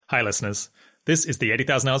Hi, listeners. This is the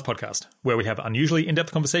 80,000 Hours podcast, where we have unusually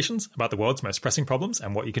in-depth conversations about the world's most pressing problems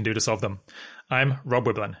and what you can do to solve them. I'm Rob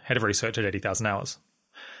Wiblin, head of research at 80,000 Hours.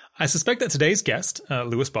 I suspect that today's guest,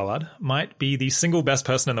 Lewis Bollard, might be the single best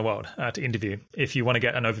person in the world to interview if you want to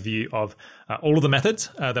get an overview of all of the methods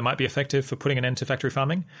that might be effective for putting an end to factory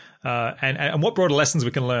farming and what broader lessons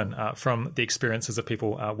we can learn from the experiences of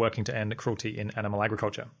people working to end cruelty in animal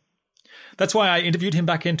agriculture. That's why I interviewed him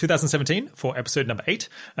back in 2017 for episode number 8,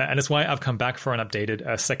 and it's why I've come back for an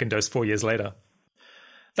updated second dose 4 years later.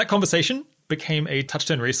 That conversation became a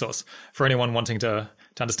touchstone resource for anyone wanting to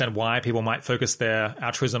understand why people might focus their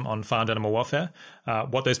altruism on farmed animal welfare,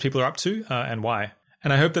 what those people are up to, and why.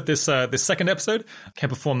 And I hope that this second episode can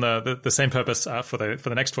perform the same purpose for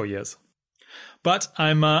the next 4 years. But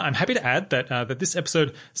I'm happy to add that this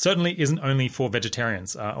episode certainly isn't only for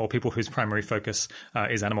vegetarians or people whose primary focus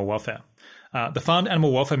is animal welfare. The farmed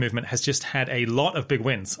animal welfare movement has just had a lot of big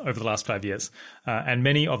wins over the last 5 years, and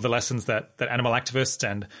many of the lessons that animal activists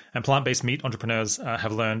and plant-based meat entrepreneurs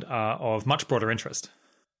have learned are of much broader interest.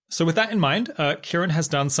 So with that in mind, Kieran has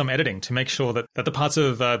done some editing to make sure that the parts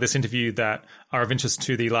of this interview that are of interest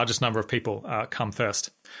to the largest number of people come first.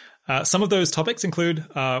 Some of those topics include,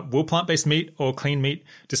 will plant-based meat or clean meat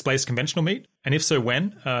displace conventional meat? And if so,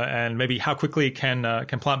 when? And maybe how quickly can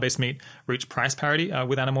plant-based meat reach price parity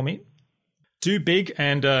with animal meat? Do big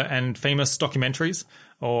and famous documentaries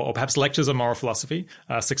or perhaps lectures on moral philosophy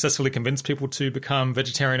successfully convince people to become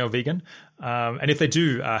vegetarian or vegan? And if they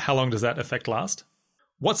do, how long does that effect last?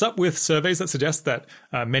 What's up with surveys that suggest that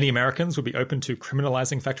many Americans would be open to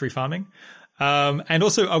criminalizing factory farming? And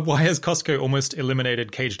also, why has Costco almost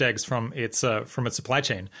eliminated caged eggs from its supply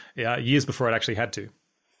chain years before it actually had to?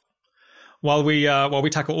 While we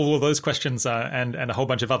tackle all of those questions and a whole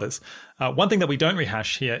bunch of others, one thing that we don't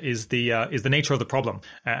rehash here is the nature of the problem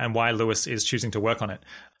and why Lewis is choosing to work on it.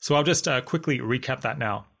 So I'll just quickly recap that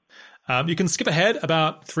now. You can skip ahead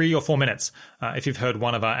about 3 or 4 minutes if you've heard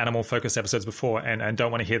one of our animal focus episodes before and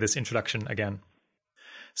don't want to hear this introduction again.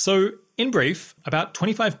 So, in brief, about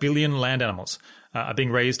 25 billion land animals are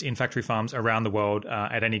being raised in factory farms around the world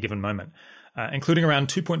at any given moment, including around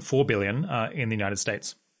 2.4 billion in the United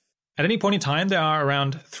States. At any point in time, there are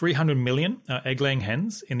around 300 million egg-laying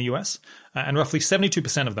hens in the US, and roughly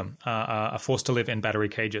 72% of them are forced to live in battery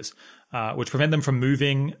cages, which prevent them from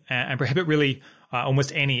moving and prohibit really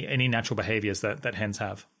almost any natural behaviors that hens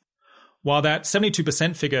have. While that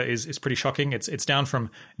 72% figure is pretty shocking, it's down from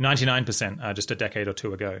 99% just a decade or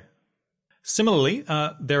two ago. Similarly,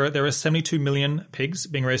 there are 72 million pigs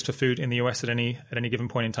being raised for food in the US at any given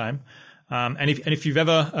point in time. And if you've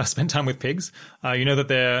ever spent time with pigs, you know that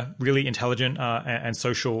they're really intelligent and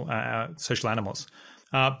social animals.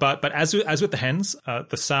 But as with the hens,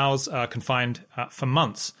 the sows are confined for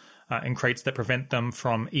months in crates that prevent them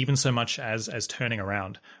from even so much as turning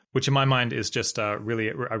around, which in my mind is just really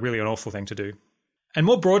an awful thing to do. And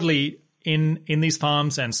more broadly, in these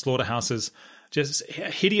farms and slaughterhouses, just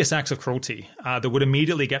hideous acts of cruelty that would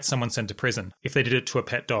immediately get someone sent to prison if they did it to a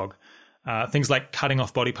pet dog. Things like cutting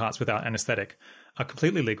off body parts without anesthetic are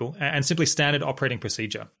completely legal and simply standard operating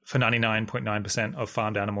procedure for 99.9% of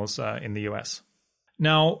farmed animals in the US.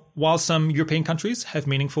 Now, while some European countries have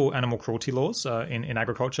meaningful animal cruelty laws in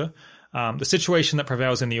agriculture, the situation that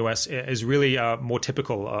prevails in the US is really more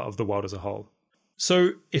typical of the world as a whole.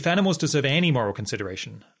 So if animals deserve any moral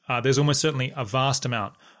consideration, there's almost certainly a vast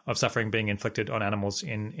amount of suffering being inflicted on animals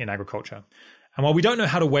in agriculture. And while we don't know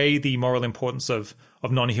how to weigh the moral importance of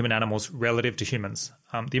non-human animals relative to humans,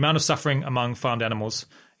 the amount of suffering among farmed animals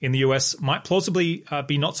in the US might plausibly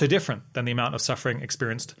be not so different than the amount of suffering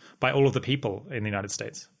experienced by all of the people in the United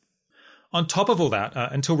States. On top of all that,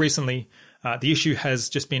 until recently, the issue has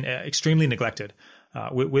just been extremely neglected,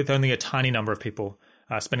 with only a tiny number of people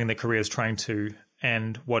spending their careers trying to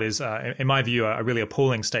end what is, in my view, a really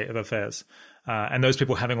appalling state of affairs, and those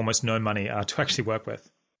people having almost no money to actually work with.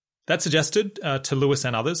 That suggested to Lewis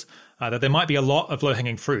and others that there might be a lot of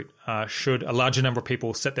low-hanging fruit should a larger number of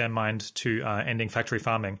people set their mind to ending factory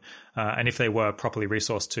farming, and if they were properly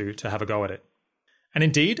resourced to have a go at it. And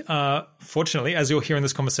indeed, fortunately, as you'll hear in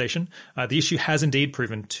this conversation, the issue has indeed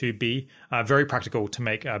proven to be very practical to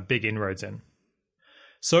make big inroads in.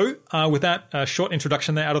 So with that short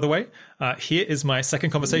introduction there out of the way, here is my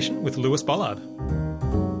second conversation with Lewis Bollard.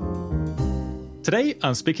 Today,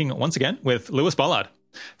 I'm speaking once again with Lewis Bollard.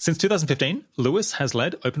 Since 2015, Lewis has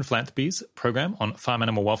led Open Philanthropy's program on farm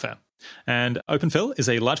animal welfare. And OpenPhil is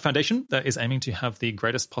a large foundation that is aiming to have the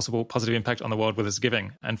greatest possible positive impact on the world with its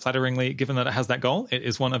giving. And flatteringly, given that it has that goal, it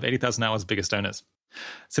is one of 80,000 Hours' biggest donors.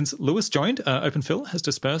 Since Lewis joined, OpenPhil has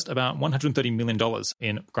dispersed about $130 million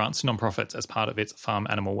in grants to nonprofits as part of its farm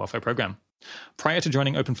animal welfare program. Prior to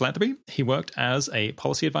joining Open Philanthropy, he worked as a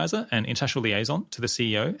policy advisor and international liaison to the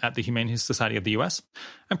CEO at the Humane Society of the US.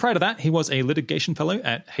 And prior to that, he was a litigation fellow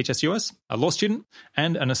at HSUS, a law student,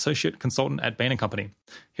 and an associate consultant at Bain & Company.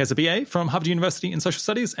 He has a BA from Harvard University in social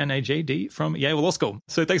studies and a JD from Yale Law School.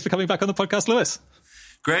 So thanks for coming back on the podcast, Lewis.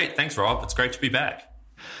 Great. Thanks, Rob. It's great to be back.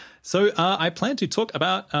 So I plan to talk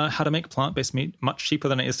about how to make plant-based meat much cheaper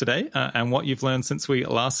than it is today and what you've learned since we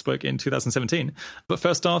last spoke in 2017. But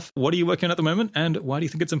first off, what are you working on at the moment and why do you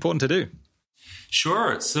think it's important to do?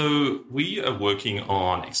 Sure. So we are working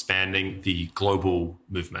on expanding the global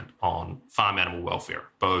movement on farm animal welfare,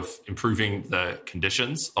 both improving the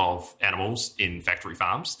conditions of animals in factory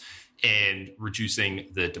farms and reducing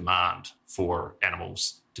the demand for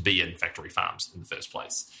animals to be in factory farms in the first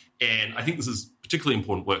place. And I think this is particularly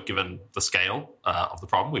important work given the scale of the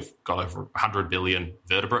problem. We've got over 100 billion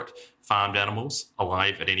vertebrate farmed animals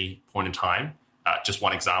alive at any point in time. Just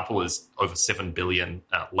one example is over 7 billion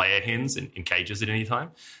layer hens in cages at any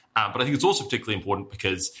time. But I think it's also particularly important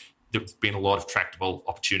because there's been a lot of tractable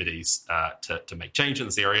opportunities to make change in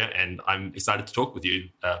this area, and I'm excited to talk with you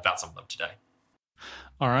about some of them today.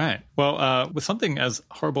 All right. Well, with something as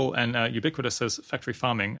horrible and ubiquitous as factory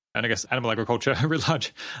farming, and I guess animal agriculture writ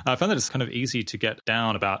large, I found that it's kind of easy to get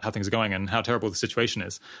down about how things are going and how terrible the situation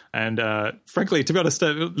is. And frankly, to be honest,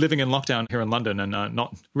 living in lockdown here in London and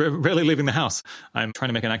not rarely leaving the house, I'm trying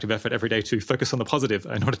to make an active effort every day to focus on the positive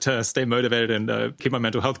in order to stay motivated and keep my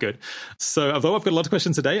mental health good. So although I've got a lot of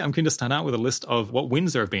questions today, I'm keen to start out with a list of what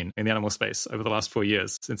wins there have been in the animal space over the last 4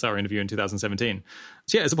 years since our interview in 2017.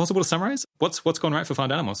 So yeah, is it possible to summarize what's gone right for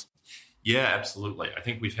farmed animals? Yeah, absolutely. I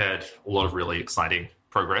think we've had a lot of really exciting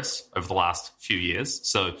progress over the last few years.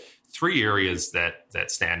 So 3 areas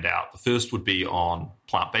that stand out. The first would be on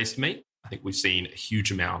plant-based meat. I think we've seen a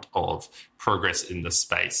huge amount of progress in this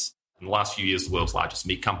space. In the last few years, the world's largest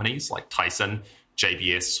meat companies like Tyson,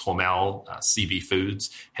 JBS, Hormel, CB Foods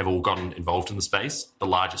have all gotten involved in the space. The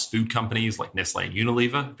largest food companies like Nestle and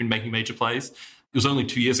Unilever have been making major plays. It was only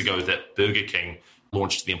 2 years ago that Burger King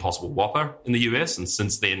launched the Impossible Whopper in the US, and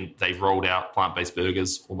since then they've rolled out plant-based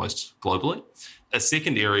burgers almost globally. A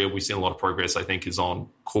second area we've seen a lot of progress, I think, is on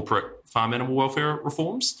corporate farm animal welfare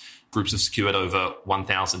reforms. Groups have secured over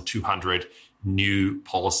 1,200 new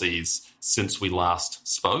policies since we last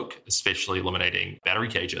spoke, especially eliminating battery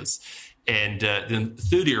cages. And then the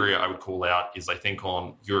third area I would call out is, I think,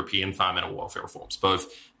 on European farm animal welfare reforms,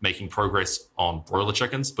 both making progress on broiler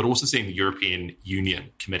chickens, but also seeing the European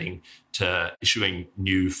Union committing to issuing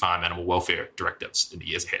new farm animal welfare directives in the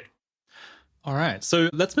years ahead. All right.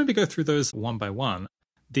 So let's maybe go through those one by one.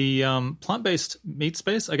 The plant-based meat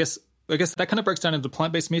space, I guess that kind of breaks down into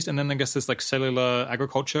plant-based meat, and then I guess there's like cellular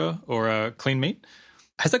agriculture or clean meat.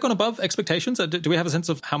 Has that gone above expectations? Do we have a sense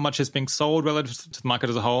of how much is being sold relative to the market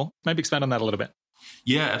as a whole? Maybe expand on that a little bit.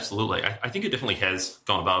 Yeah, absolutely. I think it definitely has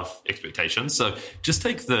gone above expectations. So just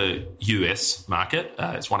take the US market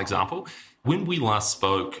as one example. When we last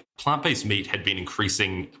spoke, plant-based meat had been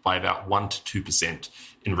increasing by about 1% to 2%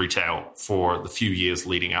 in retail for the few years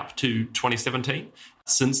leading up to 2017.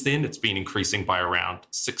 Since then, it's been increasing by around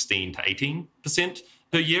 16 to 18%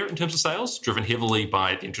 per year in terms of sales, driven heavily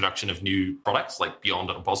by the introduction of new products like Beyond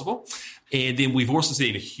and Impossible. And then we've also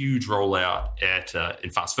seen a huge rollout in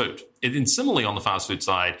fast food. And then similarly on the fast food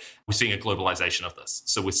side, we're seeing a globalization of this.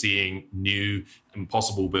 So we're seeing new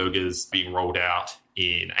Impossible burgers being rolled out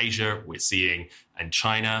in Asia. We're seeing in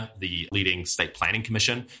China, the leading state planning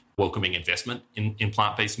commission welcoming investment in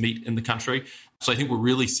plant-based meat in the country. So I think we're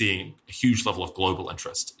really seeing a huge level of global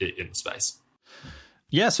interest in the space.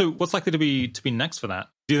 Yeah, so what's likely to be next for that?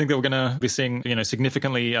 Do you think that we're going to be seeing,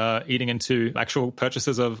 significantly eating into actual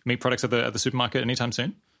purchases of meat products at the supermarket anytime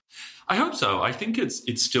soon? I hope so. I think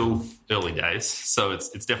it's still early days, so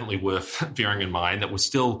it's definitely worth bearing in mind that we're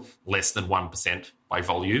still less than 1% by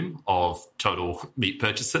volume of total meat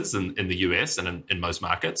purchases in the US and in most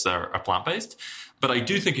markets are plant-based. But I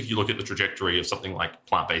do think if you look at the trajectory of something like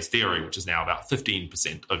plant-based dairy, which is now about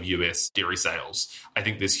 15% of US dairy sales, I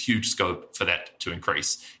think there's huge scope for that to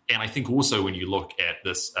increase. And I think also when you look at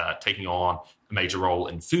this taking on a major role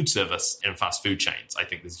in food service and fast food chains, I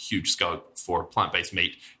think there's huge scope for plant-based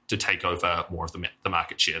meat to take over more of the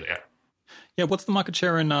market share there. Yeah, what's the market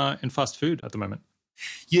share in fast food at the moment?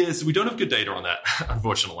 Yeah, so we don't have good data on that,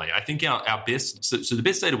 unfortunately. I think our best, so the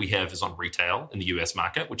best data we have is on retail in the US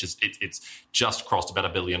market, which is it's just crossed about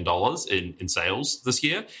 $1 billion in sales this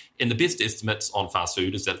year. And the best estimates on fast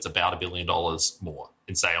food is that it's about $1 billion more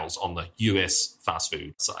in sales on the US fast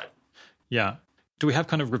food side. Yeah. Do we have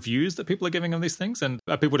kind of reviews that people are giving on these things? And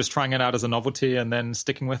are people just trying it out as a novelty and then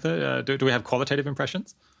sticking with it? Do we have qualitative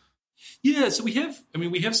impressions? Yeah, so we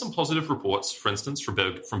have some positive reports, for instance, from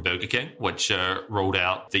Burger King, which rolled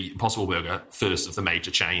out the Impossible Burger, first of the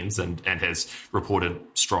major chains, and has reported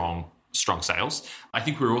strong sales. I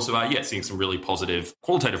think we're also seeing some really positive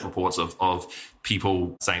qualitative reports of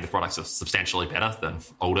people saying the products are substantially better than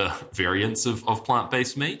older variants of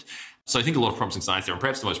plant-based meat. So I think a lot of promising signs there. And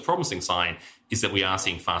perhaps the most promising sign is that we are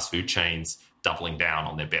seeing fast food chains doubling down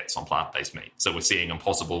on their bets on plant-based meat. So we're seeing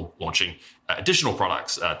Impossible launching additional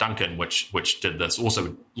products. Dunkin', which did this,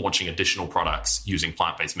 also launching additional products using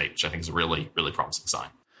plant-based meat, which I think is a really, really promising sign.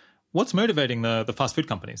 What's motivating the fast food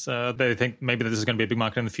companies? They think maybe this is going to be a big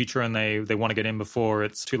market in the future and they want to get in before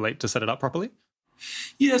it's too late to set it up properly?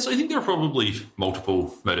 Yeah, so I think there are probably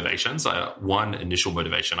multiple motivations. One initial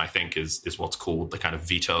motivation, I think, is what's called the kind of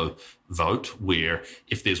veto vote, where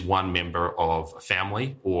if there's one member of a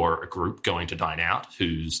family or a group going to dine out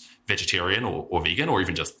who's vegetarian or vegan, or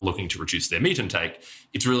even just looking to reduce their meat intake,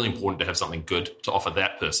 it's really important to have something good to offer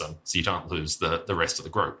that person so you don't lose the rest of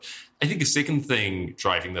the group. I think a second thing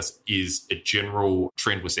driving this is a general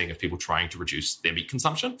trend we're seeing of people trying to reduce their meat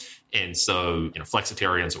consumption. And so,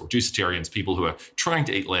 flexitarians or reducitarians, people who are trying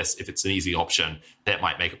to eat less, if it's an easy option, that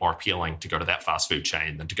might make it more appealing to go to that fast food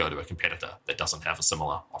chain than to go to a competitor that doesn't have a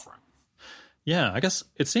similar offering. Yeah, I guess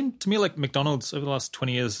it seemed to me like McDonald's over the last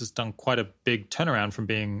 20 years has done quite a big turnaround from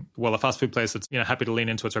being, a fast food place that's happy to lean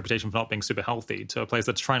into its reputation for not being super healthy to a place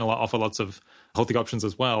that's trying to offer lots of healthy options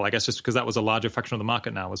as well. I guess just because that was a larger fraction of the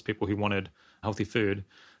market now was people who wanted healthy food.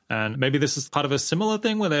 And maybe this is part of a similar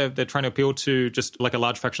thing where they're trying to appeal to just like a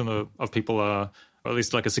large fraction of people or at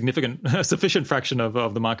least like a sufficient fraction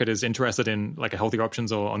of the market is interested in like a healthier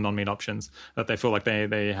options or non-meat options, that they feel like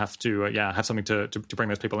they have to have something to bring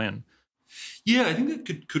those people in. Yeah, I think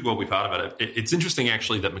that could well be part of it. It's interesting,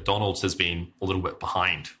 actually, that McDonald's has been a little bit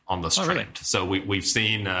behind on this trend. Really? So we've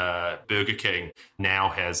seen Burger King now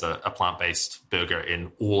has a plant-based burger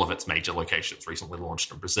in all of its major locations, recently launched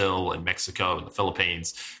in Brazil and Mexico and the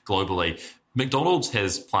Philippines, globally. McDonald's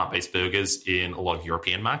has plant-based burgers in a lot of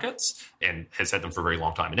European markets and has had them for a very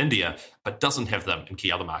long time in India, but doesn't have them in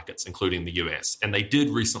key other markets, including the US. And they did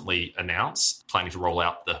recently announce planning to roll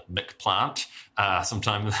out the McPlant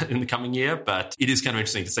sometime in the coming year, but it is kind of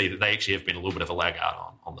interesting to see that they actually have been a little bit of a laggard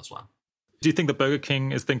on this one. Do you think that Burger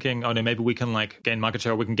King is thinking, oh no, maybe we can gain market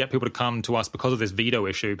share, or we can get people to come to us because of this veto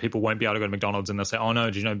issue? People won't be able to go to McDonald's and they'll say, oh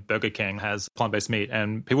no, do you know Burger King has plant-based meat?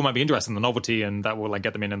 And people might be interested in the novelty and that will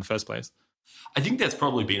get them in the first place. I think that's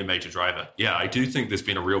probably been a major driver. Yeah, I do think there's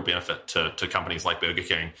been a real benefit to companies like Burger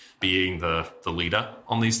King being the leader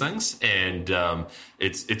on these things. And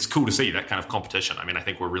it's cool to see that kind of competition. I mean, I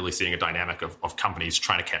think we're really seeing a dynamic of companies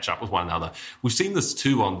trying to catch up with one another. We've seen this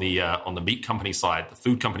too on the meat company side, the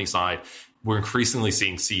food company side. We're increasingly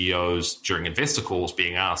seeing CEOs during investor calls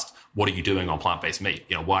being asked, what are you doing on plant-based meat?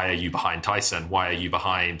 Why are you behind Tyson? Why are you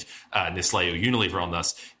behind Nestle or Unilever on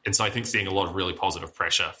this? And so I think seeing a lot of really positive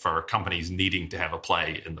pressure for companies needing to have a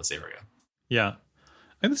play in this area. Yeah.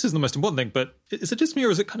 And this is the most important thing, but is it just me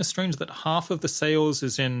or is it kind of strange that half of the sales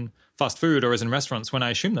is in fast food or is in restaurants when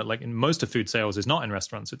I assume that in most of food sales is not in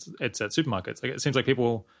restaurants, it's at supermarkets? It seems like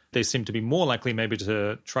people, they seem to be more likely maybe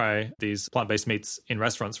to try these plant-based meats in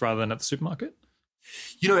restaurants rather than at the supermarket.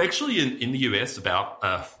 Actually in the US, about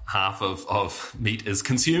half of meat is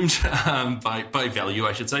consumed by value,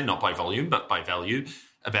 I should say, not by volume, but by value.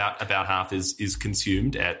 About half is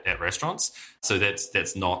consumed at restaurants. So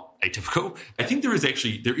that's not atypical. I think there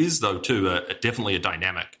is though too definitely a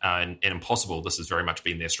dynamic and Impossible. This has very much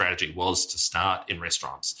been their strategy, was to start in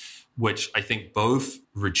restaurants, which I think both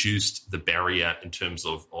reduced the barrier in terms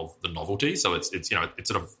of the novelty. So it's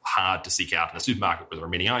sort of hard to seek out in a supermarket where there are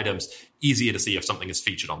many items, easier to see if something is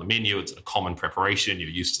featured on the menu. It's a common preparation you're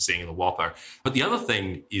used to seeing in the Whopper. But the other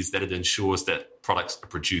thing is that it ensures that products are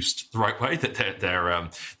produced the right way, that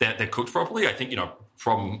they're cooked properly. I think,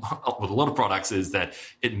 problem with a lot of products is that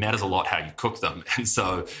it matters a lot how you cook them. And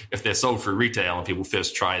so if they're sold through retail and people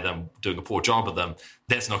first try them doing a poor job of them,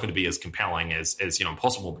 that's not going to be as compelling as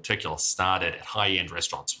Impossible in particular started at high-end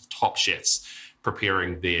restaurants with top chefs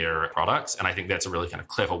preparing their products. And I think that's a really kind of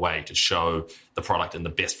clever way to show the product in the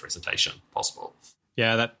best presentation possible.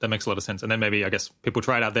 Yeah, that makes a lot of sense. And then maybe, I guess, people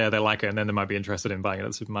try it out there, they like it, and then they might be interested in buying it at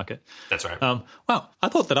the supermarket. That's right. Wow, I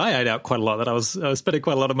thought that I ate out quite a lot, that I was spending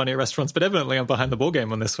quite a lot of money at restaurants, but evidently I'm behind the ball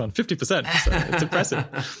game on this one, 50%. So it's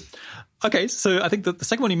impressive. Okay, so I think that the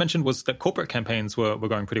second one you mentioned was that corporate campaigns were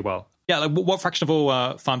going pretty well. Yeah, like what fraction of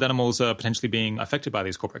all farmed animals are potentially being affected by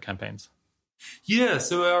these corporate campaigns? Yeah,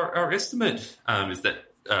 so our estimate is that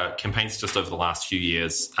campaigns just over the last few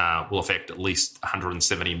years will affect at least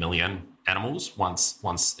 170 million animals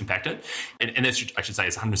once impacted. And I should say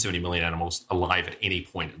it's 170 million animals alive at any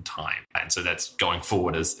point in time. And so that's going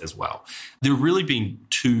forward as well. There have really been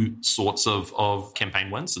two sorts of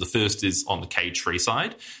campaign wins. So the first is on the cage free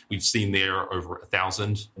side. We've seen there over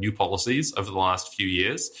 1,000 new policies over the last few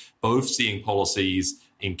years, both seeing policies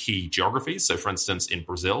in key geographies. So, for instance, in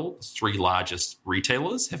Brazil, the 3 largest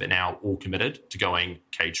retailers have now all committed to going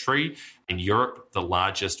cage-free. In Europe, the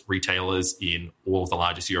largest retailers in all of the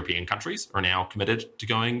largest European countries are now committed to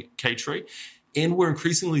going cage-free. And we're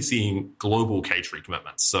increasingly seeing global cage-free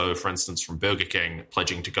commitments. So, for instance, from Burger King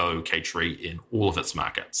pledging to go cage-free in all of its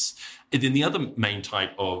markets. And then the other main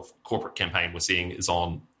type of corporate campaign we're seeing is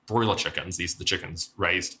on broiler chickens. These are the chickens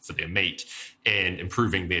raised for their meat, and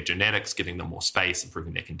improving their genetics, giving them more space,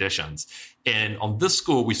 improving their conditions. And on this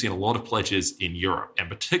score, we've seen a lot of pledges in Europe, and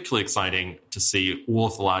particularly exciting to see all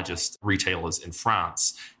of the largest retailers in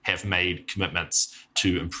France have made commitments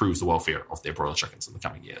to improve the welfare of their broiler chickens in the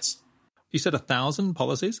coming years. You said 1,000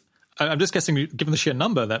 policies? I'm just guessing, given the sheer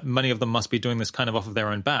number, that many of them must be doing this kind of off of their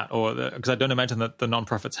own bat, or because I don't imagine that the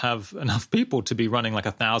nonprofits have enough people to be running like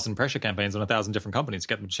 1,000 pressure campaigns on 1,000 different companies to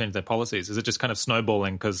get them to change their policies. Is it just kind of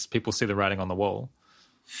snowballing because people see the writing on the wall?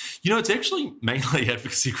 You know, it's actually mainly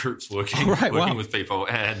advocacy groups working with people,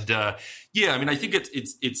 and I mean, I think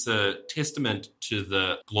it's a testament to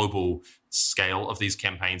the global scale of these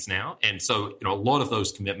campaigns now, and so a lot of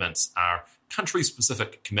those commitments are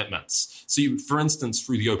country-specific commitments. So, for instance,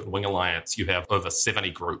 through the Open Wing Alliance, you have over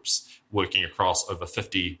 70 groups working across over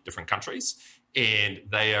 50 different countries, and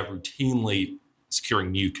they are routinely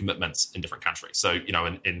securing new commitments in different countries. So,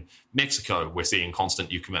 in Mexico, we're seeing constant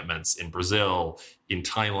new commitments, in Brazil, in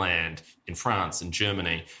Thailand, in France, in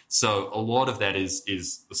Germany. So a lot of that is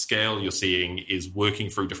the scale you're seeing is working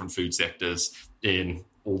through different food sectors in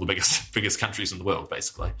all the biggest countries in the world,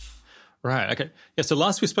 basically. Right. Okay. Yeah. So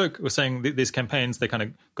last we spoke, we were saying these campaigns, they kind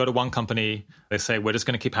of go to one company. They say, we're just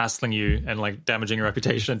going to keep hassling you and like damaging your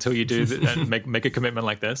reputation until you do and make a commitment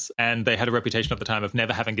like this. And they had a reputation at the time of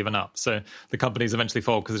never having given up. So the companies eventually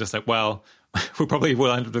fall because they're just like, well, we probably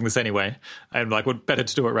will end up doing this anyway. And like, we're better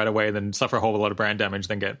to do it right away than suffer a whole lot of brand damage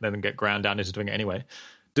than get ground down into doing it anyway.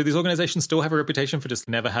 Do these organizations still have a reputation for just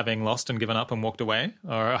never having lost and given up and walked away?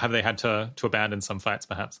 Or have they had to abandon some fights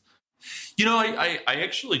perhaps? I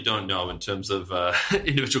actually don't know in terms of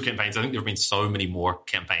individual campaigns. I think there have been so many more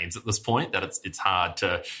campaigns at this point that it's hard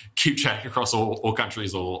to keep track across all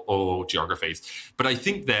countries or all geographies. But I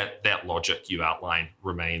think that logic you outline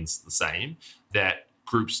remains the same, that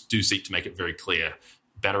groups do seek to make it very clear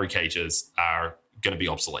battery cages are going to be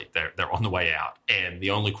obsolete. They're on the way out. And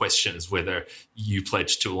the only question is whether you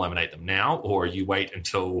pledge to eliminate them now or you wait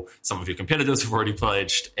until some of your competitors have already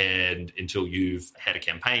pledged and until you've had a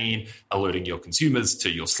campaign alerting your consumers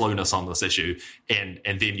to your slowness on this issue. And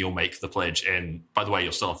then you'll make the pledge. And by the way,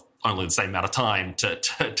 you'll still have only the same amount of time to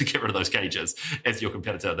get rid of those cages as your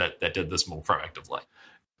competitor that did this more proactively.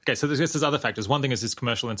 Okay, so there's other factors. One thing is this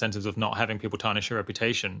commercial incentives of not having people tarnish your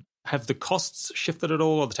reputation. Have the costs shifted at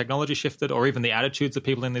all, or the technology shifted, or even the attitudes of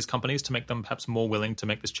people in these companies to make them perhaps more willing to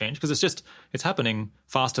make this change? Because it's happening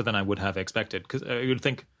faster than I would have expected. Because you would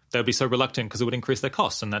think they would be so reluctant because it would increase their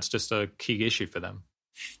costs, and that's just a key issue for them.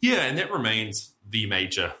 Yeah, and that remains the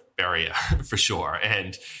major barrier for sure.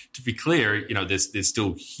 And to be clear, there's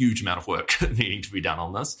still a huge amount of work needing to be done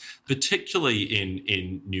on this, particularly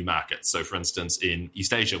in new markets. So for instance, in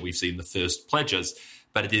East Asia, we've seen the first pledges,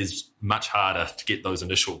 but it is much harder to get those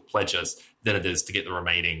initial pledges than it is to get the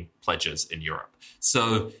remaining pledges in Europe.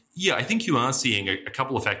 So yeah, I think you are seeing a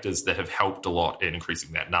couple of factors that have helped a lot in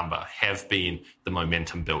increasing that number have been the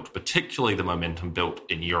momentum built, particularly the momentum built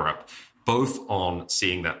in Europe, both on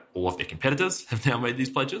seeing that all of their competitors have now made these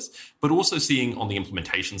pledges, but also seeing on the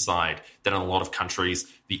implementation side that in a lot of countries,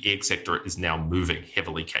 the egg sector is now moving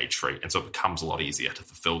heavily cage-free. And so it becomes a lot easier to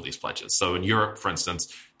fulfill these pledges. So in Europe, for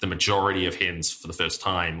instance, the majority of hens for the first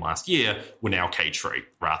time last year were now cage-free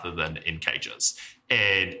rather than in cages.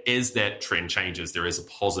 And as that trend changes, there is a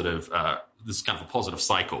positive, this is kind of a positive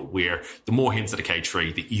cycle where the more hens that are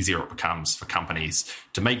cage-free, the easier it becomes for companies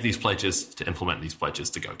to make these pledges, to implement these pledges,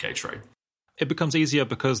 to go cage-free. it becomes easier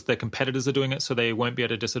because their competitors are doing it, so they won't be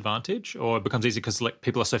at a disadvantage? Or it becomes easier because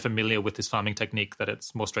people are so familiar with this farming technique that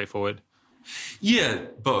it's more straightforward? Yeah,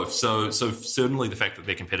 both. So certainly the fact that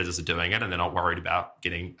their competitors are doing it and they're not worried about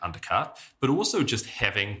getting undercut, but also just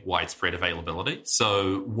having widespread availability.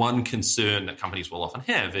 So one concern that companies will often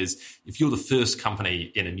have is if you're the first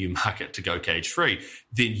company in a new market to go cage-free,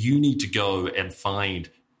 then you need to go and find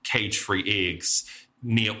cage-free eggs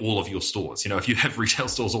near all of your stores. If you have retail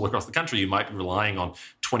stores all across the country, you might be relying on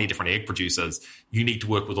 20 different egg producers. You need to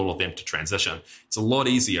work with all of them to transition. It's a lot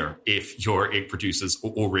easier if your egg producers are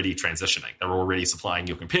already transitioning. They're already supplying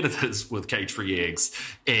your competitors with cage-free eggs,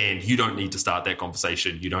 and you don't need to start that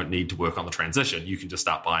conversation. You don't need to work on the transition. You can just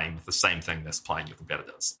start buying with the same thing they're supplying your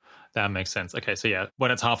competitors. That makes sense. Okay, so yeah, when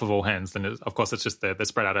it's half of all hens, then of course it's just they're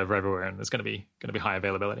spread out over everywhere, and there's going to be high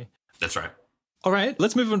availability. That's right. All right,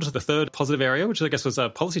 let's move on to the third positive area, which I guess was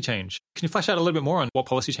policy change. Can you flesh out a little bit more on what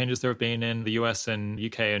policy changes there have been in the US and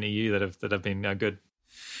UK and EU that have been good?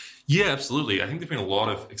 Yeah, absolutely. I think there have been a lot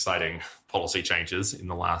of exciting policy changes in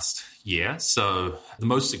the last year. So the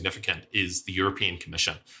most significant is the European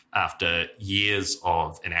Commission, after years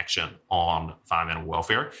of inaction on farm animal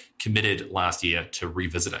welfare, committed last year to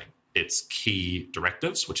revisiting its key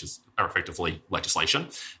directives, which are effectively legislation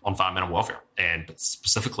on farm animal welfare, and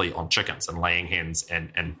specifically on chickens and laying hens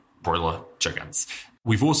and broiler chickens.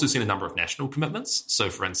 We've also seen a number of national commitments. So,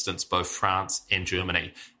 for instance, both France and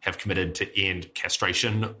Germany have committed to end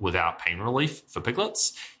castration without pain relief for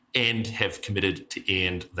piglets and have committed to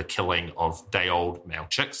end the killing of day-old male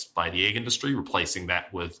chicks by the egg industry, replacing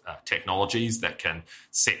that with technologies that can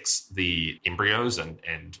sex the embryos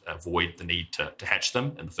and avoid the need to hatch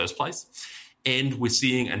them in the first place. And we're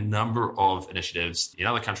seeing a number of initiatives in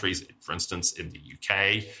other countries, for instance, in the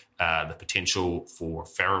UK, the potential for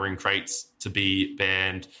farrowing crates to be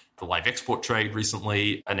banned. The live export trade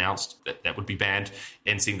recently announced that would be banned,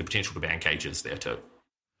 and seeing the potential to ban cages there too.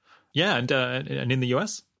 Yeah, and in the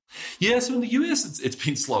US? Yeah, so in the US, it's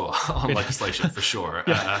been slower on legislation for sure.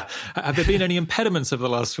 Yeah. Have there been any impediments over the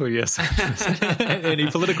last 4 years?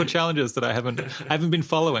 Any political challenges that I haven't been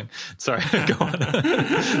following? Sorry, go on.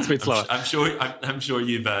 It's been slower. I'm sure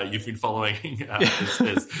you've been following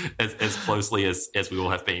as closely as we all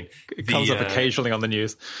have been. It comes up occasionally on the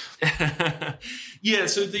news. Yeah,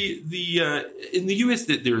 so the in the US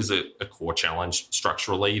there is a core challenge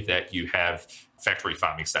structurally that you have factory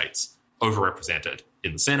farming states overrepresented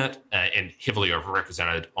in the Senate and heavily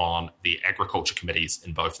overrepresented on the agriculture committees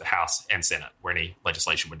in both the House and Senate, where any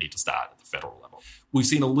legislation would need to start at the federal level. We've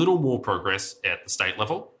seen a little more progress at the state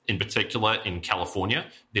level. In particular, in California,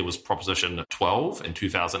 there was Proposition 12 in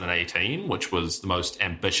 2018, which was the most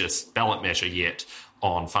ambitious ballot measure yet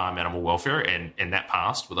on farm animal welfare, and that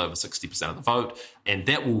passed with over 60% of the vote. And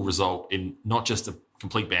that will result in not just a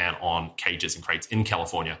complete ban on cages and crates in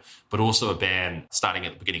California, but also a ban starting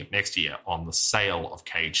at the beginning of next year on the sale of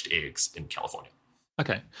caged eggs in California.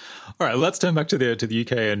 Okay. All right, let's turn back to the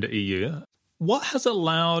UK and EU. What has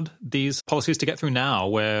allowed these policies to get through now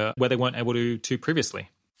where they weren't able to previously?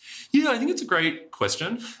 Yeah, I think it's a great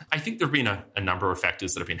question. I think there have been a number of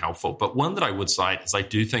factors that have been helpful, but one that I would cite is I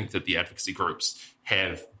do think that the advocacy groups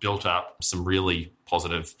have built up some really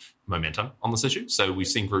positive momentum on this issue. So we've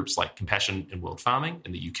seen groups like Compassion in World Farming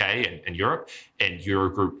in the UK and Europe, and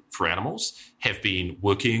Eurogroup for Animals have been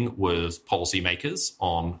working with policymakers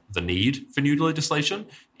on the need for new legislation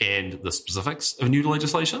and the specifics of new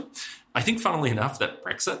legislation. I think, funnily enough, that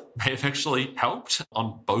Brexit may have actually helped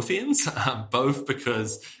on both ends, both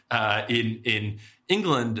because in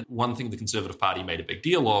England, one thing the Conservative Party made a big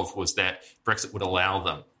deal of was that Brexit would allow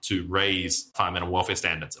them to raise farm animal welfare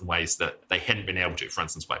standards in ways that they hadn't been able to, for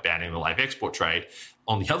instance, by banning the live export trade.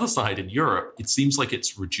 On the other side, in Europe, it seems like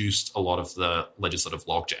it's reduced a lot of the legislative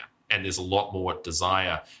logjam, and there's a lot more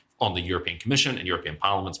desire on the European Commission and European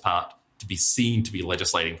Parliament's part to be seen to be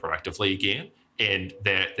legislating proactively again, and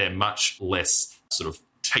they're much less sort of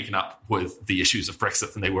taken up with the issues of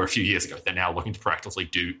Brexit than they were a few years ago. They're now looking to proactively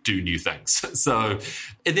do new things. So,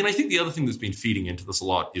 and then I think the other thing that's been feeding into this a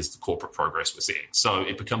lot is the corporate progress we're seeing. So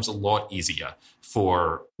it becomes a lot easier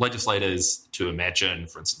for legislators to imagine,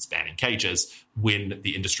 for instance, banning cages when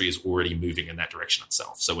the industry is already moving in that direction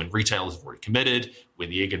itself. So when retailers have already committed,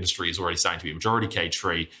 when the egg industry is already starting to be majority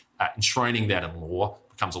cage-free, enshrining that in law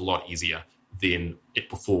becomes a lot easier than it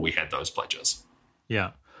before we had those pledges.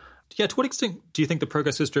 Yeah. Yeah, to what extent do you think the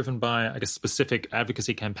progress is driven by, I guess, specific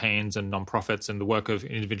advocacy campaigns and nonprofits and the work of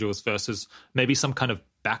individuals versus maybe some kind of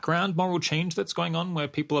background moral change that's going on where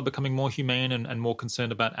people are becoming more humane and more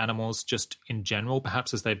concerned about animals just in general,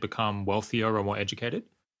 perhaps as they become wealthier or more educated?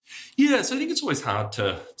 Yeah, so I think it's always hard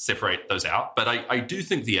to separate those out, but I do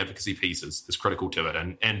think the advocacy piece is critical to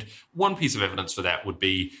it. And one piece of evidence for that would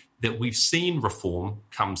be that we've seen reform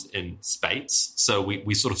comes in spate. So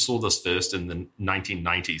we sort of saw this first in the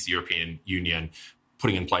 1990s, the European Union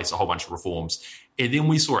putting in place a whole bunch of reforms. And then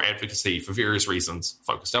we saw advocacy for various reasons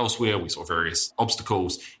focused elsewhere. We saw various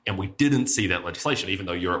obstacles, and we didn't see that legislation, even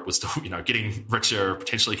though Europe was still, getting richer,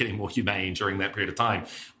 potentially getting more humane during that period of time.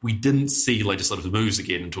 We didn't see legislative moves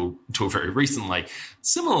again until very recently.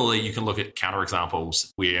 Similarly, you can look at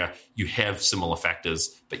counterexamples where you have similar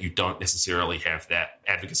factors, but you don't necessarily have that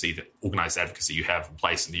advocacy, that organized advocacy you have in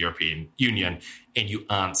place in the European Union, and you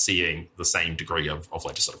aren't seeing the same degree of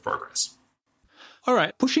legislative progress. All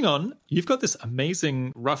right, pushing on, you've got this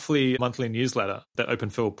amazing, roughly monthly newsletter that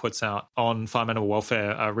OpenPhil puts out on farm animal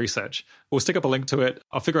welfare research. We'll stick up a link to it.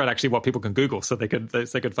 I'll figure out actually what people can Google so they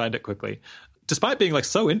could find it quickly. Despite being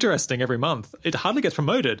so interesting every month, it hardly gets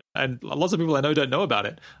promoted, and lots of people I know don't know about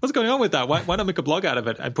it. What's going on with that? Why not make a blog out of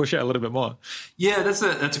it and push it a little bit more? Yeah, that's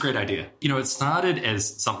a great idea. It started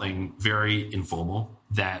as something very informal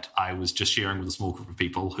that I was just sharing with a small group of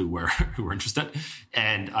people who were interested,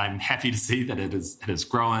 and I'm happy to see that it has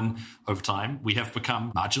grown over time. We have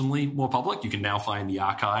become marginally more public. You can now find the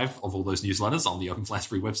archive of all those newsletters on the Open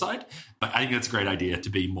Philanthropy website, but I think it's a great idea to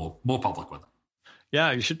be more public with it.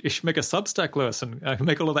 Yeah, you should make a Substack, Lewis, and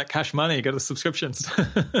make all of that cash money, go to subscriptions.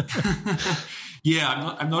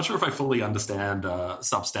 Yeah, I'm not sure if I fully understand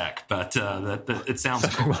Substack, but that it sounds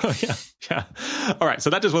cool. Well, yeah. All right, so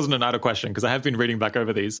that just wasn't an idle question, because I have been reading back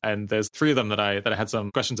over these, and there's three of them that I had some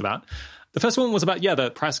questions about. The first one was about,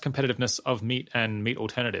 the price competitiveness of meat and meat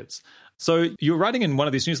alternatives. So you were writing in one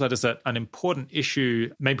of these newsletters that an important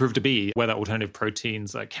issue may prove to be whether alternative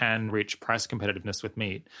proteins can reach price competitiveness with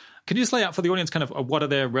meat. Can you just lay out for the audience kind of what are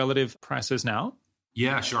their relative prices now?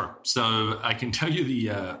 Yeah, sure. So I can tell you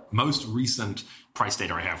the most recent price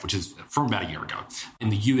data I have, which is from about a year ago. In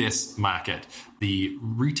the US market, the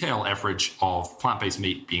retail average of plant-based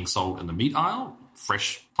meat being sold in the meat aisle,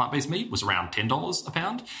 fresh plant-based meat, was around $10 a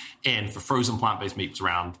pound. And for frozen plant-based meat, was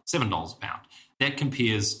around $7 a pound. That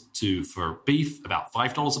compares to, for beef, about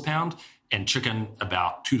 $5 a pound, and chicken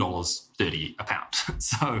about $2.30 a pound.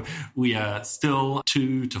 So we are still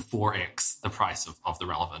 2 to 4x the price of the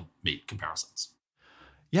relevant meat comparisons.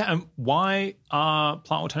 Yeah, and why are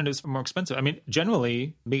plant alternatives more expensive? I mean,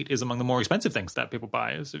 generally, meat is among the more expensive things that people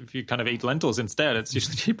buy. So if you kind of eat lentils instead, it's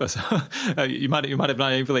usually cheaper. So you might have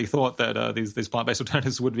naively thought that these plant-based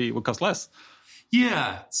alternatives would cost less.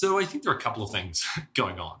 Yeah, so I think there are a couple of things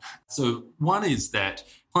going on. So one is that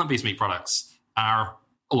plant-based meat products are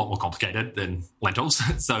a lot more complicated than lentils.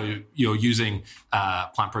 So you're using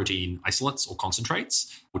plant protein isolates or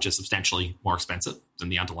concentrates, which are substantially more expensive than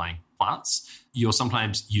the underlying plants. You're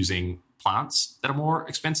sometimes using plants that are more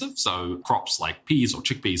expensive. So crops like peas or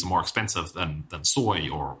chickpeas are more expensive than soy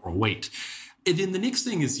or wheat. And then the next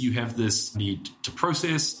thing is you have this need to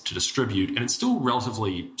process, to distribute, and it's still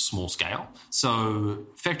relatively small scale. So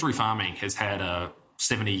factory farming has had a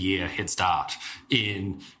 70-year head start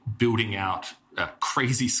in building out a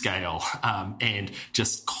crazy scale and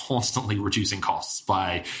just constantly reducing costs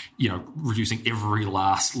by reducing every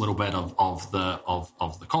last little bit of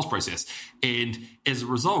the cost process, and as a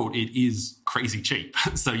result it is crazy cheap.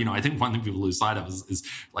 So I think one thing people lose sight of is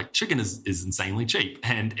like chicken is insanely cheap,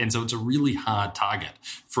 and so it's a really hard target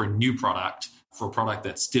for a new product, for a product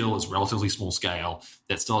that still is relatively small scale,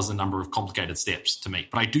 that still has a number of complicated steps to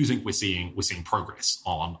meet. But I do think we're seeing progress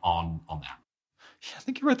on that. Yeah, I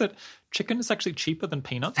think you read that chicken is actually cheaper than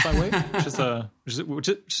peanuts by weight, which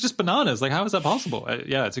is just bananas. Like, how is that possible?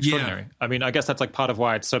 Yeah, it's extraordinary. Yeah. I mean, I guess that's part of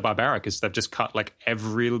why it's so barbaric, is they've just cut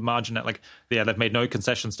every margin at they've made no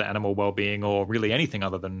concessions to animal well-being or really anything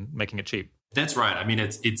other than making it cheap. That's right. I mean,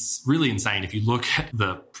 it's really insane. If you look at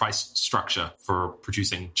the price structure for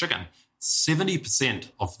producing chicken,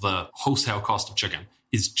 70% of the wholesale cost of chicken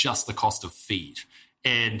is just the cost of feed.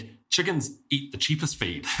 And chickens eat the cheapest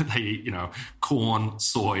feed. They eat, corn,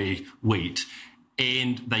 soy, wheat,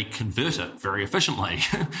 and they convert it very efficiently.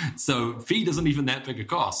 So feed isn't even that big a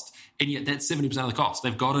cost, and yet that's 70% of the cost.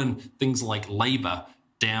 They've gotten things like labor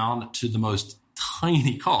down to the most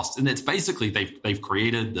tiny cost, and that's basically they've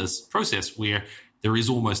created this process where there is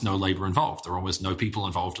almost no labor involved. There are almost no people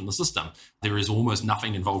involved in the system. There is almost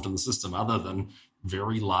nothing involved in the system other than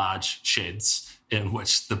very large sheds in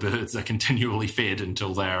which the birds are continually fed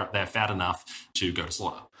until they're fat enough to go to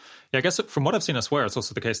slaughter. Yeah, I guess from what I've seen elsewhere, it's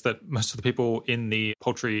also the case that most of the people in the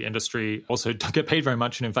poultry industry also don't get paid very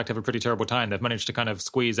much and in fact have a pretty terrible time. They've managed to kind of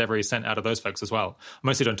squeeze every cent out of those folks as well. I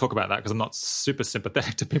mostly don't talk about that because I'm not super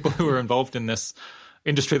sympathetic to people who are involved in this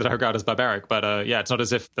industry that I regard as barbaric. But yeah, it's not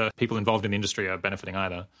as if the people involved in the industry are benefiting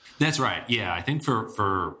either. That's right. Yeah, I think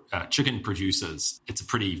for chicken producers, it's a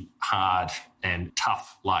pretty hard and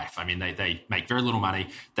tough life. I mean, they make very little money.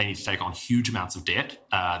 They need to take on huge amounts of debt.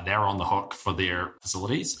 They're on the hook for their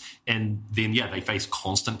facilities. And then, yeah, they face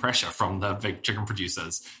constant pressure from the big chicken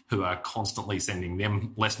producers who are constantly sending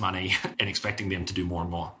them less money and expecting them to do more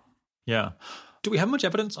and more. Yeah. Do we have much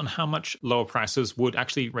evidence on how much lower prices would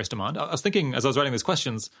actually raise demand? I was thinking, as I was writing these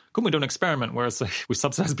questions, couldn't we do an experiment where it's like we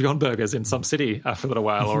subsidize Beyond Burgers in some city for a little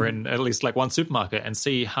while, or in at least like one supermarket, and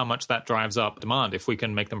see how much that drives up demand if we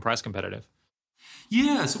can make them price competitive?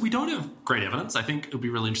 Yeah, so we don't have great evidence. I think it would be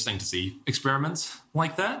really interesting to see experiments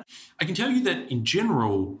like that. I can tell you that in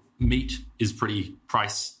general, meat is pretty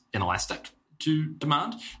price inelastic to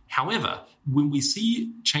demand. However, when we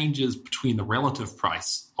see changes between the relative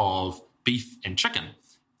price of beef and chicken,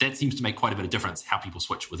 that seems to make quite a bit of difference how people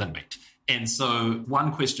switch within meat. And so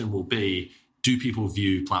one question will be, do people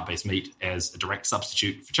view plant-based meat as a direct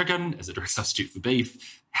substitute for chicken, as a direct substitute for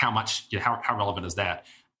beef? How much, how relevant is that?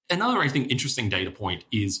 Another, I think, interesting data point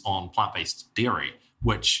is on plant-based dairy,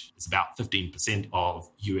 which is about 15% of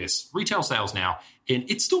US retail sales now, and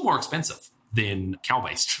it's still more expensive than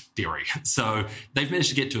cow-based dairy. So they've managed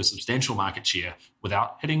to get to a substantial market share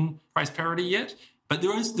without hitting price parity yet. But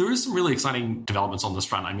there is some really exciting developments on this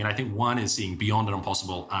front. I mean, I think one is seeing Beyond and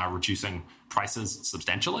Impossible reducing prices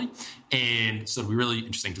substantially. And so it'll be really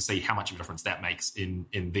interesting to see how much of a difference that makes in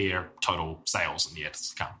their total sales in the years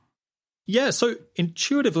to come. Yeah, so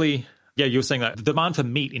intuitively, yeah, you were saying that the demand for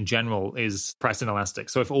meat in general is price inelastic.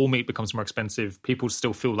 So if all meat becomes more expensive, people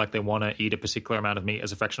still feel like they want to eat a particular amount of meat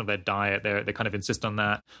as a fraction of their diet. They kind of insist on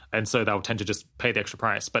that. And so they'll tend to just pay the extra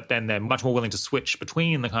price. But then they're much more willing to switch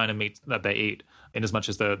between the kind of meat that they eat in as much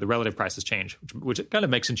as the relative prices change, which kind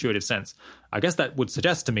of makes intuitive sense. I guess that would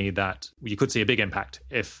suggest to me that you could see a big impact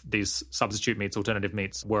if these substitute meats, alternative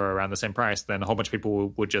meats were around the same price. Then a whole bunch of people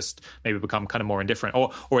would just maybe become kind of more indifferent.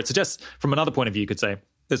 Or it suggests, from another point of view, you could say,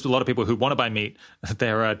 there's a lot of people who want to buy meat.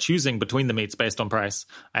 They're choosing between the meats based on price.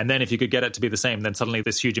 And then if you could get it to be the same, then suddenly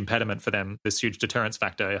this huge impediment for them, this huge deterrence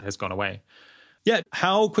factor has gone away. Yeah.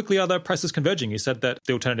 How quickly are the prices converging? You said that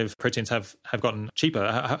the alternative proteins have gotten cheaper.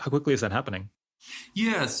 How quickly is that happening?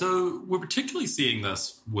 Yeah, so we're particularly seeing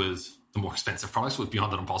this with the more expensive products with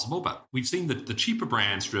Beyond and Impossible, but we've seen that the cheaper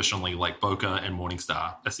brands traditionally like Boca and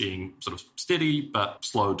Morningstar are seeing sort of steady but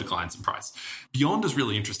slow declines in price. Beyond is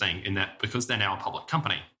really interesting in that because they're now a public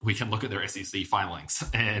company, we can look at their SEC filings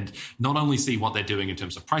and not only see what they're doing in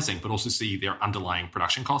terms of pricing, but also see their underlying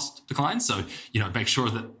production cost declines. So, make sure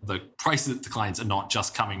that the price declines are not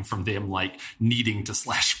just coming from them like needing to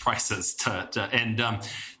slash prices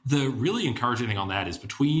the really encouraging thing on that is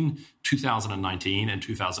between 2019 and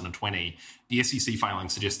 2020, the SEC filing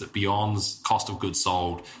suggests that Beyond's cost of goods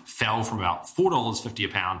sold fell from about $4.50 a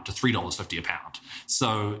pound to $3.50 a pound.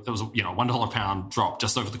 So there was a $1 a pound drop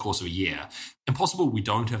just over the course of a year. Impossible, we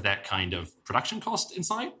don't have that kind of production cost in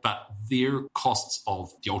sight, but their costs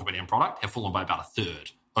of the ultimate end product have fallen by about a third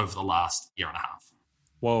over the last year and a half.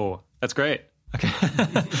 Whoa, that's great. Okay.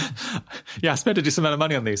 Yeah, I spent a decent amount of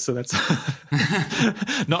money on these, so that's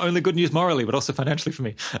not only good news morally, but also financially for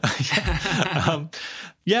me.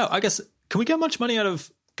 Yeah, I guess, can we get much money out of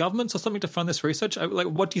governments or something to fund this research?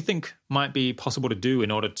 What do you think might be possible to do in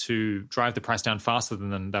order to drive the price down faster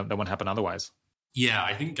than would happen otherwise? Yeah,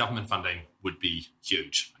 I think government funding would be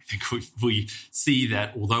huge. I think we see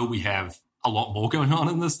that although we have a lot more going on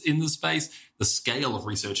in this space, the scale of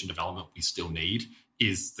research and development we still need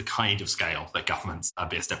is the kind of scale that governments are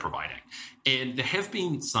best at providing. And there have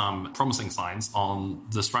been some promising signs on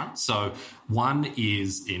this front. So one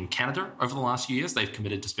is in Canada over the last few years, they've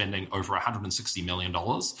committed to spending over $160 million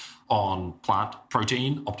on plant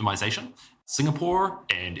protein optimization. Singapore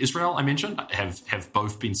and Israel, I mentioned, have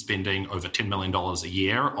both been spending over $10 million a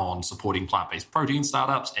year on supporting plant-based protein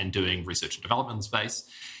startups and doing research and development in the space.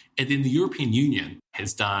 And then the European Union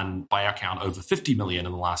has done, by our count, over $50 million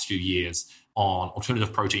in the last few years on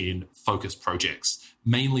alternative protein-focused projects,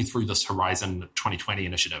 mainly through this Horizon 2020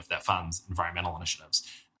 initiative that funds environmental initiatives.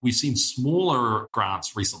 We've seen smaller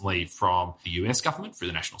grants recently from the US government through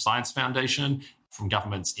the National Science Foundation, from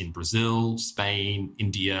governments in Brazil, Spain,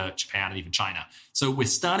 India, Japan, and even China. So we're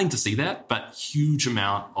starting to see that, but huge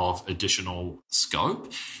amount of additional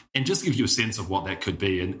scope. And just to give you a sense of what that could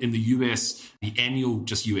be, in the US, the annual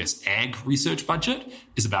just US ag research budget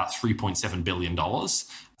is about $3.7 billion.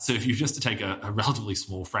 So if you just to take a relatively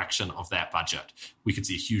small fraction of that budget, we could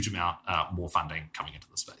see a huge amount more funding coming into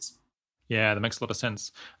the space. Yeah, that makes a lot of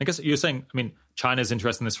sense. I guess you're saying, I mean, China's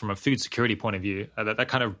interested in this from a food security point of view. That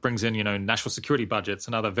kind of brings in, national security budgets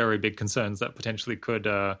and other very big concerns that potentially could,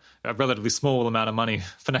 a relatively small amount of money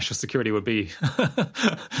for national security would be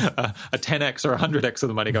a 10x or 100x of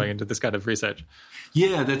the money going into this kind of research.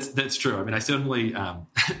 Yeah, that's true. I mean, I certainly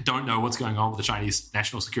don't know what's going on with the Chinese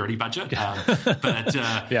national security budget. But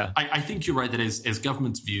yeah. I think you're right that as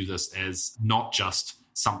governments view this as not just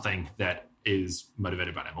something that is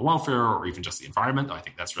motivated by animal welfare or even just the environment, I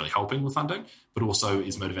think that's really helping with funding, but also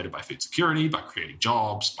is motivated by food security, by creating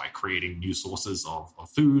jobs, by creating new sources of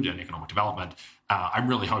food and economic development. I'm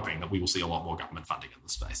really hoping that we will see a lot more government funding in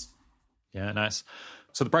this space. Yeah, nice.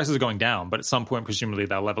 So the prices are going down, but at some point, presumably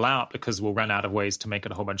they'll level out because we'll run out of ways to make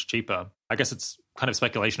it a whole bunch cheaper. I guess it's kind of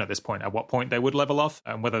speculation at this point, at what point they would level off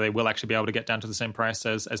and whether they will actually be able to get down to the same price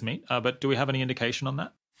as meat. But do we have any indication on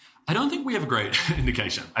that? I don't think we have a great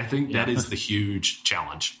indication. I think that is the huge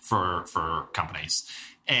challenge for companies.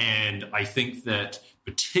 And I think that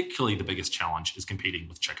particularly the biggest challenge is competing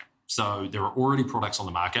with chicken. So there are already products on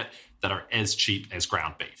the market that are as cheap as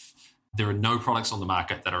ground beef. There are no products on the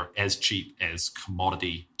market that are as cheap as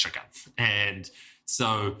commodity chicken. And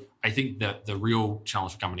so I think that the real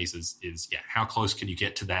challenge for companies is how close can you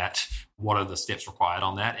get to that? What are the steps required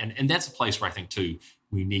on that? And that's a place where I think, too,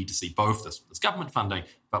 we need to see both this government funding,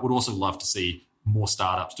 but would also love to see more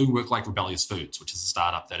startups doing work like Rebellious Foods, which is a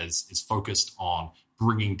startup that is focused on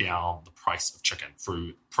bringing down the price of chicken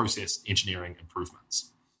through process engineering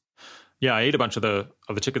improvements. Yeah, I eat a bunch of the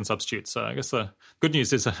chicken substitutes. I guess the good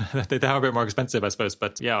news is they are a bit more expensive, I suppose.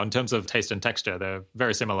 But yeah, in terms of taste and texture, they're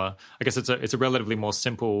very similar. I guess it's a relatively more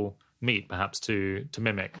simple meat, perhaps, to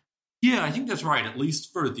mimic. Yeah, I think that's right, at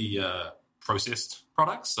least for the processed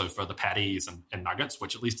products. So for the patties and nuggets,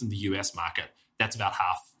 which at least in the US market, that's about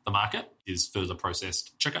half the market is for the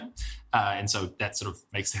processed chicken. And so that sort of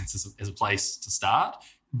makes sense as a place to start.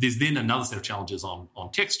 There's then another set of challenges on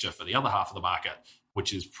texture for the other half of the market,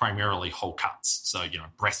 which is primarily whole cuts. So,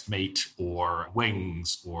 breast meat or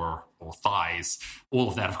wings or thighs. All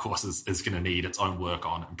of that, of course, is going to need its own work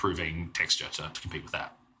on improving texture to compete with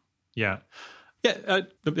that. Yeah. Yeah,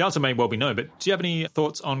 the answer may well be no, but do you have any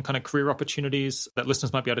thoughts on kind of career opportunities that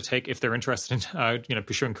listeners might be able to take if they're interested in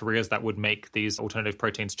pursuing careers that would make these alternative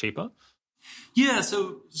proteins cheaper? Yeah,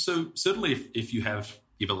 so certainly if you have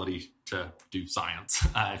the ability to do science,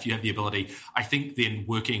 if you have the ability, I think then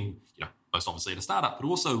working, most obviously at a startup, but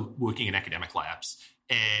also working in academic labs.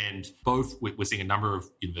 And both, we're seeing a number of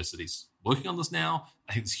universities working on this now.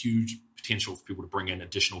 I think there's huge potential for people to bring in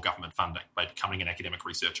additional government funding by becoming an academic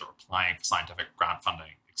researcher, applying for scientific grant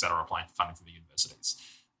funding, et cetera, applying for funding from the universities.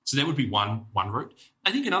 So that would be one route.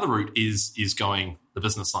 I think another route is going the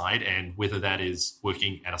business side, and whether that is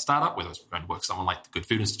working at a startup, whether it's going to work someone like the Good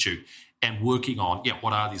Food Institute, and working on,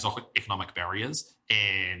 what are these economic barriers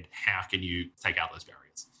and how can you take out those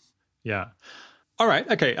barriers? Yeah. All right.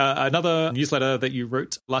 Okay. Another newsletter that you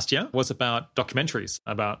wrote last year was about documentaries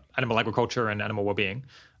about animal agriculture and animal well-being.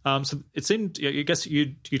 So it seemed, I guess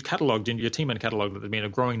you'd catalogued, your team had catalogued that there'd been a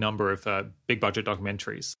growing number of big budget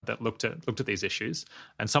documentaries that looked at these issues,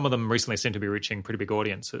 and some of them recently seem to be reaching pretty big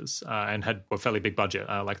audiences and were fairly big budget,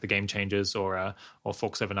 like The Game Changers or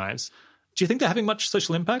Forks Over Knives. Do you think they're having much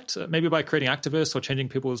social impact, maybe by creating activists or changing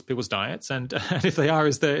people's diets? And if they are,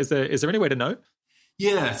 is there any way to know?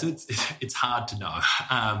 Yeah, so it's hard to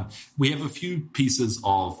know. We have a few pieces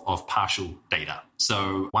of partial data.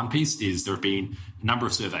 So one piece is there have been a number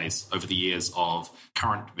of surveys over the years of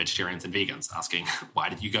current vegetarians and vegans asking, why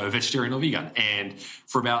did you go vegetarian or vegan? And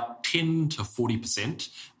for about 10 to 40%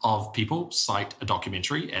 of people cite a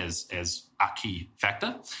documentary as a key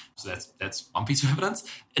factor. So that's one piece of evidence.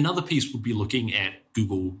 Another piece would be looking at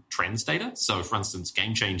Google Trends data. So for instance,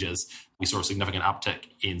 Game Changers, we saw a significant uptick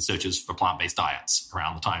in searches for plant-based diets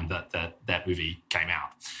around the time that movie came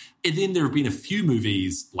out. And then there have been a few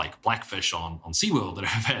movies like Blackfish on SeaWorld that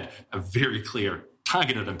have had a very clear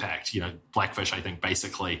targeted impact. Blackfish, I think,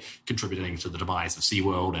 basically contributing to the demise of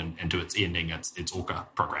SeaWorld and to its ending its orca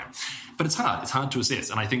program. But it's hard. It's hard to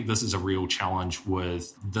assess. And I think this is a real challenge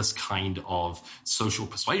with this kind of social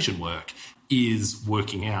persuasion work, is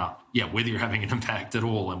working out, whether you're having an impact at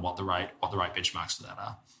all and what the right benchmarks for that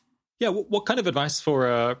are. Yeah, what kind of advice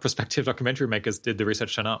for prospective documentary makers did the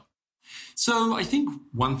research turn up? So I think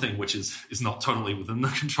one thing which is not totally within the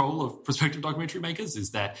control of prospective documentary makers is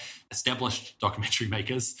that established documentary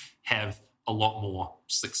makers have a lot more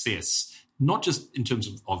success, not just in terms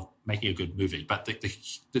of making a good movie. But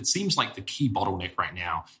it seems like the key bottleneck right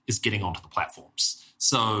now is getting onto the platforms.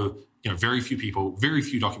 So, very few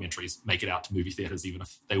documentaries make it out to movie theaters, even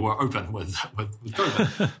if they were open with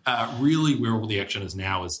COVID. Really, where all the action is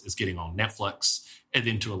now is getting on Netflix, and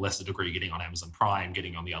then to a lesser degree, getting on Amazon Prime,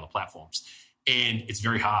 getting on the other platforms. And it's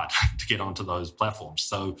very hard to get onto those platforms.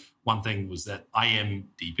 So one thing was that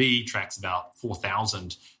IMDb tracks about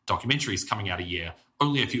 4,000 documentaries coming out a year.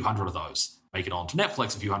 Only a few hundred of those make it onto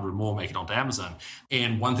Netflix, a few hundred more make it onto Amazon.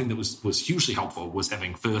 And one thing that was hugely helpful was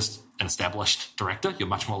having first an established director. You're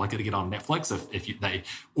much more likely to get on Netflix if they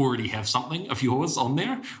already have something of yours on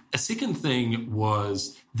there. A second thing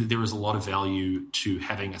was that there is a lot of value to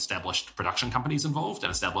having established production companies involved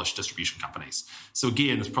and established distribution companies. So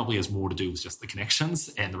again, this probably has more to do with just the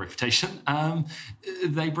connections and the reputation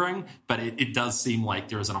they bring. But it does seem like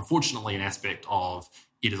there is unfortunately an aspect of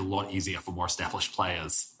it is a lot easier for more established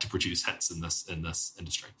players to produce hits in this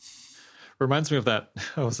industry. Reminds me of that.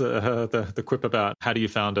 The quip about how do you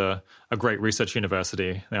found a great research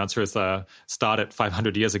university? The answer is start it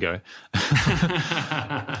 500 years ago.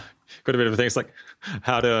 Got a bit of a thing. It's like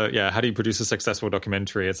how do you produce a successful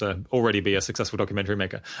documentary? It's already be a successful documentary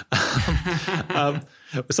maker.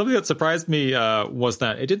 Something that surprised me was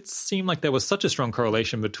that it did seem like there was such a strong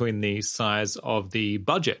correlation between the size of the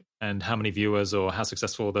budget and how many viewers or how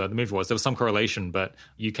successful the movie was. There was some correlation, but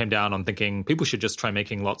you came down on thinking people should just try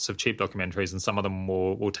making lots of cheap documentaries and some of them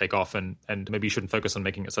will take off and maybe you shouldn't focus on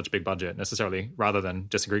making it such a big budget necessarily rather than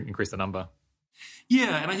just increase the number.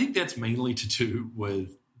 Yeah, and I think that's mainly to do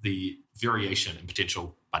with the variation in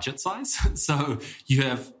potential budget size. So you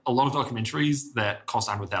have a lot of documentaries that cost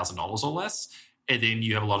 $100,000 or less, and then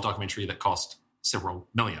you have a lot of documentary that cost several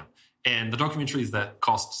million. And the documentaries that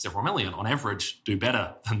cost several million on average do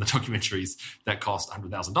better than the documentaries that cost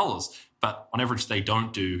 $100,000. But on average, they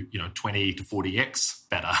don't do 20 to 40x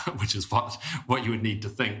better, which is what you would need to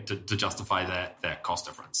think to justify that cost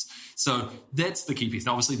difference. So that's the key piece.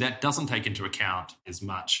 Now, obviously, that doesn't take into account as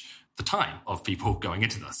much the time of people going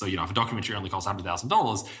into this. So, if a documentary only costs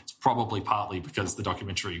 $100,000, it's probably partly because the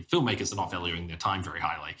documentary filmmakers are not valuing their time very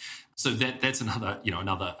highly. So that's another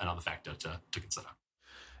factor to consider.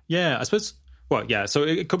 Yeah, I suppose. Well, yeah. So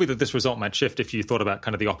it could be that this result might shift if you thought about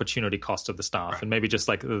kind of the opportunity cost of the staff, right. And maybe just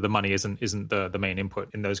like the money isn't the main input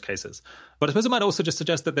in those cases. But I suppose it might also just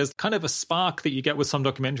suggest that there's kind of a spark that you get with some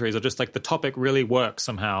documentaries, or just like the topic really works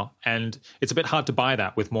somehow, and it's a bit hard to buy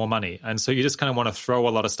that with more money. And so you just kind of want to throw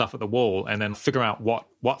a lot of stuff at the wall and then figure out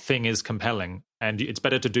what thing is compelling. And it's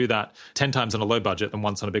better to do that 10 times on a low budget than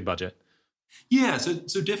once on a big budget. Yeah.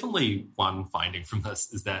 So definitely one finding from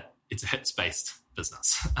this is that it's a hits-based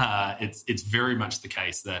business. It's very much the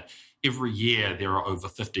case that every year there are over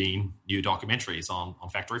 15 new documentaries on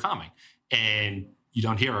factory farming, and you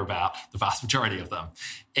don't hear about the vast majority of them.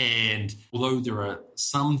 And although there are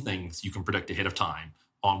some things you can predict ahead of time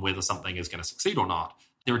on whether something is going to succeed or not,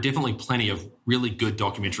 there are definitely plenty of really good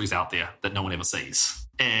documentaries out there that no one ever sees.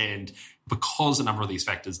 And because a number of these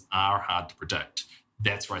factors are hard to predict,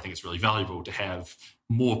 that's where I think it's really valuable to have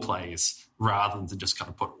more plays rather than to just kind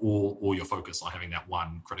of put all your focus on having that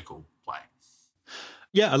one critical play.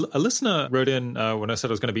 Yeah, a listener wrote in when I said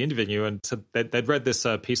I was going to be interviewing you and said they'd read this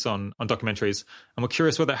piece on documentaries and were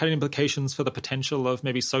curious whether it had any implications for the potential of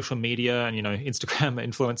maybe social media and, Instagram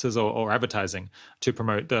influencers or advertising to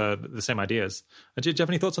promote the same ideas. Do you have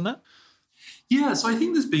any thoughts on that? Yeah, so I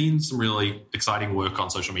think there's been some really exciting work on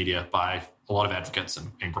social media by a lot of advocates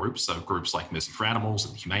and groups. So groups like Mercy for Animals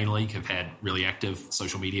and the Humane League have had really active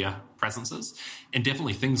social media presences. And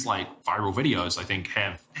definitely things like viral videos, I think,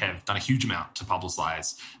 have done a huge amount to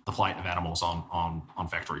publicize the plight of animals on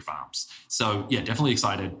factory farms. So yeah, definitely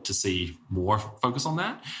excited to see more focus on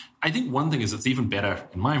that. I think one thing is it's even better,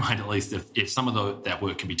 in my mind at least, if some of that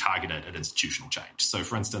work can be targeted at institutional change. So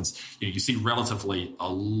for instance, you see relatively a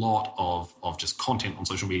lot of just content on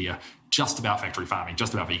social media just about factory farming,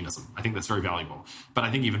 just about veganism. I think that's very valuable. But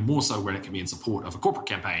I think even more so when it can be in support of a corporate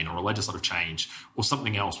campaign or a legislative change or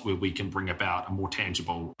something else where we can bring about a more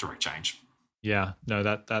tangible direct change. Yeah, no,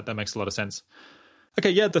 that makes a lot of sense. Okay,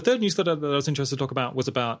 yeah, the third newsletter that I was interested to talk about was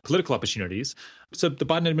about political opportunities. So the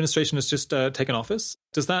Biden administration has just taken office.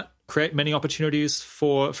 Does that create many opportunities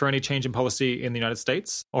for any change in policy in the United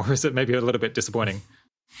States? Or is it maybe a little bit disappointing?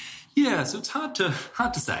 Yeah, so it's hard to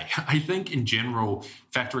say. I think in general,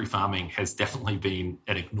 factory farming has definitely been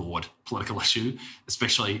an ignored political issue,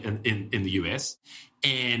 especially in the US.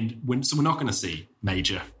 And so we're not going to see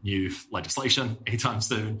major new legislation anytime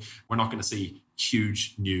soon. We're not going to see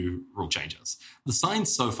huge new rule changes. The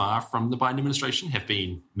signs so far from the Biden administration have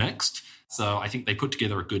been mixed. So I think they put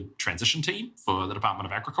together a good transition team for the Department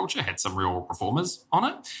of Agriculture, had some real reformers on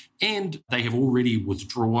it, and they have already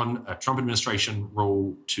withdrawn a Trump administration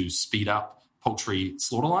rule to speed up poultry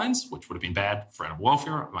slaughter lines, which would have been bad for animal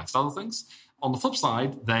welfare, amongst other things. On the flip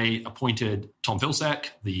side, they appointed Tom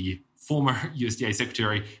Vilsack, the former USDA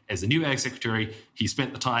secretary, as the new ag secretary. He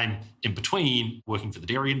spent the time in between working for the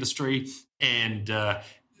dairy industry and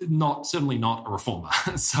certainly not a reformer.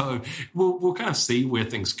 So we'll kind of see where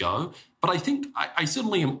things go. But I think I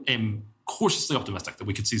certainly am cautiously optimistic that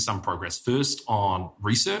we could see some progress first on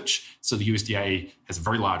research. So the USDA has a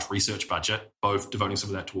very large research budget, both devoting some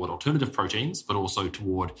of that toward alternative proteins, but also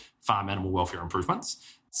toward farm animal welfare improvements.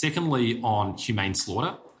 Secondly, on humane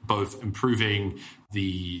slaughter, both improving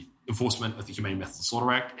the enforcement of the Humane Methods of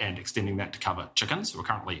Slaughter Act and extending that to cover chickens who are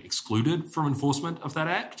currently excluded from enforcement of that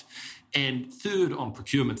act. And third, on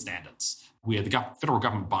procurement standards, where the federal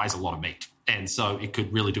government buys a lot of meat. And so it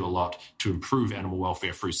could really do a lot to improve animal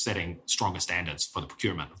welfare through setting stronger standards for the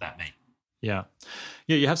procurement of that meat. Yeah.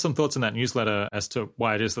 You have some thoughts in that newsletter as to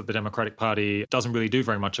why it is that the Democratic Party doesn't really do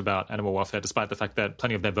very much about animal welfare, despite the fact that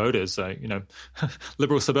plenty of their voters are,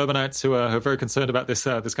 liberal suburbanites who are very concerned about this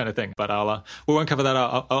kind of thing. But we won't cover that.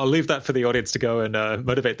 I'll leave that for the audience to go and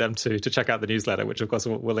motivate them to check out the newsletter, which of course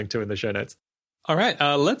we'll link to in the show notes. All right,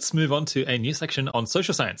 let's move on to a new section on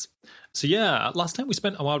social science. So last time we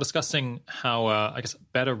spent a while discussing how,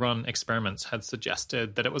 better run experiments had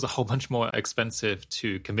suggested that it was a whole bunch more expensive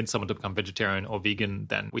to convince someone to become vegetarian or vegan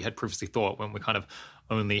than we had previously thought when we kind of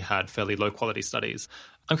only had fairly low quality studies.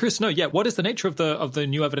 I'm curious to know, what is the nature of the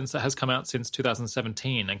new evidence that has come out since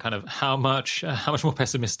 2017 and kind of how much more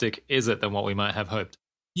pessimistic is it than what we might have hoped?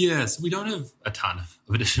 Yes, we don't have a ton of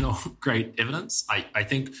additional great evidence. I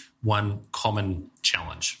think one common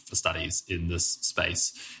challenge for studies in this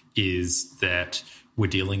space is that we're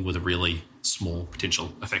dealing with a really small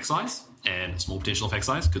potential effect size, and a small potential effect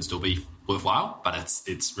size could still be worthwhile, but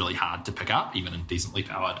it's really hard to pick up, even in decently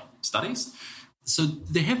powered studies. So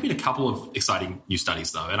there have been a couple of exciting new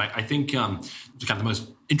studies, though, and I think kind of the most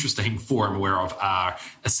interesting four I'm aware of are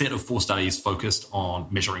a set of 4 studies focused on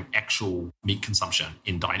measuring actual meat consumption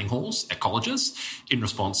in dining halls at colleges in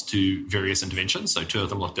response to various interventions. So 2 of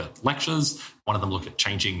them looked at lectures, 1 of them looked at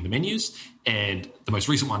changing the menus, and the most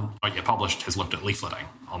recent one, published, has looked at leafleting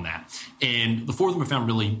on that. And the 4 of them have found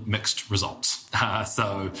really mixed results.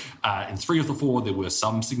 In 3 of the 4, there were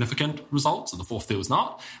some significant results, and the 4th there was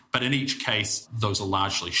not. But in each case, those are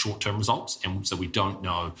largely short-term results, and so we don't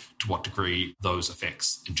know to what degree those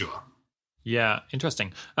effects endure. Yeah,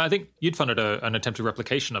 interesting. I think you'd funded an attempted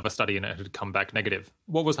replication of a study and it had come back negative.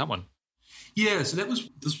 What was that one? Yeah, so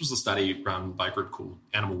this was a study run by a group called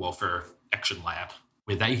Animal Welfare Action Lab,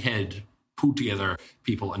 where they had pulled together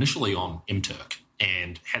people initially on MTurk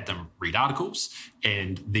and had them read articles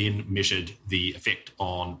and then measured the effect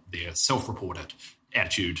on their self-reported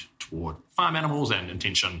attitude toward farm animals and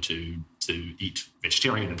intention to eat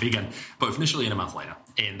vegetarian and vegan, both initially and a month later.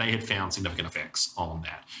 And they had found significant effects on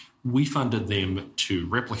that. We funded them to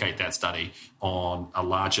replicate that study on a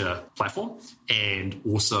larger platform and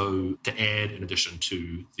also to add, in addition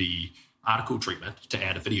to the article treatment, to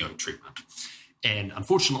add a video treatment. And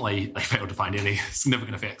unfortunately, they failed to find any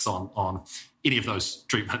significant effects on any of those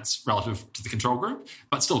treatments relative to the control group.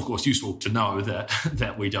 But still, of course, useful to know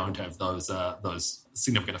that we don't have those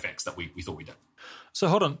significant effects that we thought we did. So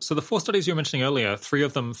hold on. So the 4 studies you were mentioning earlier, 3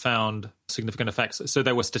 of them found significant effects. So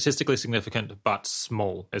they were statistically significant but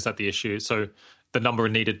small. Is that the issue? So the number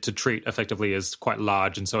needed to treat effectively is quite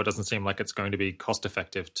large, and so it doesn't seem like it's going to be cost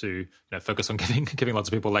effective to focus on giving lots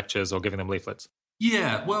of people lectures or giving them leaflets.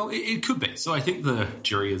 Yeah, well, it could be. So I think the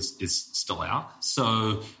jury is still out.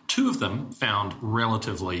 So 2 of them found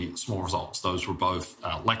relatively small results. Those were both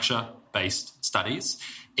lecture-based studies.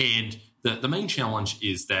 And the main challenge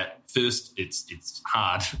is that, first, it's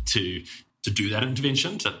hard to do that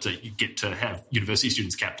intervention, to get to have university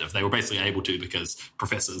students captive. They were basically able to because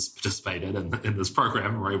professors participated in this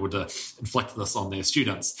program and were able to inflict this on their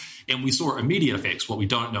students. And we saw immediate effects. What we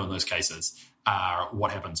don't know in those cases are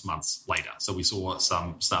what happens months later. So we saw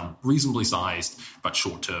some reasonably sized but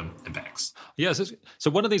short-term impacts. Yeah,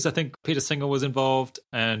 so one of these, I think Peter Singer was involved,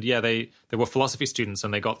 and they were philosophy students,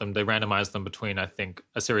 and they randomized them between, I think,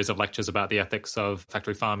 a series of lectures about the ethics of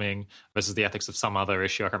factory farming versus the ethics of some other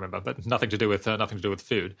issue, I can't remember, but nothing to do with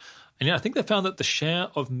food. And I think they found that the share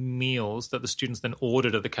of meals that the students then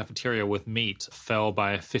ordered at the cafeteria with meat fell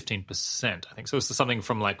by 15%, I think. So it was something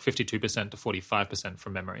from like 52% to 45%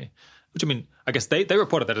 from memory. Which, I mean, I guess they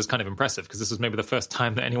reported that as kind of impressive because this was maybe the first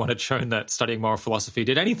time that anyone had shown that studying moral philosophy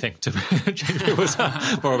did anything to change people's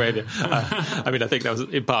moral behavior. I think that was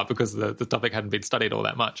in part because the topic hadn't been studied all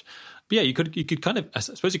that much. But yeah, you could kind of, I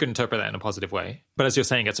suppose you could interpret that in a positive way. But as you're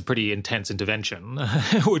saying, it's a pretty intense intervention.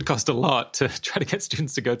 It would cost a lot to try to get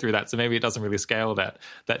students to go through that. So maybe it doesn't really scale that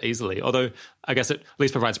easily. Although I guess it at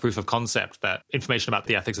least provides proof of concept that information about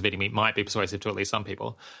the ethics of eating meat might be persuasive to at least some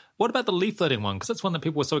people. What about the leafleting one? Because that's one that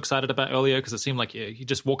people were so excited about earlier, because it seemed like you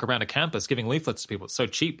just walk around a campus giving leaflets to people. It's so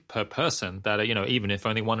cheap per person that, even if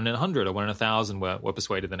only 1 in 100 or 1 in 1,000 were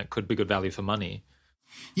persuaded, then it could be good value for money.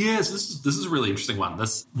 Yes, this is a really interesting one.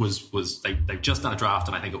 This was they've just done a draft,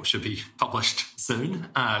 and I think it should be published soon.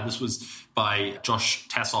 This was by Josh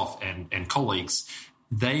Tassoff and colleagues.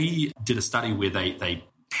 They did a study where they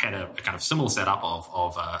had a kind of similar setup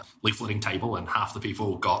of a leafleting table, and half the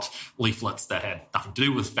people got leaflets that had nothing to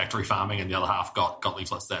do with factory farming, and the other half got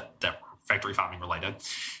leaflets that were factory farming related.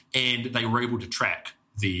 And they were able to track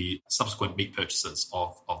the subsequent meat purchases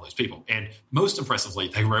of those people. And most impressively,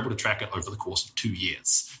 they were able to track it over the course of 2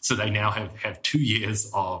 years. So they now have 2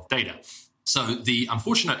 years of data. So the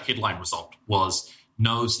unfortunate headline result was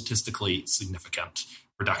no statistically significant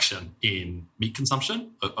reduction in meat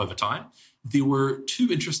consumption over time. There were 2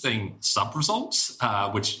 interesting sub-results,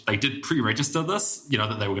 which they did pre-register this,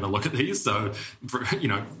 that they were going to look at these. So,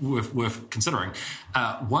 worth considering.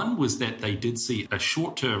 One was that they did see a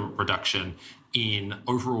short-term reduction in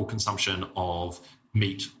overall consumption of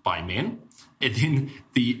meat by men. And then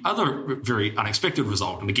the other very unexpected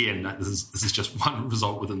result, and again, this is just one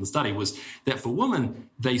result within the study, was that for women,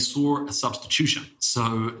 they saw a substitution.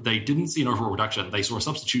 So they didn't see an overall reduction. They saw a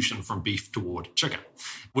substitution from beef toward chicken,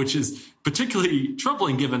 which is particularly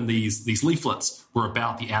troubling given these leaflets were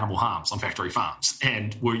about the animal harms on factory farms.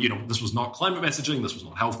 And this was not climate messaging, this was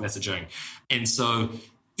not health messaging. And so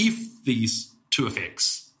if these 2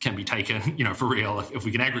 effects can be taken, for real, if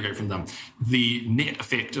we can aggregate from them, the net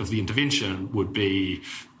effect of the intervention would be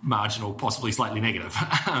marginal, possibly slightly negative.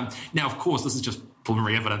 Now, of course, this is just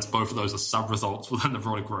preliminary evidence. Both of those are sub-results within the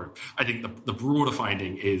broader group. I think the broader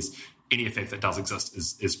finding is any effect that does exist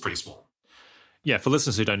is pretty small. Yeah, for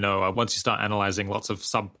listeners who don't know, once you start analyzing lots of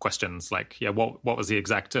sub-questions, like, what was the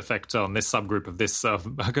exact effect on this subgroup of this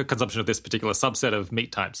consumption of this particular subset of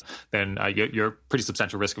meat types, then you're a pretty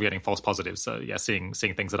substantial risk of getting false positives. So, yeah, seeing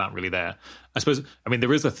things that aren't really there. I suppose,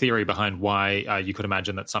 there is a theory behind why you could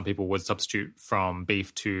imagine that some people would substitute from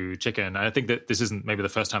beef to chicken. And I think that this isn't maybe the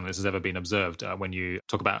first time this has ever been observed when you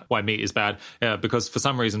talk about why meat is bad, because for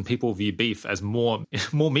some reason people view beef as more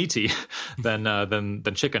meaty than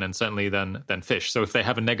chicken, and certainly than fish. So if they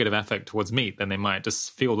have a negative affect towards meat, then they might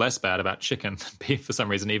just feel less bad about chicken than beef for some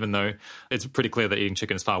reason, even though it's pretty clear that eating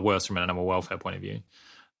chicken is far worse from an animal welfare point of view.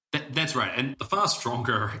 That's right. And the far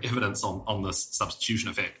stronger evidence on this substitution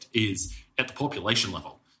effect is at the population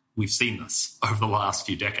level. We've seen this over the last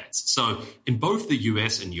few decades. So in both the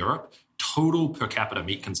US and Europe, total per capita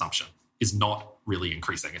meat consumption is not really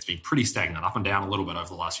increasing. It's been pretty stagnant, up and down a little bit over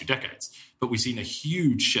the last few decades. But we've seen a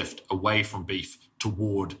huge shift away from beef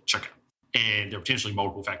toward chicken. And there are potentially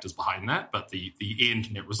multiple factors behind that, but the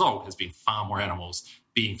end net result has been far more animals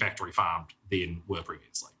being factory farmed than were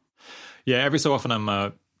previously. Yeah, every so often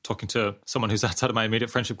I'm talking to someone who's outside of my immediate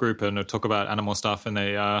friendship group and talk about animal stuff, and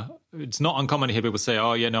it's not uncommon to hear people say,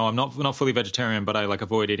 "Oh, yeah, no, I'm not fully vegetarian, but I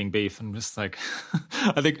avoid eating beef." And just I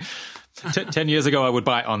think 10 years ago I would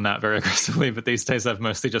bite on that very aggressively, but these days I've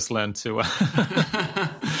mostly just learned to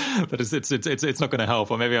that it's not going to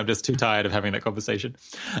help, or maybe I'm just too tired of having that conversation.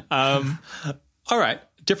 All right,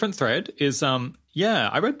 different thread is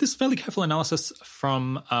I read this fairly careful analysis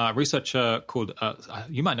from a researcher called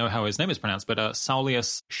you might know how his name is pronounced, but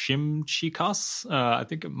Saulius Šimčikas. I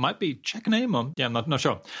think it might be Czech name, or I'm not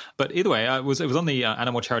sure. But either way, it was on the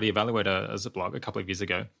Animal Charity Evaluator as a blog a couple of years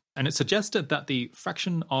ago. And it suggested that the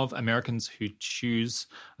fraction of Americans who choose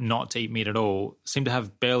not to eat meat at all seem to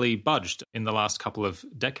have barely budged in the last couple of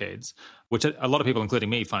decades, which a lot of people, including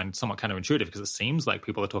me, find somewhat counterintuitive, because it seems like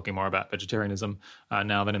people are talking more about vegetarianism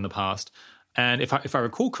now than in the past. And if I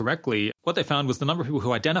recall correctly, what they found was the number of people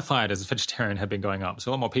who identified as a vegetarian had been going up. So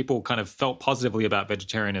a lot more people kind of felt positively about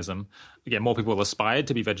vegetarianism. Again, more people aspired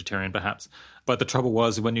to be vegetarian, perhaps. But the trouble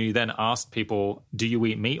was, when you then asked people, do you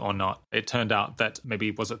eat meat or not? It turned out that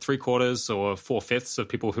maybe, was it 3/4 or 4/5 of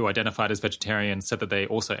people who identified as vegetarian said that they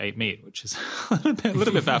also ate meat, which is a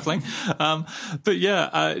little bit baffling. But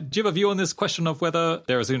yeah, do you have a view on this question of whether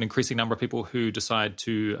there is an increasing number of people who decide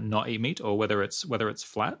to not eat meat, or whether it's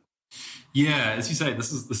flat? Yeah, as you say,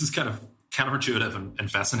 this is kind of counterintuitive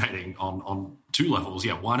and fascinating on two levels.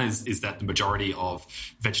 Yeah, one is that the majority of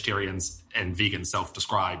vegetarians and vegans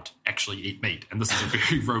self-described actually eat meat. And this is a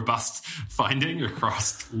very robust finding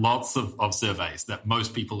across lots of surveys, that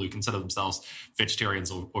most people who consider themselves vegetarians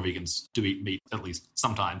or vegans do eat meat at least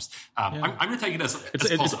sometimes. I'm going to take it as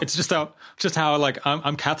it's just how like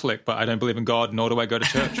I'm Catholic, but I don't believe in God, nor do I go to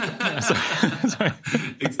church.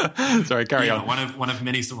 Sorry, carry on. One of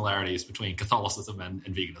many similarities between Catholicism and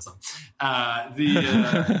veganism.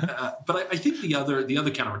 But I think the other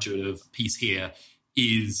counterintuitive piece here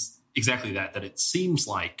is exactly that it seems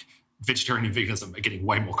like vegetarian and veganism are getting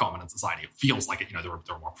way more common in society. It feels like it. There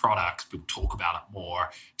are more products, people talk about it more.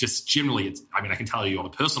 Just generally, I can tell you on a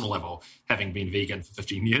personal level, having been vegan for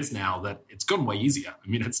 15 years now, that it's gotten way easier.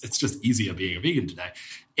 It's just easier being a vegan today.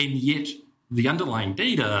 And yet the underlying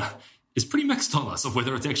data is pretty mixed on this of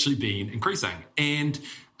whether it's actually been increasing. And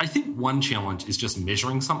I think one challenge is just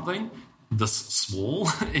measuring something this small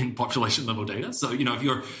in population level data. So, if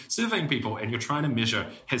you're surveying people and you're trying to measure,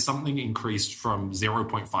 has something increased from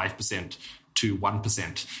 0.5% to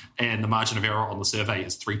 1%, and the margin of error on the survey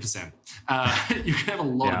is 3%, you can have a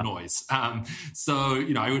lot of noise. So,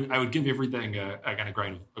 I would give everything a kind of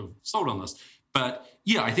grain of salt on this. But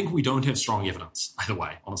yeah, I think we don't have strong evidence either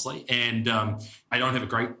way, honestly. And I don't have a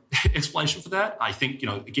great explanation for that. I think,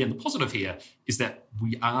 again, the positive here is that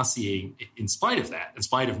we are seeing, in spite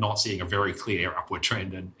of not seeing a very clear upward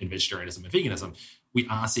trend in vegetarianism and veganism, we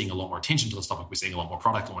are seeing a lot more attention to this topic. We're seeing a lot more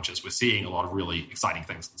product launches. We're seeing a lot of really exciting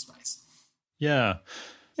things in the space. Yeah.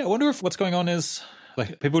 I wonder if what's going on is,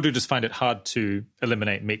 like, people do just find it hard to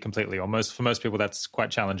eliminate meat completely, or for most people that's quite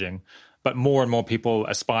challenging. But more and more people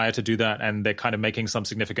aspire to do that, and they're kind of making some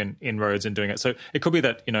significant inroads in doing it. So it could be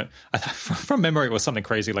that, from memory, it was something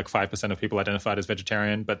crazy like 5% of people identified as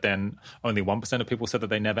vegetarian, but then only 1% of people said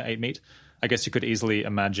that they never ate meat. I guess you could easily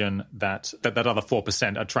imagine that other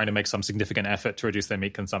 4% are trying to make some significant effort to reduce their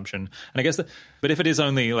meat consumption. And I guess but if it is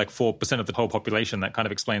only like 4% of the whole population, that kind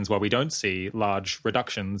of explains why we don't see large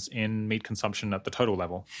reductions in meat consumption at the total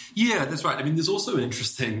level. Yeah, that's right. There's also an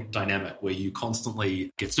interesting dynamic where you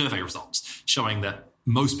constantly get survey results showing that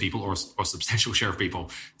most people, or a substantial share of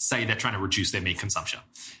people, say they're trying to reduce their meat consumption.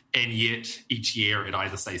 And yet each year it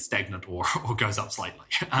either stays stagnant or goes up slightly.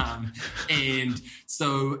 And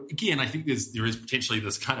so, again, I think there is potentially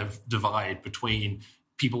this kind of divide between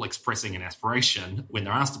people expressing an aspiration when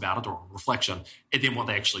they're asked about it, or a reflection, and then what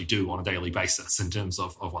they actually do on a daily basis in terms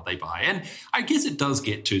of what they buy. And I guess it does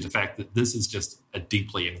get to the fact that this is just a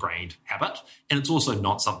deeply ingrained habit, and it's also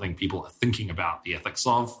not something people are thinking about the ethics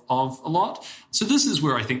of a lot. So this is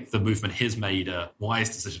where I think the movement has made a wise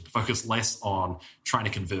decision to focus less on trying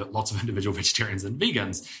to convert lots of individual vegetarians and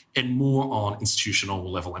vegans, and more on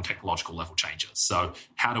institutional level and technological level changes. So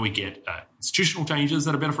how do we get institutional changes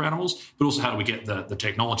that are better for animals, but also how do we get the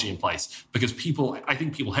technology in place? Because I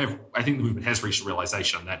think the movement has reached a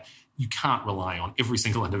realization that you can't rely on every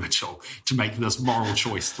single individual to make this moral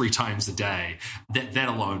choice 3 times a day. That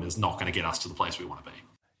alone is not going to get us to the place we want to be.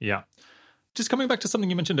 Yeah. Just coming back to something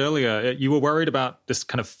you mentioned earlier, you were worried about this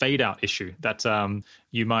kind of fade-out issue, that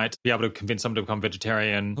you might be able to convince someone to become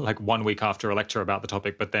vegetarian like 1 week after a lecture about the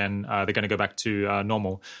topic, but then they're going to go back to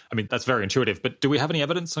normal. That's very intuitive, but do we have any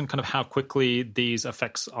evidence on kind of how quickly these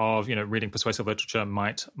effects of, reading persuasive literature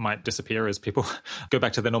might disappear as people go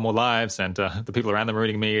back to their normal lives, and the people around them are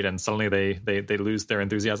eating meat and suddenly they lose their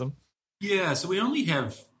enthusiasm? Yeah, so we only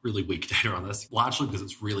have really weak data on this, largely because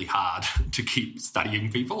it's really hard to keep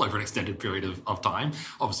studying people over an extended period of time.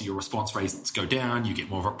 Obviously, your response rates go down. You get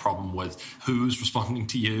more of a problem with who's responding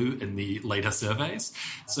to you in the later surveys.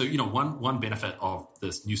 So, one benefit of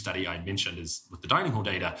this new study I mentioned is with the dining hall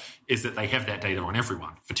data is that they have that data on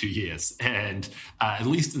everyone for 2 years. And at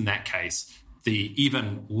least in that case, the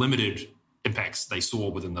even limited impacts they saw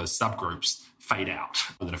within those subgroups fade out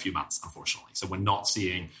within a few months, unfortunately. So we're not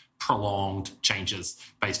seeing prolonged changes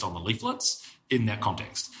based on the leaflets in that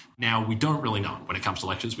context. Now, we don't really know when it comes to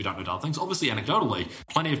lectures. We don't know other things. Obviously, anecdotally,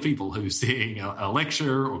 plenty of people who seeing a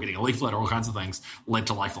lecture or getting a leaflet or all kinds of things led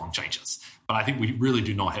to lifelong changes. But I think we really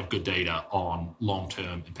do not have good data on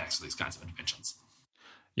long-term impacts of these kinds of interventions.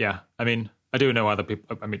 Yeah, I do know other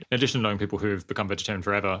people, in addition to knowing people who've become vegetarian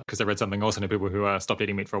forever, because I read something, also know people who stopped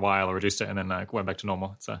eating meat for a while or reduced it and then went back to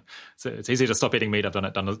normal. It's easy to stop eating meat. I've done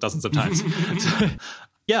it dozens of times.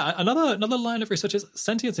 Yeah, another line of research is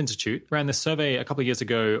Sentience Institute ran this survey a couple of years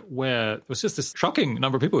ago where there was just this shocking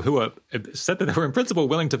number of people who said that they were in principle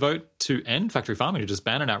willing to vote to end factory farming, to just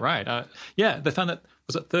ban it outright. They found that,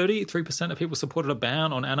 was it 33% of people supported a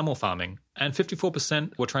ban on animal farming, and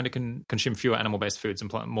 54% were trying to consume fewer animal-based foods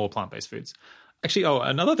and more plant-based foods. Actually,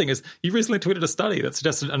 another thing is you recently tweeted a study that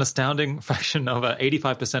suggested an astounding fraction of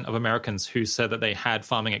 85% of Americans who said that they had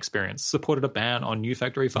farming experience supported a ban on new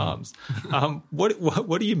factory farms.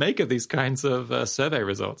 What do you make of these kinds of survey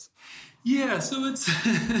results? Yeah, so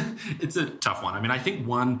it's a tough one. I mean, I think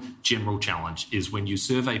one general challenge is when you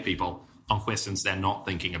survey people on questions they're not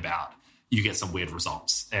thinking about, you get some weird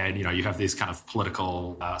results. And, you have these kind of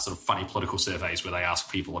political, sort of funny political surveys where they ask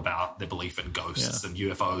people about their belief in ghosts and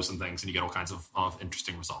UFOs and things, and you get all kinds of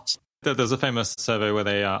interesting results. There's a famous survey where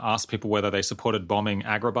they asked people whether they supported bombing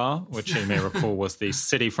Agrabah, which you may recall was the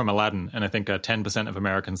city from Aladdin. And I think 10% of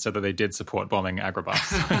Americans said that they did support bombing Agrabah.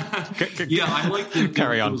 Yeah, I like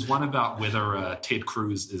Carry on. There was one about whether Ted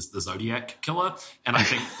Cruz is the Zodiac killer, and I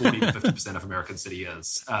think 40 to 50% of Americans said he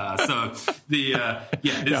is.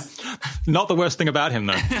 Not the worst thing about him,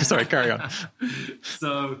 though. Sorry, carry on.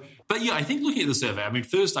 But I think looking at the survey, I mean,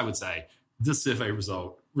 first I would say this survey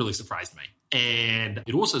result really surprised me. And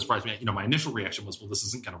it also surprised me, my initial reaction was, well, this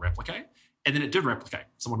isn't going to replicate. And then it did replicate.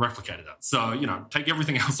 Someone replicated it. So, take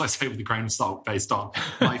everything else I say with a grain of salt based on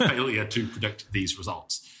my failure to predict these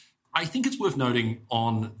results. I think it's worth noting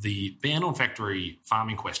on the ban on factory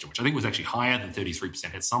farming question, which I think was actually higher than 33%,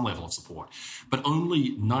 had some level of support, but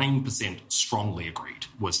only 9% strongly agreed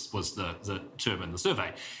was the term in the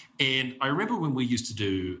survey. And I remember when we used to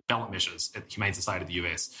do ballot measures at the Humane Society of the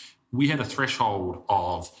US, we had a threshold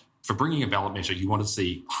of, for bringing a ballot measure, you wanted to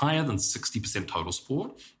see higher than 60% total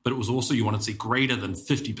support, but it was also you wanted to see greater than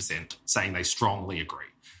 50% saying they strongly agree.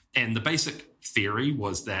 And the basic theory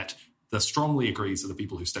was that the strongly agrees are the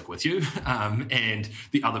people who stick with you, and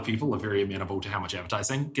the other people are very amenable to how much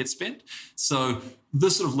advertising gets spent. So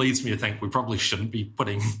this sort of leads me to think we probably shouldn't be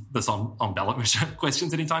putting this on ballot measure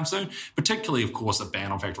questions anytime soon. Particularly, of course, a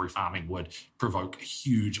ban on factory farming would provoke a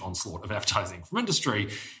huge onslaught of advertising from industry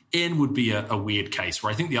and would be a weird case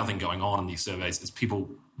where I think the other thing going on in these surveys is people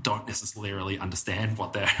don't necessarily understand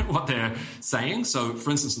what they're saying. So,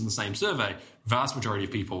 for instance, in the same survey, vast majority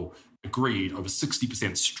of people agreed, over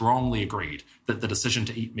 60% strongly agreed, that the decision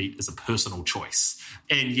to eat meat is a personal choice.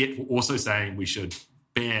 And yet we're also saying we should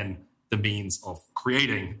ban the means of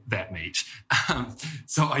creating that meat.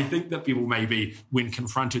 So I think that people maybe, when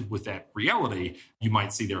confronted with that reality, you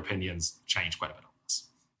might see their opinions change quite a bit on this.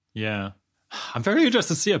 Yeah. I'm very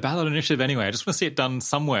interested to see a ballot initiative anyway. I just want to see it done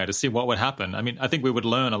somewhere to see what would happen. I mean, I think we would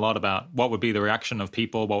learn a lot about what would be the reaction of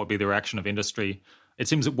people, what would be the reaction of industry. It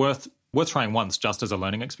seems worth trying once just as a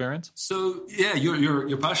learning experience. So, yeah,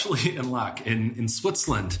 you're partially in luck. In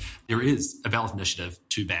Switzerland, there is a ballot initiative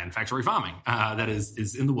to ban factory farming that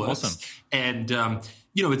is in the works. Awesome. And,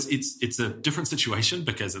 it's a different situation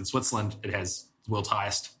because in Switzerland, it has the world's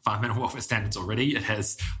highest farm animal welfare standards already. It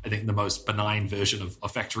has, I think, the most benign version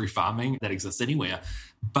of factory farming that exists anywhere.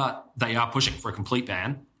 But they are pushing for a complete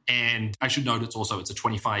ban. And I should note it's a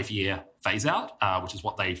 25-year phase out, which is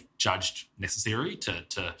what they've judged necessary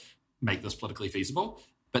to make this politically feasible.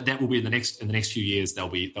 But that will be in the next few years. They'll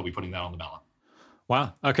be putting that on the ballot.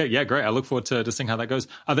 Wow. Okay. Yeah. Great. I look forward to seeing how that goes.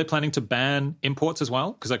 Are they planning to ban imports as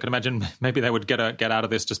well? Because I could imagine maybe they would get out of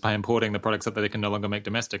this just by importing the products that they can no longer make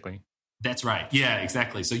domestically. That's right. Yeah,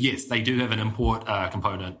 exactly. So yes, they do have an import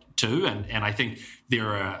component too. And I think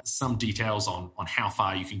there are some details on how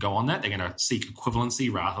far you can go on that. They're going to seek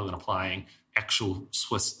equivalency rather than applying actual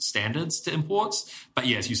Swiss standards to imports. But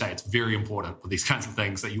yeah, as you say, it's very important with these kinds of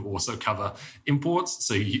things that you also cover imports.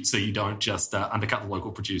 So you don't just undercut the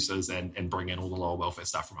local producers and bring in all the lower welfare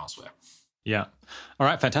stuff from elsewhere. Yeah. All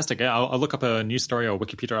right. Fantastic. Yeah, I'll look up a news story or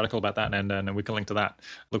Wikipedia article about that and we can link to that.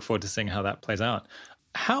 Look forward to seeing how that plays out.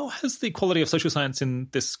 How has the quality of social science in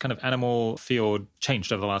this kind of animal field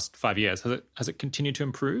changed over the last 5 years? Has it continued to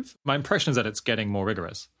improve? My impression is that it's getting more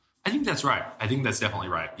rigorous. I think that's right. I think that's definitely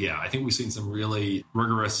right. Yeah, I think we've seen some really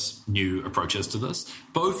rigorous new approaches to this,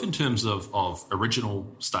 both in terms of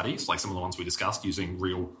original studies, like some of the ones we discussed, using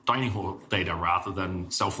real dining hall data rather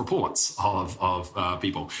than self-reports of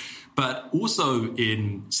people, but also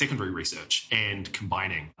in secondary research and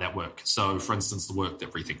combining that work. So, for instance, the work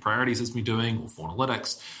that Rethink Priorities has been doing, or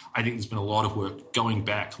Faunalytics, I think there's been a lot of work going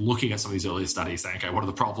back, looking at some of these earlier studies, saying, okay, what are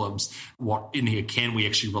the problems? What in here can we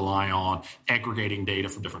actually rely on? Aggregating data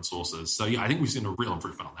from different sources. So, yeah, I think we've seen a real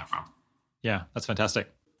improvement on that front. Yeah, that's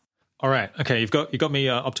fantastic. All right. Okay. You got me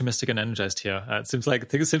optimistic and energized here. It seems like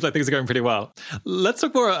things are going pretty well. Let's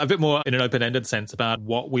talk a bit more in an open-ended sense about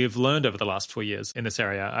what we've learned over the last 4 years in this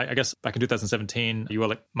area. I guess back in 2017, you were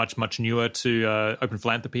like much newer to open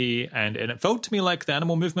philanthropy, and it felt to me like the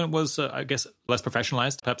animal movement was, I guess, less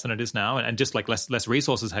professionalized perhaps than it is now, and just like less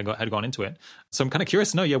resources had gone into it. So I'm kind of curious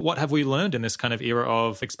to know, what have we learned in this kind of era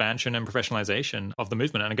of expansion and professionalization of the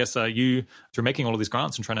movement? And I guess you, through making all of these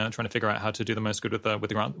grants and trying to figure out how to do the most good with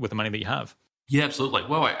the money that you have. Yeah, absolutely.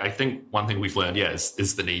 Well, I think one thing we've learned,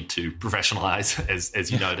 is the need to professionalize, as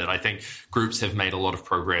you noted. I think groups have made a lot of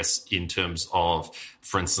progress in terms of,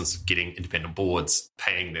 for instance, getting independent boards,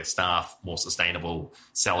 paying their staff more sustainable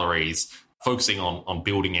salaries, focusing on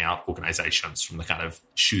building out organizations from the kind of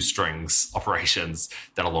shoestrings operations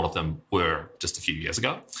that a lot of them were just a few years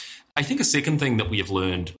ago. I think a second thing that we have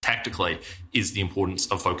learned tactically is the importance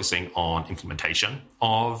of focusing on implementation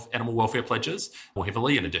of animal welfare pledges more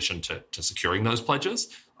heavily, in addition to securing those pledges.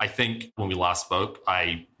 I think when we last spoke,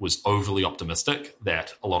 I was overly optimistic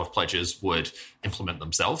that a lot of pledges would implement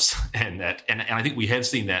themselves, and I think we have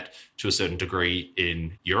seen that to a certain degree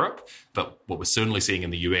in Europe. But what we're certainly seeing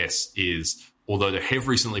in the US is, although there have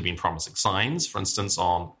recently been promising signs, for instance,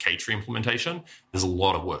 on catering implementation, there's a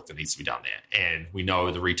lot of work that needs to be done there. And we know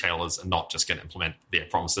the retailers are not just going to implement their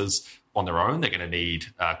promises on their own. They're going to need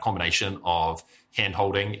a combination of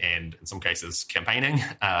hand-holding and, in some cases, campaigning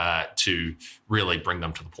to really bring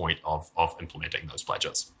them to the point of implementing those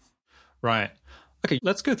pledges. Right. Okay,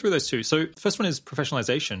 let's go through those two. So the first one is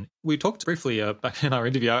professionalization. We talked briefly back in our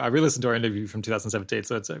interview. I re-listened to our interview from 2017,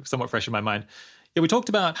 so it's somewhat fresh in my mind. Yeah, we talked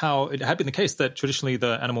about how it had been the case that traditionally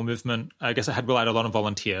the animal movement, I guess it had relied a lot on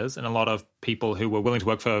volunteers and a lot of people who were willing to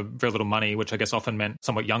work for very little money, which I guess often meant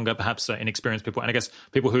somewhat younger, perhaps inexperienced people. And I guess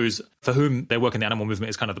people for whom their work in the animal movement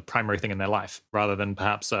is kind of the primary thing in their life, rather than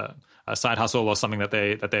perhaps a side hustle or something that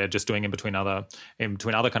they're just doing in between other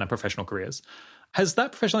kind of professional careers. Has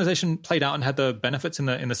that professionalization played out and had the benefits in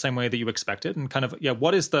the same way that you expected? And kind of,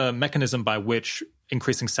 what is the mechanism by which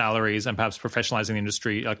increasing salaries and perhaps professionalizing the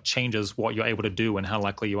industry changes what you're able to do and how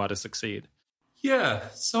likely you are to succeed? Yeah,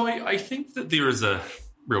 so I think that there is a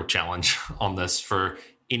real challenge on this for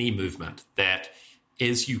any movement, that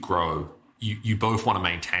as you grow, you both want to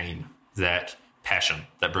maintain that passion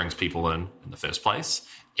that brings people in the first place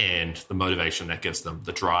and the motivation that gives them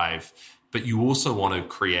the drive. But you also want to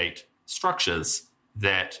create structures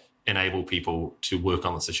that enable people to work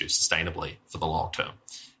on this issue sustainably for the long term.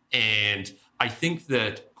 And I think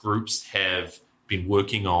that groups have been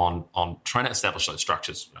working on trying to establish those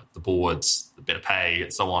structures, the boards, the better pay,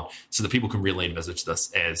 and so on, so that people can really envisage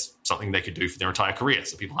this as something they could do for their entire career.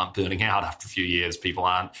 So people aren't burning out after a few years, people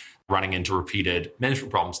aren't running into repeated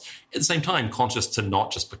management problems. At the same time, conscious to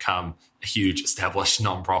not just become a huge established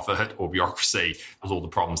nonprofit or bureaucracy with all the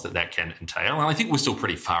problems that can entail. And I think we're still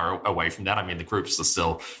pretty far away from that. I mean, the groups are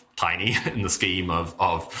still tiny in the scheme of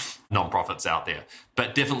nonprofits out there.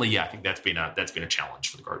 But definitely, I think that's been a challenge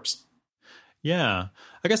for the groups. Yeah.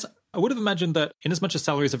 I guess I would have imagined that in as much as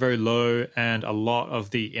salaries are very low and a lot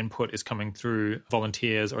of the input is coming through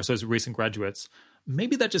volunteers or so recent graduates,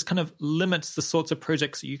 maybe that just kind of limits the sorts of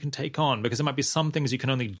projects that you can take on, because there might be some things you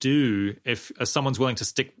can only do if someone's willing to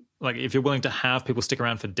stick, like if you're willing to have people stick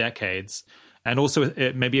around for decades. And also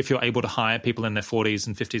maybe if you're able to hire people in their 40s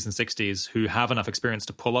and 50s and 60s who have enough experience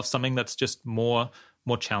to pull off something that's just more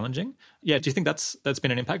challenging. Yeah, do you think that's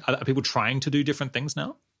been an impact? Are people trying to do different things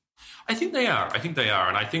now? I think they are.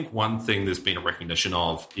 And I think one thing there's been a recognition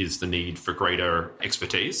of is the need for greater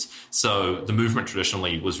expertise. So the movement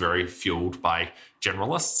traditionally was very fueled by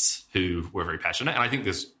generalists who were very passionate. And I think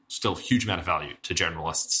there's still a huge amount of value to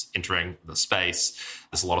generalists entering the space.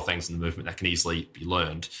 There's a lot of things in the movement that can easily be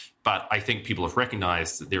learned. But I think people have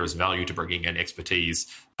recognized that there is value to bringing in expertise,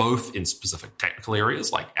 both in specific technical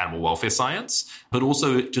areas like animal welfare science, but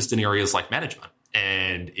also just in areas like management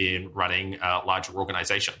and in running larger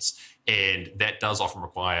organizations. And that does often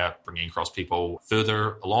require bringing across people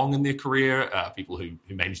further along in their career, people who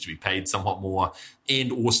manage to be paid somewhat more,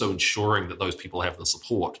 and also ensuring that those people have the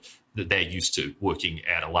support that they're used to working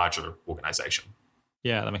at a larger organization.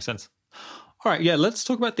 Yeah, that makes sense. All right, yeah, let's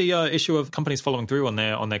talk about the issue of companies following through on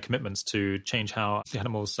their commitments to change how the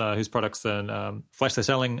animals whose products and flesh they're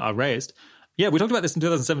selling are raised. Yeah, we talked about this in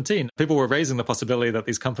 2017. People were raising the possibility that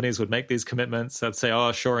these companies would make these commitments. They'd say,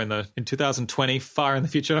 "Oh, sure, in 2020, far in the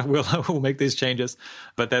future, we'll make these changes."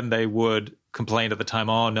 But then they would complain at the time,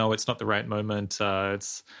 "Oh, no, it's not the right moment.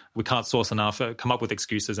 We can't source enough." Come up with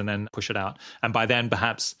excuses and then push it out. And by then,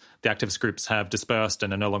 perhaps the activist groups have dispersed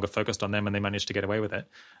and are no longer focused on them, and they managed to get away with it.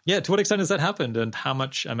 Yeah, to what extent has that happened, and how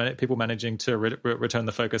much people managing to return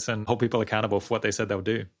the focus and hold people accountable for what they said they'll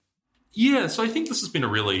do? Yeah, so I think this has been a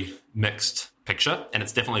really mixed picture, and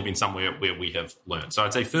it's definitely been somewhere where we have learned. So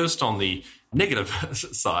I'd say first on the negative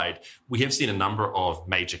side, we have seen a number of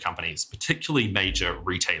major companies, particularly major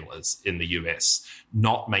retailers in the US,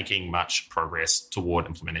 not making much progress toward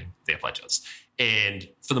implementing their pledges. And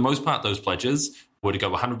for the most part, those pledges were to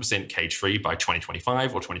go 100% cage-free by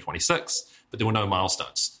 2025 or 2026, but there were no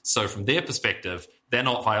milestones. So from their perspective, they're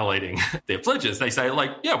not violating their pledges. They say,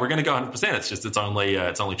 like, yeah, we're going to go 100%. It's just it's only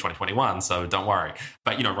 2021, so don't worry.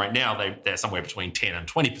 But right now they're somewhere between 10 and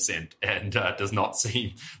 20%, and does not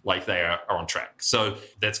seem like they are on track. So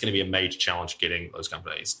that's going to be a major challenge getting those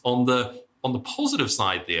companies on the positive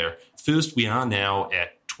side. There, first, we are now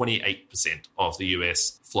at 28% of the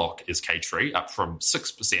US flock is cage-free, up from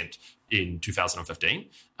 6% in 2015.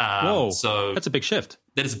 Whoa, so that's a big shift.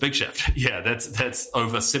 That is a big shift. Yeah, that's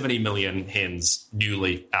over 70 million hens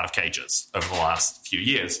newly out of cages over the last few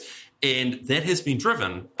years. And that has been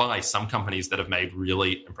driven by some companies that have made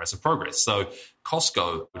really impressive progress. So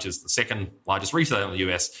Costco, which is the second largest retailer in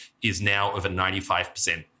the US, is now over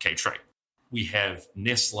 95% cage-free. We have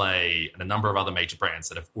Nestle and a number of other major brands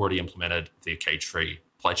that have already implemented their cage-free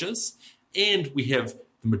pledges. And we have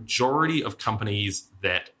the majority of companies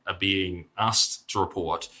that are being asked to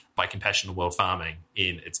report by Compassion World Farming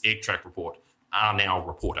in its egg track report are now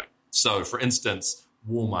reporting. So, for instance,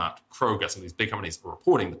 Walmart, Kroger, some of these big companies are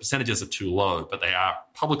reporting. The percentages are too low, but they are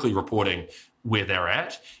publicly reporting where they're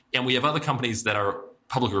at. And we have other companies that are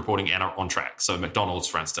publicly reporting and are on track. So McDonald's,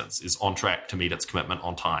 for instance, is on track to meet its commitment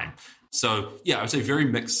on time. So, yeah, I would say very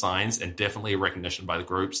mixed signs, and definitely a recognition by the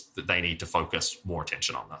groups that they need to focus more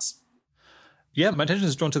attention on this. Yeah, my attention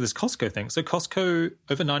is drawn to this Costco thing. So Costco,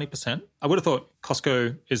 over 90%. I would have thought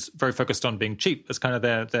Costco is very focused on being cheap. That's kind of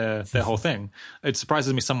their whole thing. It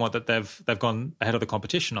surprises me somewhat that they've gone ahead of the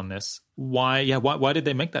competition on this. Why did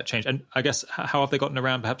they make that change? And I guess how have they gotten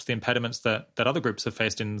around perhaps the impediments that other groups have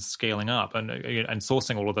faced in scaling up and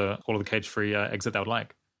sourcing all of the cage-free eggs that they would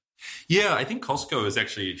like? Yeah, I think Costco is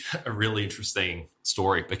actually a really interesting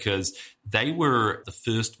story because they were the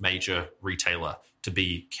first major retailer to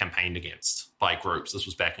be campaigned against by groups. This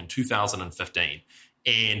was back in 2015.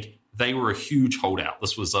 And they were a huge holdout.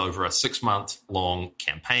 This was over a 6-month-long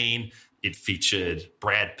campaign. It featured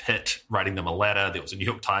Brad Pitt writing them a letter. There was a New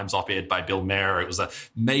York Times op-ed by Bill Maher. It was a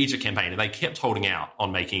major campaign, and they kept holding out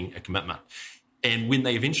on making a commitment. And when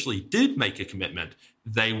they eventually did make a commitment,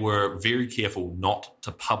 they were very careful not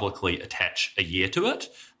to publicly attach a year to it.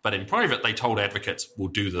 But in private, they told advocates, we'll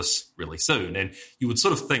do this really soon. And you would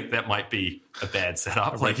sort of think that might be a bad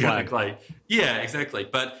setup. Yeah, exactly.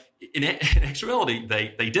 But in actuality,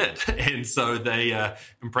 they did. And so they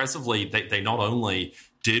impressively, they not only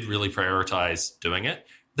did really prioritize doing it,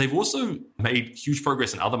 they've also made huge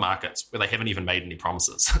progress in other markets where they haven't even made any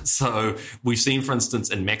promises. So we've seen, for instance,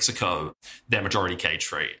 in Mexico, they're majority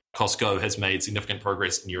cage-free. Costco has made significant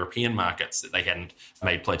progress in European markets that they hadn't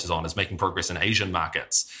made pledges on, is making progress in Asian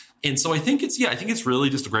markets. And so I think it's really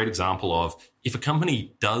just a great example of if a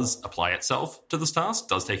company does apply itself to this task,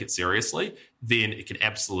 does take it seriously, then it can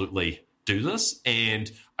absolutely do this.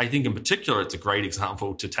 And I think in particular, it's a great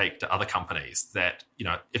example to take to other companies that,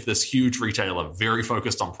 if this huge retailer very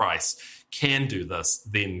focused on price can do this,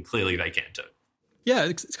 then clearly they can too. Yeah,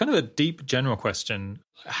 it's kind of a deep general question.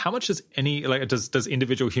 How much does does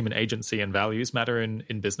individual human agency and values matter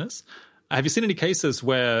in business? Have you seen any cases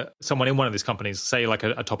where someone in one of these companies, say like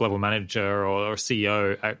a top-level manager or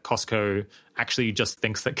CEO at Costco, actually just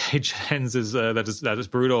thinks that caged hens is that is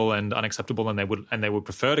brutal and unacceptable, and they would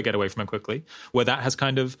prefer to get away from it quickly? Where that has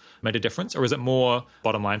kind of made a difference, or is it more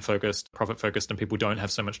bottom line focused, profit focused, and people don't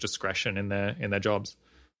have so much discretion in their jobs?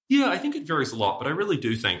 Yeah, I think it varies a lot, but I really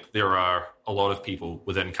do think there are a lot of people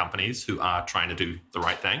within companies who are trying to do the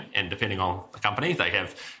right thing. And depending on the company, they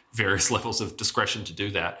have various levels of discretion to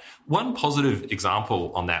do that. One positive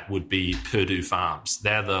example on that would be Purdue Farms.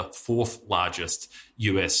 They're the 4th largest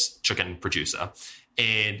US chicken producer.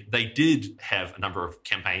 And they did have a number of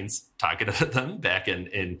campaigns targeted at them back in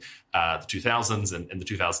the 2000s and the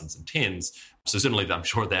 2010s. So certainly I'm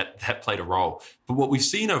sure that played a role. But what we've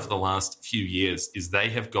seen over the last few years is they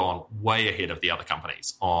have gone way ahead of the other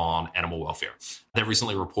companies on animal welfare. They're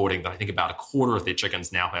recently reporting that I think about a quarter of their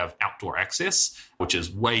chickens now have outdoor access, which is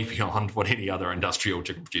way beyond what any other industrial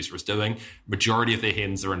chicken producer is doing. Majority of their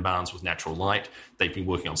hens are in barns with natural light. They've been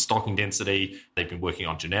working on stocking density. They've been working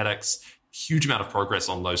on genetics. Huge amount of progress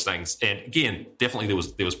on those things. And again, definitely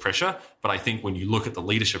there was pressure, but I think when you look at the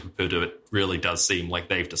leadership of Purdue, it really does seem like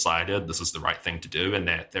they've decided this is the right thing to do, and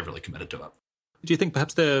they're really committed to it. Do you think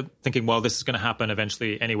perhaps they're thinking, well, this is going to happen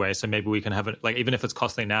eventually anyway, so maybe we can have it, like, even if it's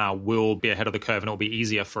costly now, we'll be ahead of the curve and it'll be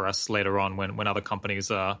easier for us later on when other companies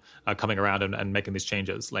are coming around and making these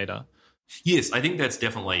changes later? Yes, I think that's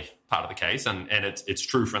definitely part of the case. And it's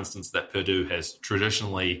true, for instance, that Purdue has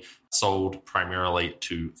traditionally sold primarily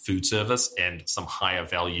to food service and some higher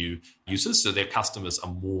value uses. So their customers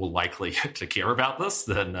are more likely to care about this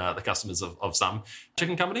than the customers of some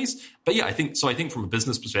chicken companies. But yeah, I think from a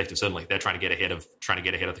business perspective, certainly they're trying to get ahead of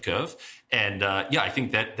the curve. And I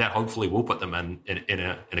think that hopefully will put them in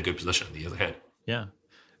a good position in the years ahead. Yeah.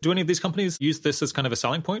 Do any of these companies use this as kind of a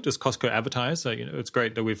selling point? Does Costco advertise? It's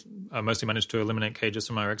great that we've mostly managed to eliminate cages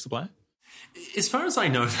from our egg supply. As far as I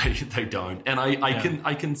know, they don't, and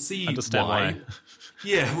I can see why.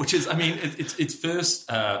 Yeah, which is, I mean, it's first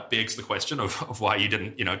begs the question of why you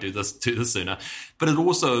didn't do this sooner, but it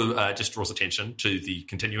also just draws attention to the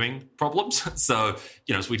continuing problems. So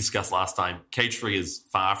as we discussed last time, cage-free is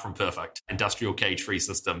far from perfect. Industrial cage-free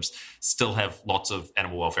systems still have lots of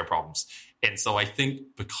animal welfare problems. And so I think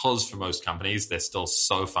because for most companies, they're still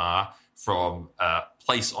so far from a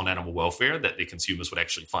place on animal welfare that their consumers would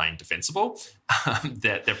actually find defensible,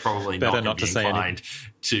 that they're probably not going to be inclined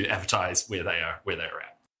to advertise where they are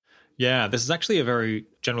at. Yeah, this is actually a very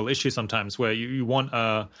general issue sometimes where you want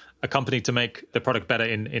a company to make the product better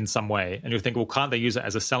in some way. And you think, well, can't they use it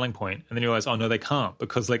as a selling point? And then you realize, oh, no, they can't,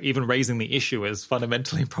 because like even raising the issue is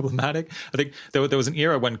fundamentally problematic. I think there was an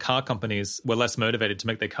era when car companies were less motivated to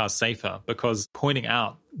make their cars safer because pointing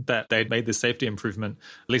out that they'd made this safety improvement,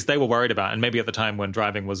 at least they were worried about. And maybe at the time when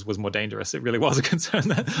driving was more dangerous, it really was a concern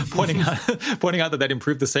that pointing out that they'd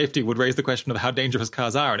improved the safety would raise the question of how dangerous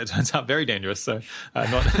cars are. And it turns out very dangerous. So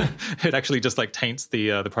it actually just like taints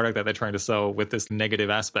the product that they're trying to sell with this negative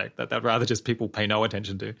aspect that rather just people pay no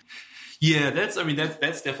attention to. Yeah, that's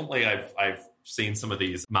definitely, I've seen some of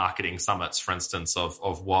these marketing summits, for instance, of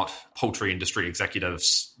what poultry industry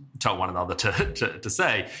executives tell one another to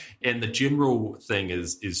say. And the general thing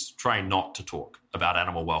is try not to talk about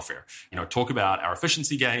animal welfare. Talk about our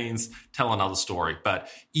efficiency gains, tell another story. But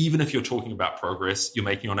even if you're talking about progress you're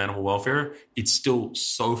making on animal welfare, it's still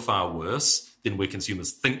so far worse than where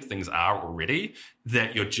consumers think things are already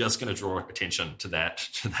that you're just going to draw attention to that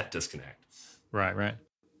disconnect. Right.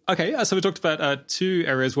 Okay, so we talked about two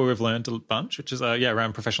areas where we've learned a bunch, which is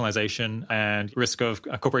around professionalization and risk of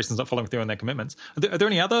corporations not following through on their commitments. Are there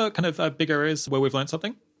any other kind of big areas where we've learned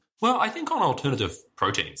something? Well, I think on alternative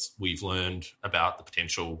proteins, we've learned about the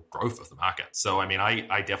potential growth of the market. So, I mean,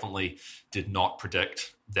 I definitely did not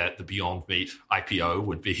predict that the Beyond Meat IPO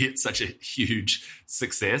would be such a huge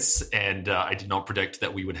success. And I did not predict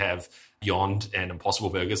that we would have Beyond and Impossible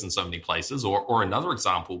Burgers in so many places. Or another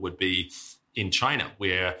example would be in China,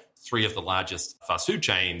 where three of the largest fast food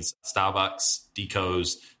chains, Starbucks,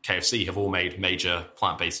 Deco's, KFC, have all made major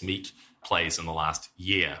plant-based meat plays in the last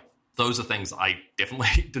year. Those are things I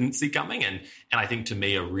definitely didn't see coming, and I think to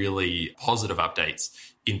me are really positive updates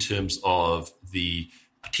in terms of the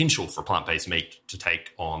potential for plant-based meat to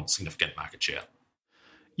take on significant market share.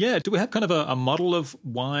 Yeah, do we have kind of a model of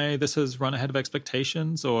why this has run ahead of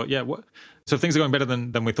expectations? Or so if things are going better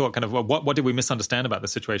than we thought, kind of what did we misunderstand about the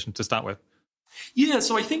situation to start with? Yeah,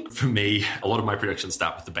 so I think for me, a lot of my predictions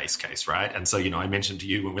start with the base case, right? And so, I mentioned to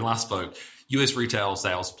you when we last spoke, US retail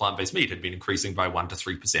sales of plant-based meat had been increasing by 1% to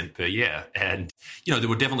 3% per year. And, there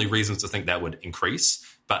were definitely reasons to think that would increase,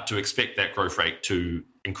 but to expect that growth rate to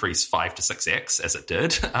increase 5 to 6x as it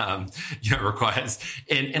did, requires.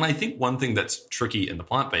 And I think one thing that's tricky in the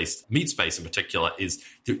plant-based meat space in particular is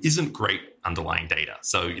there isn't great underlying data.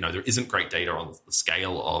 So, there isn't great data on the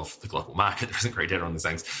scale of the global market. There isn't great data on these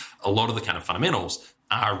things. A lot of the kind of fundamentals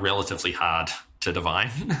are relatively hard to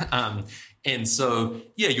divine. And so,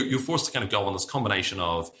 you're forced to kind of go on this combination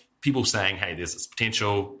of people saying, hey, there's this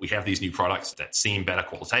potential. We have these new products that seem better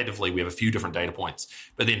qualitatively. We have a few different data points,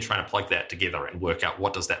 but then trying to plug that together and work out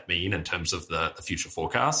what does that mean in terms of the future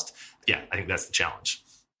forecast. Yeah, I think that's the challenge.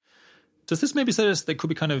 Does this maybe suggest there could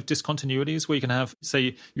be kind of discontinuities where you can have,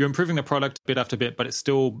 say, you're improving the product bit after bit, but it's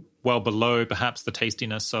still well below perhaps the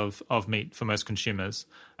tastiness of meat for most consumers.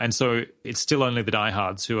 And so it's still only the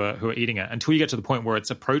diehards who are eating it until you get to the point where it's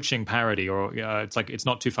approaching parity or it's like it's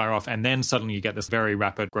not too far off. And then suddenly you get this very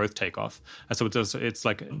rapid growth takeoff. And so it's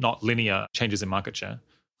like not linear changes in market share.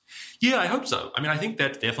 Yeah, I hope so. I mean, I think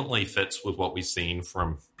that definitely fits with what we've seen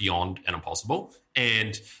from Beyond and Impossible.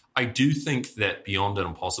 And I do think that Beyond and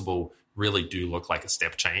Impossible really do look like a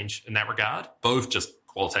step change in that regard, both just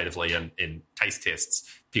qualitatively and in taste tests.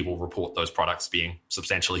 People report those products being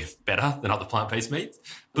substantially better than other plant-based meats,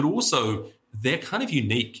 but also they're kind of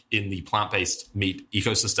unique in the plant-based meat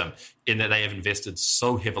ecosystem in that they have invested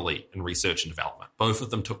so heavily in research and development. Both of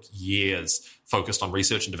them took years focused on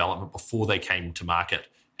research and development before they came to market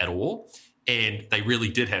at all. And they really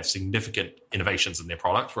did have significant innovations in their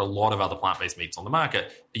product, where a lot of other plant-based meats on the market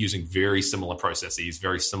are using very similar processes,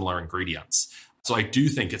 very similar ingredients. So I do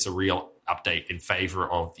think it's a real update in favor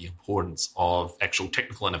of the importance of actual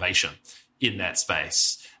technical innovation in that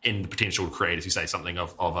space and the potential to create, as you say, something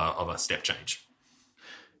of a step change.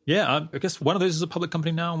 Yeah, I guess one of those is a public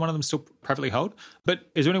company now and one of them is still privately held. But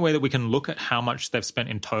is there any way that we can look at how much they've spent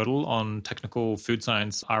in total on technical food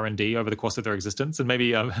science R&D over the course of their existence, and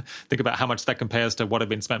maybe think about how much that compares to what had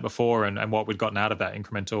been spent before and what we'd gotten out of that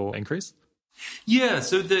incremental increase? Yeah,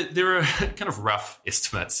 so there are kind of rough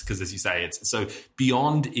estimates because, as you say, so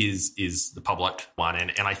Beyond is the public one,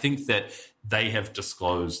 and I think that they have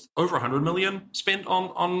disclosed over 100 million spent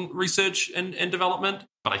on research and development,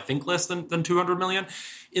 but I think less than 200 million.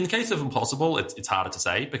 In the case of Impossible, it's harder to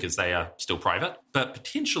say because they are still private, but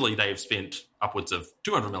potentially they have spent upwards of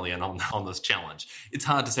 200 million on this challenge. It's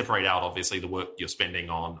hard to separate out, obviously, the work you're spending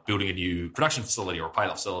on building a new production facility or a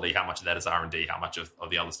pilot facility, how much of that is R&D, how much of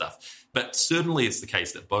the other stuff. But certainly it's the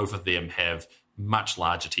case that both of them have much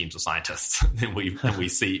larger teams of scientists than we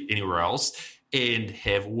see anywhere else, and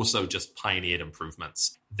have also just pioneered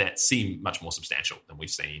improvements that seem much more substantial than we've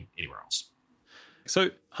seen anywhere else.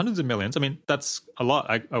 So hundreds of millions, I mean, that's a lot.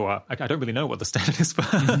 I don't really know what the standard is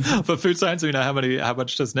for food science. How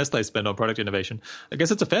much does Nestle spend on product innovation? I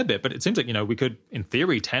guess it's a fair bit, but it seems like, we could, in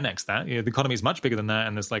theory, 10x that. The economy is much bigger than that,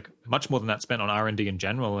 and there's like much more than that spent on R&D in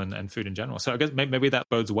general and food in general. So I guess maybe that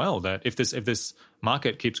bodes well that if this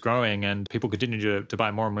market keeps growing and people continue to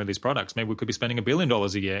buy more and more of these products, maybe we could be spending $1 billion a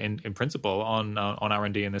year in principle on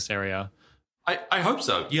R&D in this area. I hope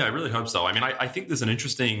so. Yeah, I really hope so. I mean, I think there's an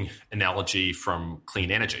interesting analogy from clean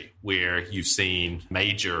energy where you've seen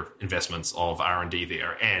major investments of R&D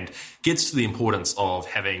there, and gets to the importance of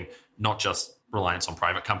having not just reliance on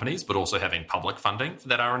private companies, but also having public funding for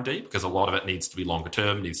that R&D, because a lot of it needs to be longer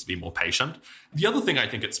term, needs to be more patient. The other thing I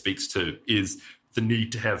think it speaks to is the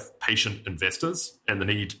need to have patient investors and the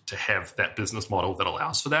need to have that business model that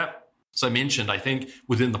allows for that. So I mentioned, I think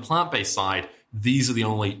within the plant-based side, these are the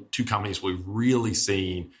only two companies we've really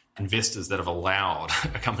seen investors that have allowed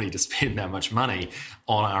a company to spend that much money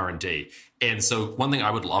on R&D. And so one thing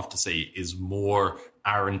I would love to see is more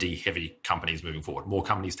R&D heavy companies moving forward, more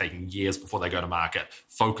companies taking years before they go to market,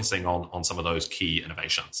 focusing on some of those key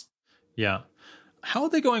innovations. Yeah. How are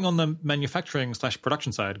they going on the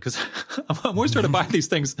manufacturing/production side? Because I'm always trying to buy these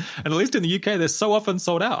things, and at least in the UK, they're so often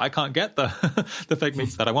sold out. I can't get the fake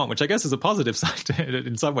meats that I want, which I guess is a positive side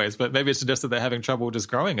in some ways, but maybe it suggests that they're having trouble just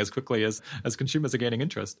growing as quickly as consumers are gaining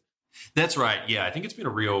interest. That's right. Yeah, I think it's been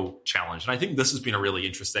a real challenge. And I think this has been a really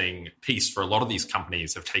interesting piece for a lot of these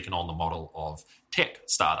companies have taken on the model of tech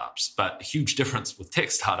startups. But a huge difference with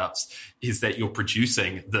tech startups is that you're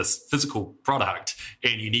producing this physical product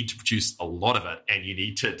and you need to produce a lot of it and you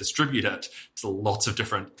need to distribute it to lots of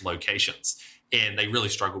different locations. And they really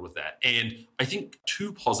struggled with that. And I think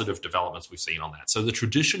two positive developments we've seen on that. So the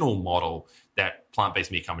traditional model that plant-based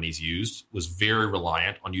meat companies used was very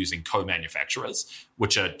reliant on using co-manufacturers,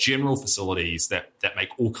 which are general facilities that make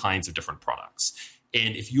all kinds of different products.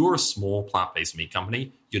 And if you're a small plant-based meat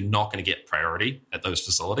company, you're not going to get priority at those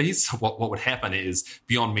facilities. What would happen is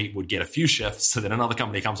Beyond Meat would get a few shifts, so then another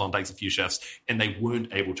company comes on, takes a few shifts, and they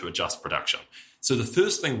weren't able to adjust production. So the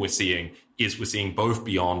first thing we're seeing both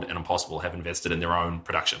Beyond and Impossible have invested in their own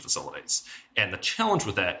production facilities. And the challenge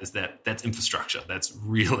with that is that that's infrastructure. That's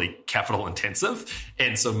really capital intensive.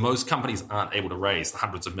 And so most companies aren't able to raise the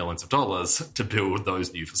hundreds of millions of dollars to build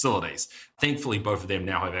those new facilities. Thankfully, both of them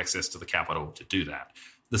now have access to the capital to do that.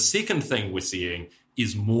 The second thing we're seeing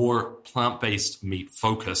is more plant-based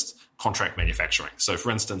meat-focused contract manufacturing. So for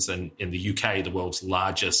instance, in the UK, the world's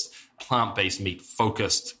largest plant-based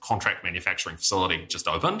meat-focused contract manufacturing facility just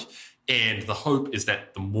opened. And the hope is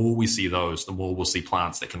that the more we see those, the more we'll see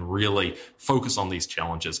plants that can really focus on these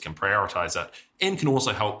challenges, can prioritize it, and can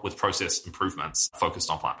also help with process improvements focused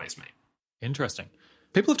on plant-based meat. Interesting.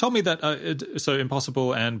 People have told me that so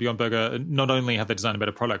Impossible and Beyond Burger, not only have they designed a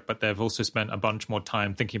better product, but they've also spent a bunch more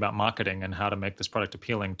time thinking about marketing and how to make this product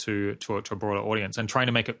appealing to a broader audience and trying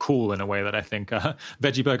to make it cool in a way that I think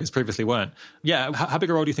veggie burgers previously weren't. Yeah, how big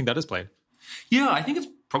a role do you think that has played? Yeah, I think it's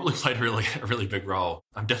probably played a really big role.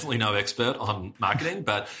 I'm definitely no expert on marketing,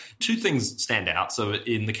 but two things stand out. So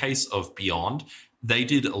in the case of Beyond, they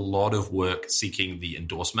did a lot of work seeking the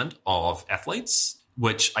endorsement of athletes,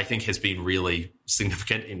 which I think has been really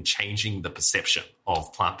significant in changing the perception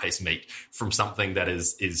of plant-based meat from something that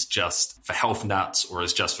is just for health nuts or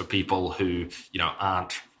is just for people who,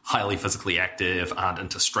 aren't highly physically active, aren't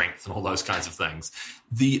into strength and all those kinds of things.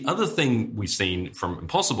 The other thing we've seen from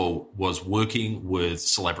Impossible was working with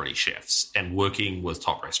celebrity chefs and working with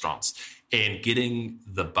top restaurants and getting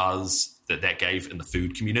the buzz that gave in the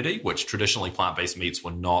food community, which traditionally plant-based meats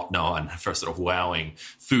were not known for sort of wowing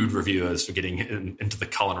food reviewers for getting into the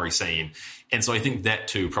culinary scene. And so I think that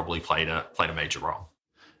too probably played a major role.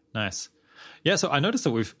 Nice. Yeah, so I noticed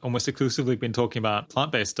that we've almost exclusively been talking about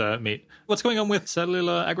plant-based meat. What's going on with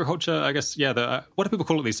cellular agriculture? I guess, what do people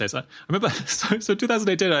call it these days? I remember, so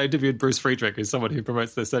 2018, I interviewed Bruce Friedrich, who's someone who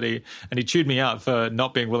promotes this study, and he chewed me out for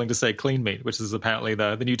not being willing to say clean meat, which is apparently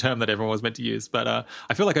the new term that everyone was meant to use. But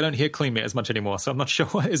I feel like I don't hear clean meat as much anymore, so I'm not sure.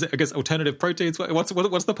 Is it, I guess, alternative proteins? What's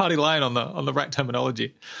the party line on the right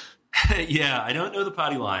terminology? Yeah, I don't know the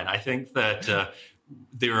party line. I think that...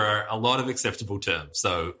 there are a lot of acceptable terms.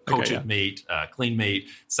 So cultured meat, clean meat,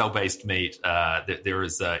 cell-based meat. There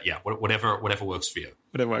is, whatever works for you.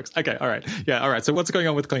 Whatever works. Okay, all right. Yeah, all right. So what's going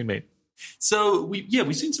on with clean meat? So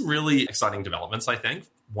we've seen some really exciting developments, I think.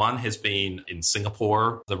 One has been in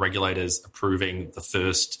Singapore, the regulators approving the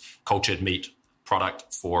first cultured meat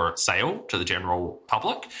product for sale to the general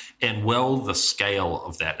public. And while the scale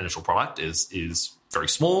of that initial product is very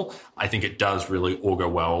small, I think it does really augur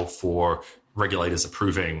well for regulators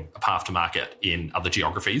approving a path to market in other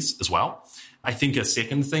geographies as well. I think a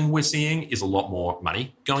second thing we're seeing is a lot more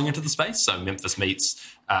money going into the space. So Memphis Meats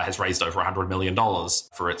has raised over $100 million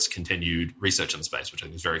for its continued research in the space, which I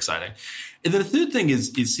think is very exciting. And then the third thing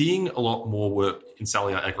is seeing a lot more work in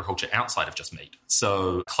cellular agriculture outside of just meat.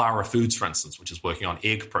 So Clara Foods, for instance, which is working on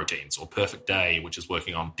egg proteins, or Perfect Day, which is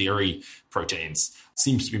working on dairy proteins,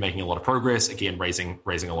 seems to be making a lot of progress, again, raising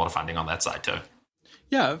a lot of funding on that side too.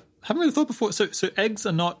 Yeah, haven't really thought before. So eggs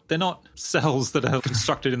they're not cells that are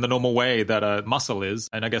constructed in the normal way that a muscle is.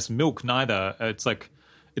 And I guess milk neither.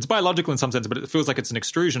 It's biological in some sense, but it feels like it's an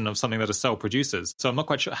extrusion of something that a cell produces. So I'm not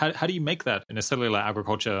quite sure. How do you make that in a cellular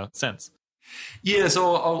agriculture sense? Yeah,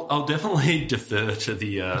 so I'll definitely defer to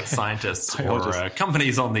the scientists or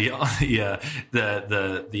companies on the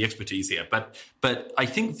expertise here. But I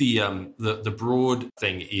think the broad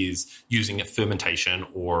thing is using fermentation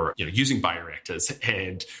or using bioreactors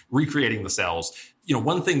and recreating the cells.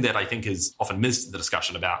 One thing that I think is often missed in the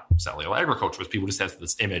discussion about cellular agriculture is people just have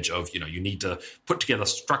this image of, you need to put together,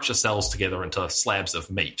 structure cells together into slabs of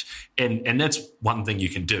meat. And that's one thing you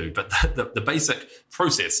can do. But the basic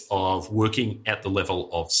process of working at the level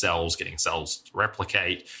of cells, getting cells to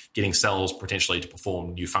replicate, getting cells potentially to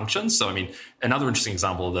perform new functions. So, another interesting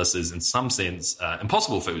example of this is, in some sense,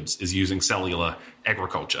 Impossible Foods is using cellular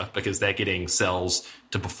agriculture because they're getting cells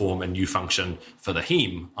to perform a new function for the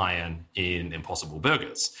heme iron in Impossible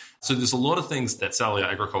Burgers. So there's a lot of things that cellular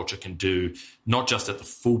agriculture can do, not just at the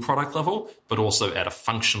full product level, but also at a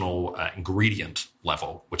functional ingredient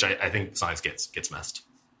level, which I think science gets missed.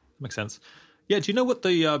 Makes sense. Yeah, do you know what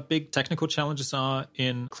the big technical challenges are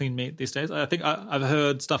in clean meat these days? I think I've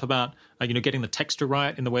heard stuff about getting the texture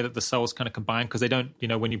right in the way that the cells kind of combine, because they don't,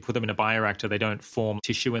 when you put them in a bioreactor, they don't form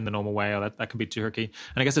tissue in the normal way, or that can be tricky.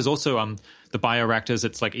 And I guess there's also the bioreactors.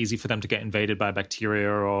 It's easy for them to get invaded by bacteria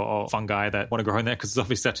or fungi that want to grow in there, because it's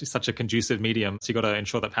obviously such a conducive medium. So you got to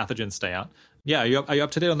ensure that pathogens stay out. Yeah, are you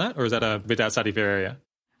up to date on that, or is that a bit outside of your area?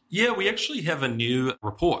 Yeah, we actually have a new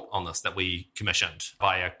report on this that we commissioned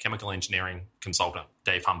by a chemical engineering consultant,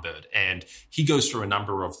 Dave Humbird, and he goes through a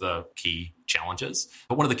number of the key challenges.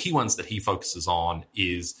 But one of the key ones that he focuses on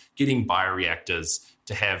is getting bioreactors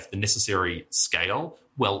to have the necessary scale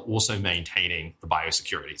while also maintaining the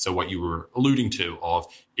biosecurity. So what you were alluding to of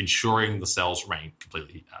ensuring the cells remain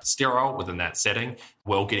completely sterile within that setting,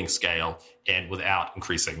 while getting scale and without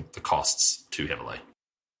increasing the costs too heavily.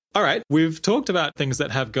 All right, we've talked about things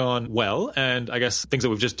that have gone well, and I guess things that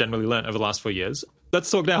we've just generally learned over the last 4 years.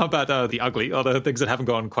 Let's talk now about the ugly, or the things that haven't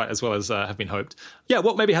gone quite as well as have been hoped. Yeah,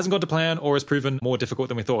 what maybe hasn't gone to plan or has proven more difficult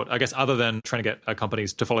than we thought, I guess, other than trying to get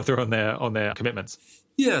companies to follow through on their commitments?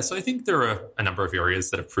 Yeah, so I think there are a number of areas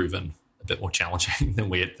that have proven a bit more challenging than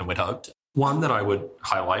we'd hoped. One that I would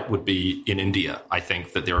highlight would be in India. I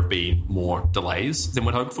think that there have been more delays than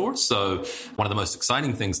we'd hoped for. So one of the most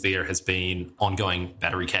exciting things there has been ongoing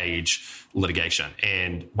battery cage litigation.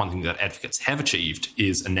 And one thing that advocates have achieved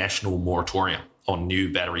is a national moratorium on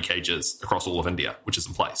new battery cages across all of India, which is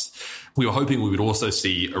in place. We were hoping we would also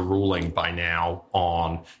see a ruling by now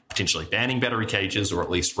on potentially banning battery cages or at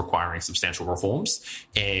least requiring substantial reforms,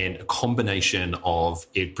 and a combination of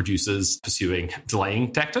egg producers pursuing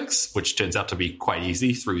delaying tactics, which turns out to be quite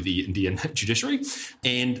easy through the Indian judiciary,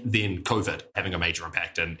 and then COVID having a major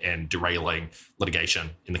impact and derailing litigation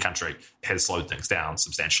in the country has slowed things down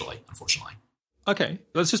substantially, unfortunately. Okay,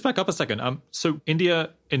 let's just back up a second. So India,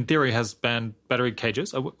 in theory, has banned battery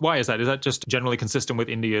cages. Why is that? Is that just generally consistent with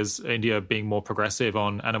India being more progressive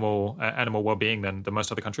on animal well-being than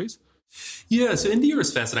most other countries? Yeah, so India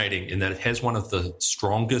is fascinating in that it has one of the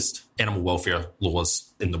strongest animal welfare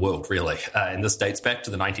laws in the world, really. And this dates back to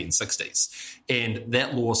the 1960s. And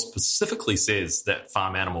that law specifically says that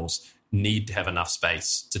farm animals need to have enough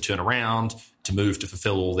space to turn around, to move, to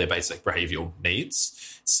fulfill all their basic behavioural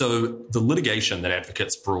needs. So the litigation that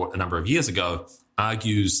advocates brought a number of years ago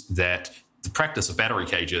argues that the practice of battery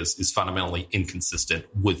cages is fundamentally inconsistent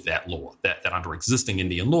with that law, that under existing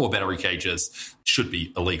Indian law, battery cages should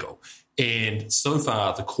be illegal. And so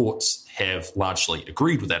far, the courts have largely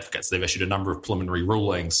agreed with advocates. They've issued a number of preliminary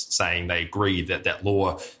rulings saying they agree that that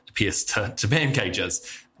law appears to ban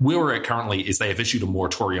cages. Where we're at currently is they have issued a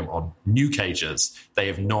moratorium on new cages. They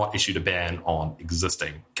have not issued a ban on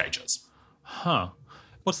existing cages. Huh.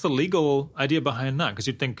 What's the legal idea behind that? Because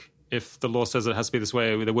you'd think if the law says it has to be this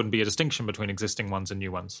way, there wouldn't be a distinction between existing ones and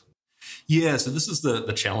new ones. Yeah, so this is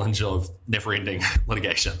the challenge of never-ending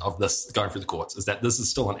litigation of this going through the courts, is that this is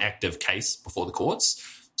still an active case before the courts.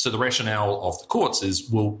 So the rationale of the courts is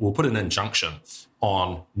we'll put an injunction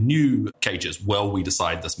on new cages while we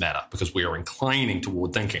decide this matter, because we are inclining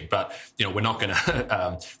toward thinking, but we're not going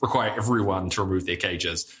to require everyone to remove their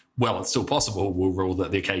cages. Well, it's still possible. We'll rule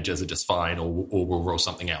that their cages are just fine, or we'll rule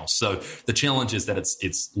something else. So the challenge is that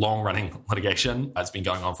it's long-running litigation. It's been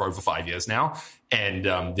going on for over 5 years now, and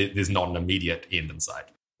there's not an immediate end in sight.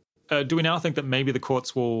 Do we now think that maybe the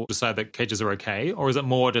courts will decide that cages are okay? Or is it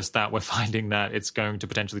more just that we're finding that it's going to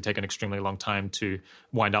potentially take an extremely long time to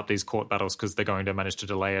wind up these court battles because they're going to manage to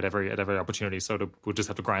delay at every opportunity? So we'll just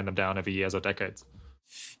have to grind them down over years or decades?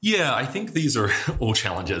 Yeah, I think these are all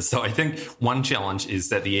challenges. So I think one challenge is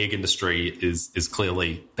that the egg industry is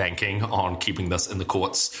clearly banking on keeping this in the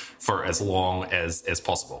courts for as long as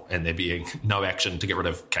possible, and there being no action to get rid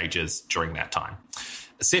of cages during that time.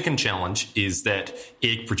 The second challenge is that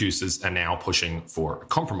egg producers are now pushing for a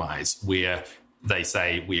compromise where they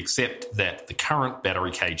say we accept that the current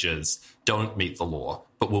battery cages don't meet the law,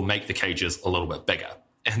 but we'll make the cages a little bit bigger.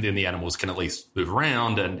 And then the animals can at least move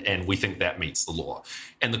around, and we think that meets the law.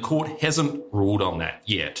 And the court hasn't ruled on that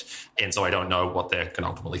yet, and so I don't know what they can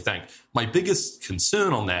ultimately think. My biggest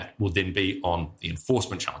concern on that will then be on the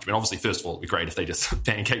enforcement challenge. I mean, obviously, first of all, it'd be great if they just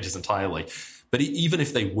ban cages entirely. But even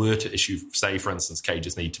if they were to issue, say, for instance,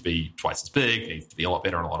 cages need to be twice as big, need to be a lot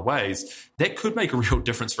better in a lot of ways, that could make a real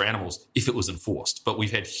difference for animals if it was enforced. But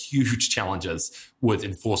we've had huge challenges with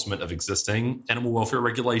enforcement of existing animal welfare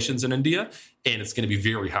regulations in India, and it's going to be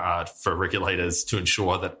very hard for regulators to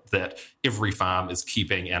ensure that every farm is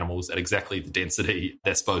keeping animals at exactly the density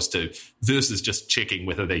they're supposed to, versus just checking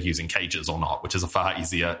whether they're using cages or not, which is a far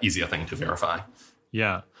easier thing to verify.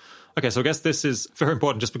 Yeah. Okay, so I guess this is very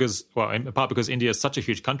important just because, well, in part because India is such a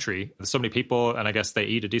huge country. There's so many people, and I guess they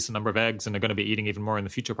eat a decent number of eggs, and they're going to be eating even more in the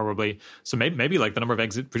future probably. So maybe like the number of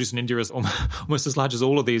eggs produced in India is almost as large as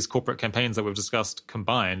all of these corporate campaigns that we've discussed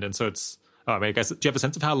combined. And so I guess, do you have a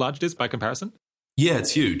sense of how large it is by comparison? Yeah,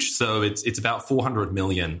 it's huge. So it's about 400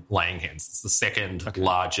 million laying hens. It's the second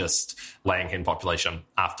largest laying hen population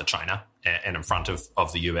after China and in front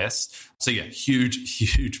of the US. So yeah,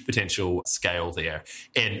 huge potential scale there.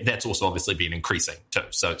 And that's also obviously been increasing too.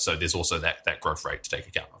 So there's also that growth rate to take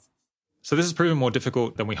account of. So this has proven more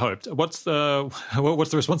difficult than we hoped. What's the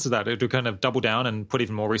response to that? Do we kind of double down and put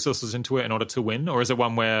even more resources into it in order to win? Or is it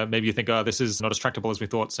one where maybe you think, this is not as tractable as we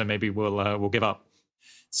thought, so maybe we'll give up?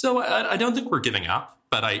 So I don't think we're giving up,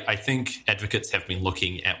 but I think advocates have been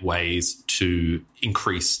looking at ways to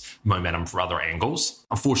increase momentum for other angles.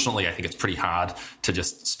 Unfortunately, I think it's pretty hard to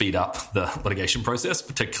just speed up the litigation process,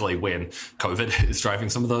 particularly when COVID is driving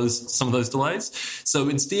some of those delays. So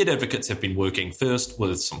instead, advocates have been working first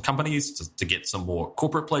with some companies to get some more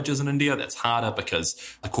corporate pledges in India. That's harder because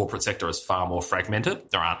the corporate sector is far more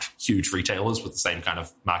fragmented. There aren't huge retailers with the same kind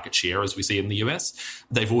of market share as we see in the US.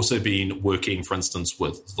 They've also been working, for instance,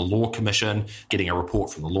 with the Law Commission, getting a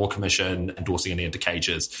report from the Law Commission, endorsing an end to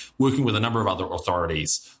cages, working with a number of other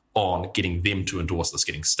authorities on getting them to endorse this,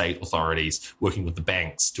 getting state authorities working with the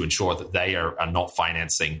banks to ensure that they are not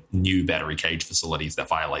financing new battery cage facilities that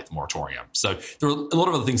violate the moratorium. So there are a lot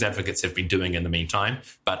of other things advocates have been doing in the meantime,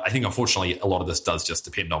 but I think unfortunately a lot of this does just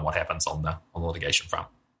depend on what happens on the litigation front.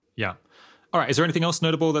 Yeah. All right. Is there anything else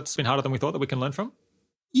notable that's been harder than we thought that we can learn from?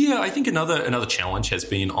 Yeah, I think another challenge has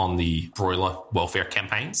been on the broiler welfare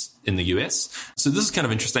campaigns in the US. So this is kind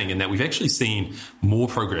of interesting in that we've actually seen more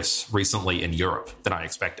progress recently in Europe than I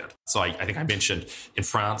expected. So I think I mentioned in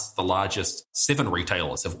France, the largest 7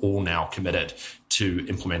 retailers have all now committed to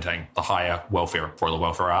implementing the higher broiler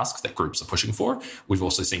welfare asks that groups are pushing for. We've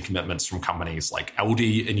also seen commitments from companies like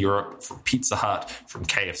Aldi in Europe, from Pizza Hut, from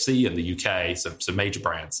KFC in the UK, so major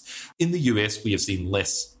brands. In the US, we have seen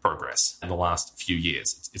less progress in the last few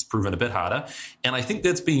years. It's proven a bit harder. And I think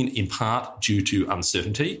that's been in part due to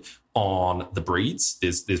uncertainty on the breeds.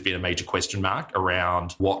 There's been a major question mark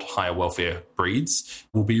around what higher welfare breeds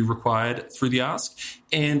will be required through the ask.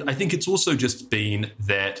 And I think it's also just been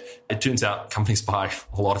that it turns out companies buy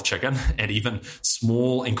a lot of chicken, and even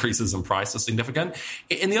small increases in price are significant.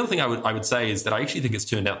 And the other thing I would say is that I actually think it's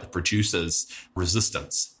turned out that producers'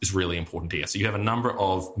 resistance is really important here. So you have a number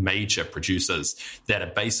of major producers that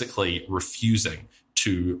are basically refusing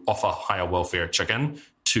to offer higher welfare chicken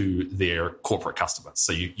to their corporate customers.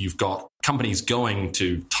 So you've got companies going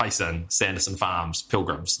to Tyson, Sanderson Farms,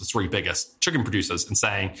 Pilgrims, the 3 biggest chicken producers, and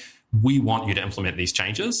saying, we want you to implement these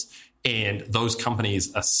changes. And those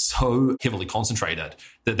companies are so heavily concentrated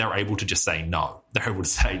that they're able to just say no. They're able to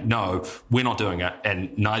say, no, we're not doing it.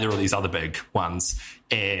 And neither are these other big ones.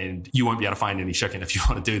 And you won't be able to find any chicken if you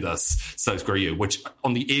want to do this. So screw you. Which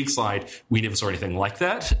on the egg side, we never saw anything like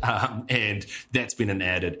that. And that's been an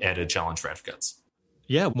added challenge for advocates.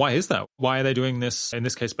 Yeah, why is that? Why are they doing this in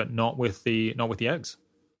this case, but not with the eggs?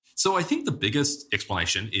 So I think the biggest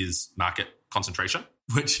explanation is market concentration,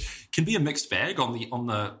 which can be a mixed bag. On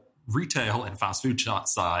the retail and fast food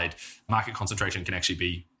side, market concentration can actually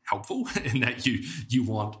be helpful in that you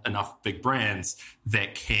want enough big brands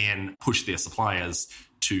that can push their suppliers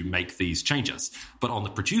to make these changes. But on the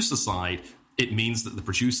producer side, it means that the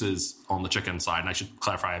producers on the chicken side, and I should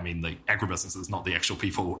clarify, I mean the agribusinesses, not the actual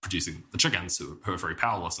people producing the chickens who are very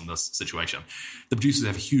powerless in this situation. The producers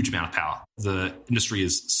have a huge amount of power. The industry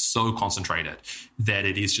is so concentrated that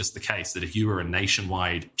it is just the case that if you are a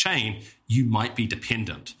nationwide chain, you might be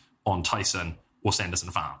dependent on Tyson or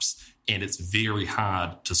Sanderson Farms. And it's very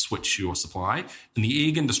hard to switch your supply. In the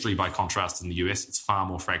egg industry, by contrast, in the US, it's far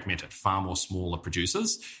more fragmented, far more smaller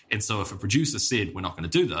producers. And so if a producer said, we're not going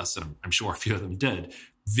to do this, and I'm sure a few of them did,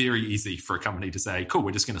 very easy for a company to say, cool,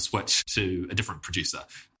 we're just going to switch to a different producer.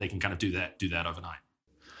 They can kind of do that overnight.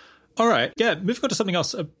 All right. Yeah, moving on to something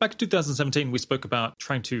else. Back in 2017, we spoke about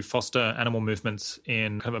trying to foster animal movements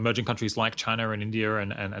in kind of emerging countries like China and India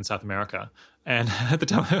and South America. And at the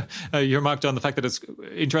time, you remarked on the fact that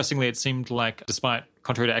interestingly, it seemed like, despite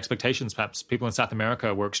contrary to expectations, perhaps people in South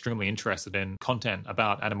America were extremely interested in content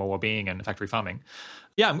about animal well-being and factory farming.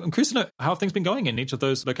 Yeah, I'm curious to know, how have things been going in each of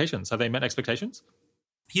those locations? Have they met expectations?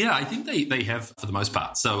 Yeah, I think they have for the most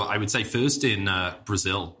part. So I would say first in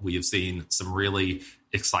Brazil, we have seen some really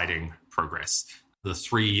exciting progress. The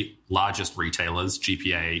 3 largest retailers,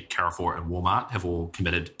 GPA, Carrefour, and Walmart, have all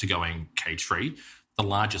committed to going cage-free. The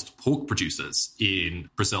largest pork producers in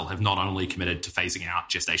Brazil have not only committed to phasing out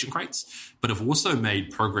gestation crates, but have also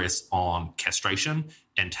made progress on castration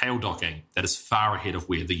and tail docking that is far ahead of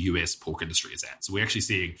where the US pork industry is at. So we're actually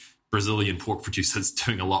seeing Brazilian pork producers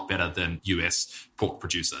doing a lot better than US pork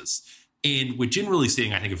producers. And we're generally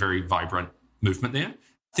seeing, I think, a very vibrant movement there.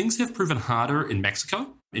 Things have proven harder in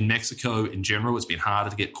Mexico. In Mexico, in general, it's been harder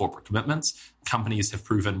to get corporate commitments. Companies have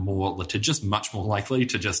proven more litigious, much more likely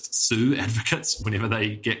to just sue advocates whenever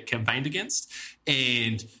they get campaigned against.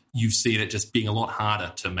 And you've seen it just being a lot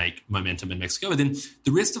harder to make momentum in Mexico. And then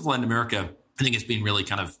the rest of Latin America, I think it's been really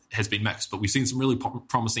has been mixed. But we've seen some really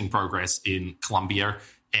promising progress in Colombia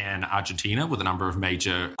and Argentina with a number of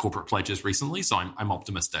major corporate pledges recently. So I'm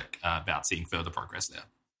optimistic about seeing further progress there.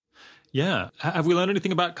 Yeah. Have we learned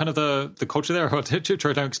anything about kind of the culture there, or to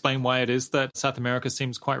try to explain why it is that South America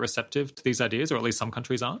seems quite receptive to these ideas, or at least some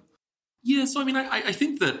countries aren't? Yeah, so I mean, I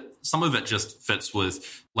think that some of it just fits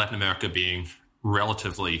with Latin America being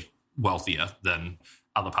relatively wealthier than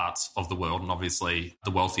other parts of the world. And obviously,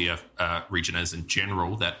 the wealthier region is in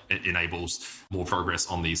general, that it enables more progress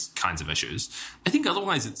on these kinds of issues. I think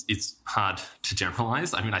otherwise it's hard to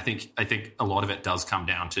generalize. I mean, I think a lot of it does come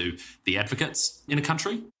down to the advocates in a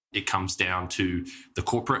country. It comes down to the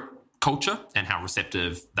corporate culture and how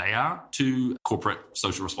receptive they are to corporate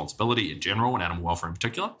social responsibility in general and animal welfare in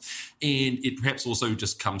particular. And it perhaps also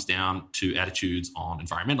just comes down to attitudes on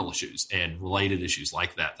environmental issues and related issues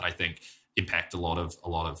like that I think impact a lot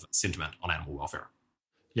of sentiment on animal welfare.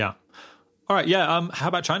 Yeah. All right. Yeah. How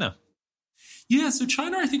about China? Yeah, so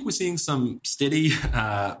China, I think we're seeing some steady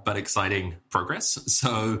but exciting progress.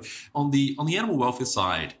 So on the animal welfare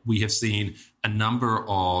side, we have seen a number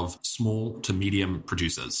of small to medium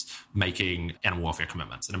producers making animal welfare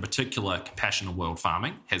commitments. And in particular, Compassion in World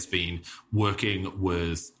Farming has been working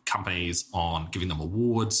with companies on giving them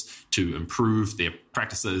awards to improve their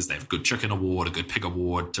practices. They have a Good Chicken Award, a Good Pig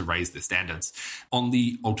Award to raise their standards. On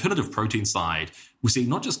the alternative protein side, we're seeing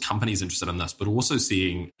not just companies interested in this, but also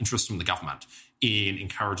seeing interest from the government in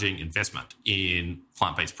encouraging investment in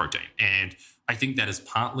plant-based protein. And I think that is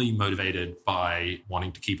partly motivated by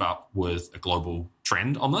wanting to keep up with a global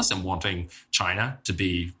trend on this and wanting China to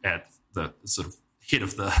be at the sort of head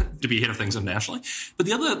of things internationally. But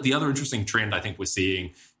the other interesting trend I think we're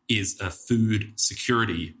seeing is a food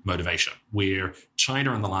security motivation, where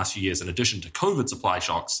China in the last few years, in addition to COVID supply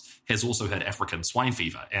shocks, has also had African swine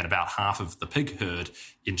fever, and about half of the pig herd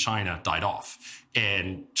in China died off.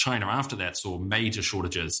 And China after that saw major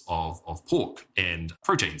shortages of pork and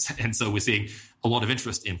proteins. And so we're seeing a lot of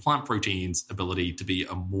interest in plant proteins' ability to be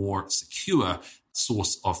a more secure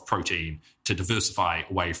source of protein to diversify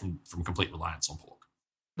away from complete reliance on pork.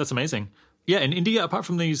 That's amazing. Yeah, in India, apart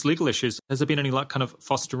from these legal issues, has there been any like kind of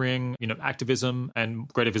fostering, activism and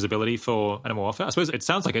greater visibility for animal welfare? I suppose it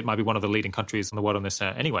sounds like it might be one of the leading countries in the world on this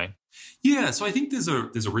anyway. Yeah, so I think there's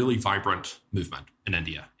a really vibrant movement in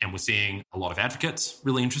India, and we're seeing a lot of advocates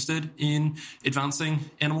really interested in advancing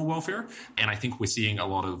animal welfare, and I think we're seeing a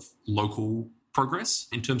lot of local progress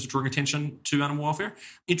in terms of drawing attention to animal welfare.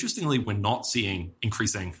 Interestingly, we're not seeing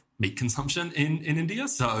increasing meat consumption in India.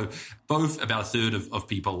 So both about a third of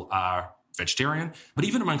people are vegetarian, but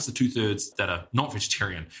even amongst the 2/3 that are not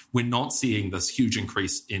vegetarian, we're not seeing this huge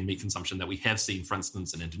increase in meat consumption that we have seen, for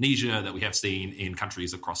instance, in Indonesia, that we have seen in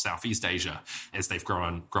countries across Southeast Asia as they've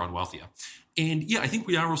grown wealthier. And yeah, I think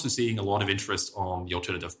we are also seeing a lot of interest on the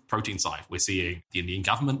alternative protein side. We're seeing the Indian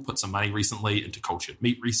government put some money recently into cultured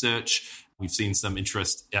meat research. We've seen some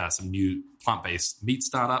interest, some new plant-based meat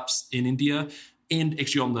startups in India. And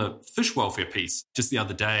actually on the fish welfare piece, just the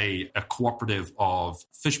other day, a cooperative of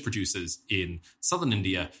fish producers in southern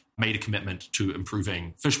India made a commitment to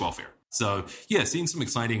improving fish welfare. So yeah, seeing some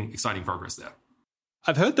exciting progress there.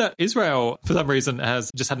 I've heard that Israel, for some reason,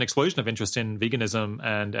 has just had an explosion of interest in veganism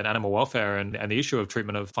and animal welfare and the issue of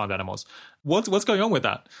treatment of farmed animals. What's going on with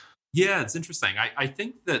that? Yeah, it's interesting. I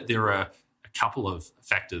think that there are a couple of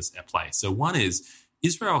factors at play. So one is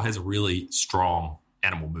Israel has a really strong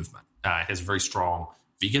animal movement. It has a very strong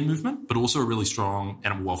vegan movement, but also a really strong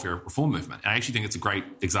animal welfare reform movement. And I actually think it's a great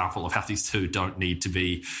example of how these two don't need to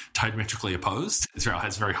be diametrically opposed. Israel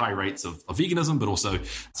has very high rates of veganism, but also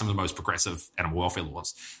some of the most progressive animal welfare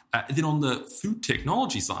laws. Then on the food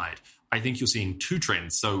technology side, I think you're seeing two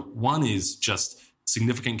trends. So one is just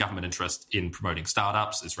significant government interest in promoting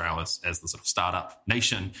startups, Israel as the sort of startup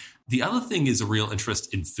nation. The other thing is a real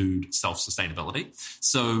interest in food self-sustainability.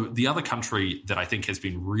 So the other country that I think has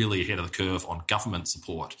been really ahead of the curve on government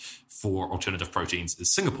support for alternative proteins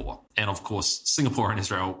is Singapore. And of course, Singapore and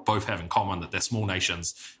Israel both have in common that they're small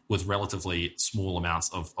nations with relatively small amounts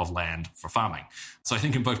of land for farming. So I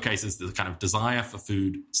think in both cases, the kind of desire for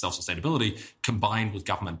food self-sustainability combined with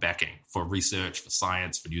government backing for research, for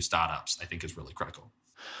science, for new startups, I think is really critical.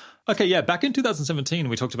 Okay, yeah. Back in 2017,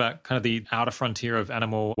 we talked about kind of the outer frontier of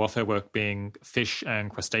animal welfare work being fish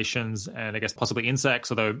and crustaceans and I guess possibly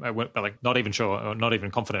insects, although I'm not even sure or not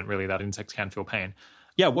even confident really that insects can feel pain.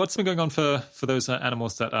 Yeah, what's been going on for those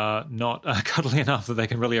animals that are not cuddly enough that they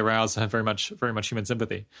can really arouse very much human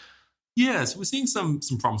sympathy? Yeah, so we're seeing some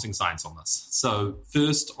promising signs on this. So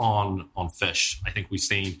first on fish, I think we've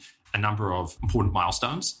seen a number of important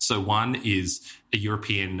milestones. So one is a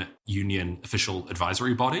European Union official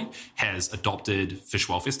advisory body has adopted fish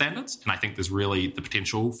welfare standards. And I think there's really the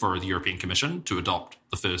potential for the European Commission to adopt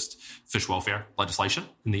the first fish welfare legislation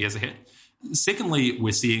in the years ahead. Secondly,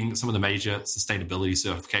 we're seeing some of the major sustainability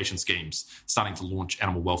certification schemes starting to launch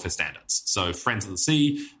animal welfare standards. So Friends of the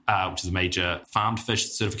Sea, which is a major farmed fish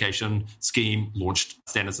certification scheme, launched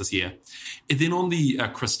standards this year. And then on the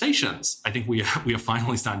crustaceans, I think we are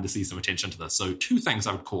finally starting to see some attention to this. So two things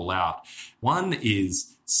I would call out. One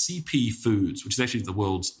is CP Foods, which is actually the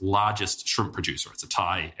world's largest shrimp producer. It's a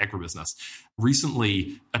Thai agribusiness.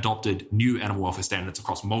 Recently adopted new animal welfare standards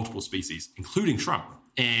across multiple species, including shrimp.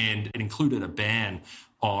 And it included a ban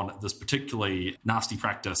on this particularly nasty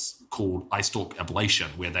practice called eye stalk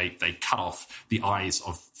ablation, where they cut off the eyes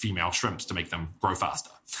of female shrimps to make them grow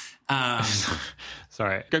faster.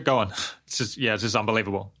 Sorry, go on. It's just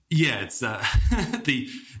unbelievable. Yeah, it's the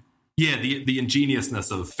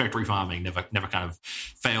ingeniousness of factory farming never kind of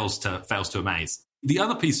fails to amaze. The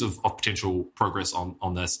other piece of potential progress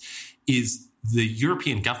on this is the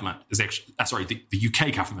European government is actually, the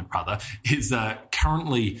UK government rather, is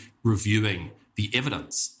currently reviewing the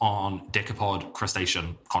evidence on decapod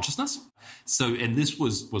crustacean consciousness. So, and this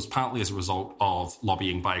was partly as a result of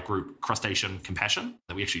lobbying by a group, Crustacean Compassion,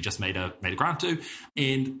 that we actually just made a grant to.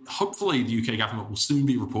 And hopefully the UK government will soon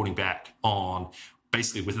be reporting back on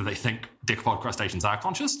basically whether they think decapod crustaceans are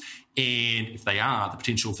conscious, and if they are, the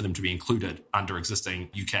potential for them to be included under existing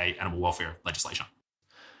UK animal welfare legislation.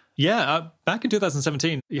 Yeah, back in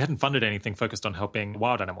 2017, you hadn't funded anything focused on helping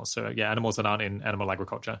wild animals. So animals that aren't in animal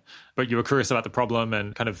agriculture. But you were curious about the problem,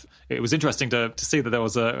 and it was interesting to see that there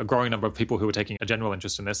was a growing number of people who were taking a general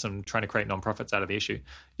interest in this and trying to create nonprofits out of the issue.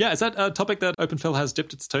 Yeah, is that a topic that OpenPhil has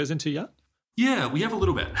dipped its toes into yet? Yeah, we have a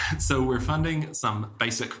little bit. So we're funding some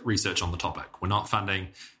basic research on the topic. We're not funding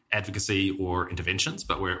advocacy or interventions,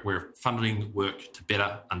 but we're funding work to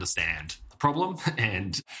better understand the problem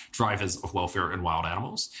and drivers of welfare in wild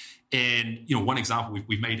animals. And, one example,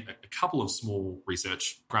 we've made a couple of small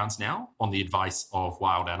research grants now on the advice of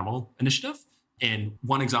Wild Animal Initiative. And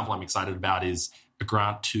one example I'm excited about is a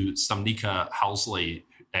grant to Samnika Halsley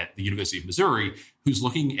at the University of Missouri, who's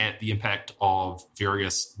looking at the impact of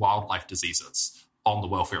various wildlife diseases on the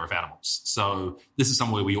welfare of animals. So this is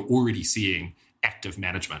somewhere we are already seeing active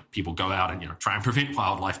management. People go out and try and prevent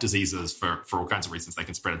wildlife diseases for all kinds of reasons. They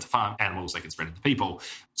can spread into farm animals, they can spread into people.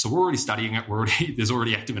 So we're already studying it. There's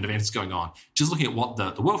already active interventions going on. Just looking at what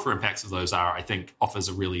the welfare impacts of those are, I think offers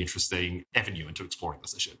a really interesting avenue into exploring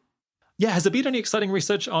this issue. Yeah, has there been any exciting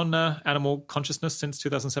research on animal consciousness since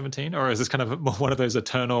 2017? Or is this kind of one of those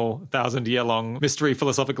eternal 1,000-year-long mystery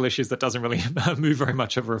philosophical issues that doesn't really move very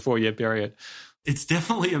much over a 4-year period? It's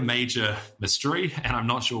definitely a major mystery, and I'm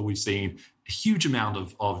not sure we've seen a huge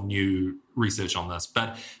amount of new research on this.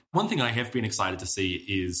 But one thing I have been excited to see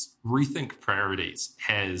is Rethink Priorities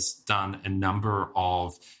has done a number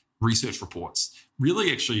of research reports,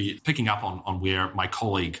 really actually picking up on where my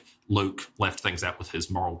colleague Luke left things at with his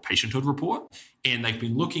moral patienthood report. And they've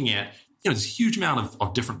been looking at, there's a huge amount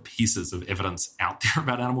of different pieces of evidence out there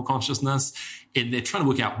about animal consciousness. And they're trying to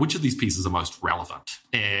work out which of these pieces are most relevant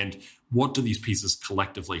and what do these pieces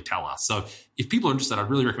collectively tell us. So if people are interested, I'd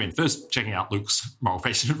really recommend first checking out Luke's moral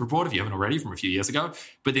patienthood report if you haven't already from a few years ago.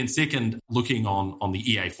 But then second, looking on the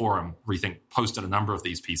EA forum, Rethink posted a number of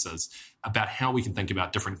these pieces about how we can think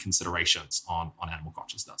about different considerations on animal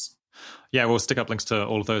consciousness. Yeah, we'll stick up links to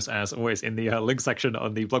all of those as always in the link section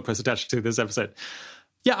on the blog post attached to this episode.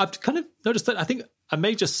 Yeah, I've kind of noticed that I think a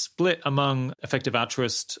major split among effective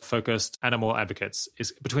altruist-focused animal advocates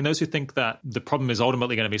is between those who think that the problem is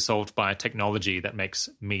ultimately going to be solved by technology that makes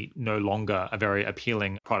meat no longer a very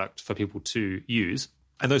appealing product for people to use,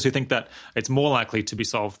 and those who think that it's more likely to be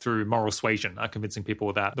solved through moral suasion, convincing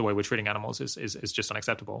people that the way we're treating animals is just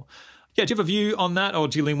unacceptable. Yeah, do you have a view on that, or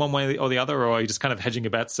do you lean one way or the other, or are you just kind of hedging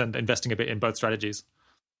your bets and investing a bit in both strategies?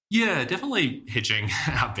 Yeah, definitely hedging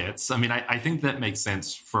our bets. I mean, I think that makes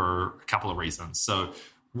sense for a couple of reasons. So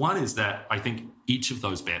one is that I think each of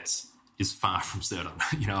those bets is far from certain.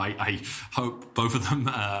 I hope both of them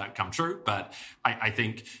come true, but I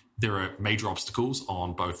think there are major obstacles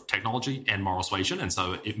on both technology and moral suasion. And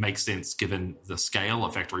so it makes sense, given the scale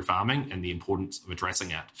of factory farming and the importance of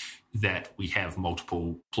addressing it, that we have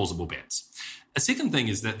multiple plausible bets. A second thing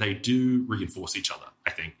is that they do reinforce each other,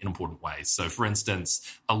 I think, in important ways. So, for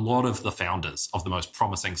instance, a lot of the founders of the most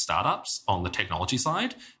promising startups on the technology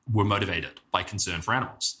side were motivated by concern for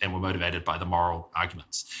animals and were motivated by the moral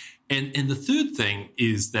arguments. And the third thing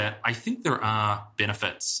is that I think there are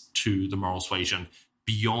benefits to the moral suasion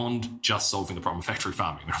beyond just solving the problem of factory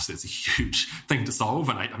farming. Obviously, it's a huge thing to solve,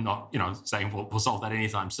 and I'm not, saying we'll solve that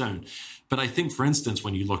anytime soon. But I think, for instance,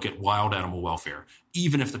 when you look at wild animal welfare,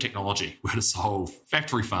 even if the technology were to solve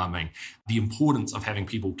factory farming, the importance of having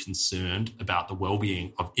people concerned about the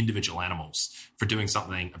well-being of individual animals for doing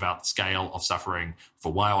something about the scale of suffering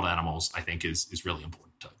for wild animals, I think is really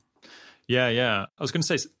important too. Yeah. I was going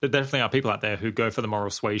to say there definitely are people out there who go for the moral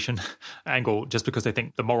suasion angle just because they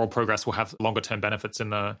think the moral progress will have longer term benefits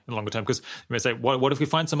in the longer term. Because you may say, what if we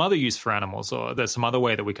find some other use for animals, or there's some other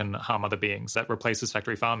way that we can harm other beings that replaces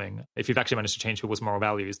factory farming? If you've actually managed to change people's moral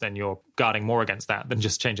values, then you're guarding more against that than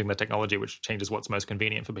just changing the technology, which changes what's most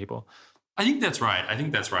convenient for people. I think that's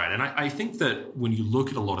right. And I think that when you look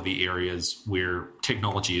at a lot of the areas where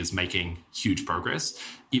technology is making huge progress,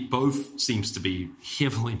 it both seems to be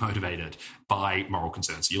heavily motivated by moral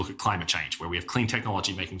concerns. So you look at climate change, where we have clean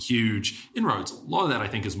technology making huge inroads. A lot of that, I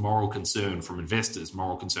think, is moral concern from investors,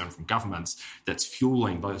 moral concern from governments that's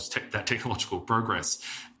fueling that technological progress.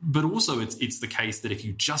 But also it's the case that if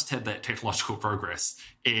you just had that technological progress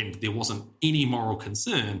and there wasn't any moral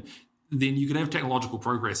concern, then you could have technological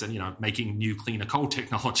progress and, making new, cleaner coal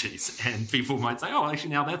technologies. And people might say, oh, actually,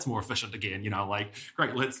 now that's more efficient again.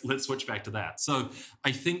 Great, let's switch back to that. So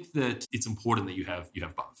I think that it's important that you have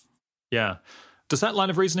both. Yeah. Does that line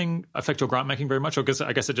of reasoning affect your grant making very much? Or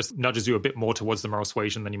I guess it just nudges you a bit more towards the moral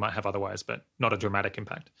suasion than you might have otherwise, but not a dramatic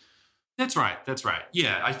impact. That's right.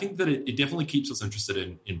 Yeah, I think that it definitely keeps us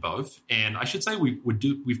interested in both. And I should say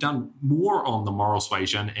we've done more on the moral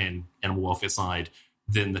suasion and animal welfare side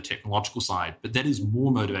than the technological side, but that is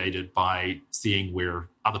more motivated by seeing where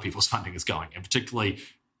other people's funding is going, and particularly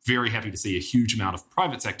very happy to see a huge amount of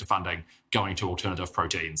private sector funding going to alternative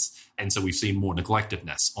proteins. And so we've seen more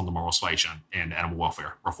neglectedness on the moral suasion and animal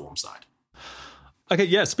welfare reform side. Okay,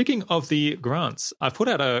 yeah, speaking of the grants, I've put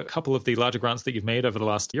out a couple of the larger grants that you've made over the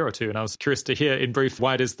last year or two, and I was curious to hear in brief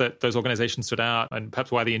why it is that those organizations stood out, and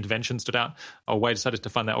perhaps why the intervention stood out, or why you decided to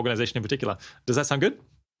fund that organization in particular. Does that sound good?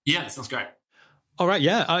 Yeah, that sounds great. All right,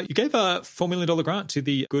 yeah. You gave a $4 million grant to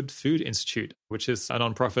the Good Food Institute, which is a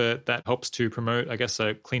nonprofit that helps to promote,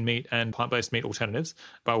 clean meat and plant-based meat alternatives,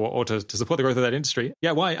 or to support the growth of that industry.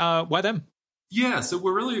 Yeah, why them? Yeah, so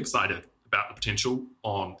we're really excited about the potential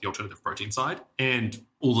on the alternative protein side. And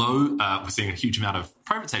although we're seeing a huge amount of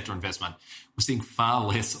private sector investment, we're seeing far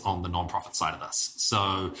less on the nonprofit side of this.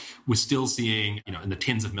 So we're still seeing, in the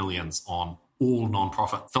tens of millions on all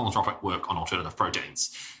nonprofit philanthropic work on alternative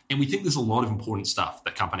proteins. And we think there's a lot of important stuff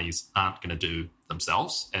that companies aren't going to do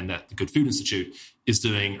themselves, and that the Good Food Institute is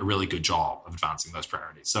doing a really good job of advancing those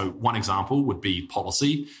priorities. So one example would be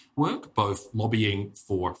policy work, both lobbying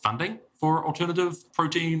for funding for alternative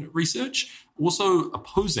protein research, also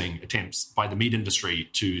opposing attempts by the meat industry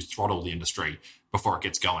to throttle the industry before it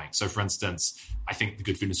gets going. So for instance, I think the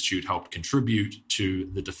Good Food Institute helped contribute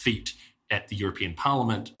to the defeat at the European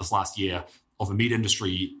Parliament this last year of a meat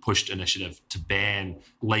industry pushed initiative to ban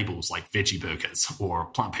labels like veggie burgers or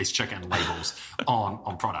plant-based chicken labels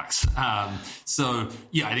on products. So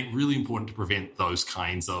yeah, I think really important to prevent those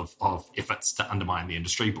kinds of efforts to undermine the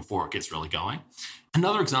industry before it gets really going.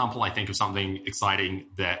 Another example, I think, of something exciting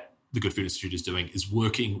that the Good Food Institute is doing is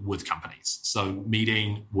working with companies. So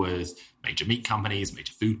meeting with major meat companies,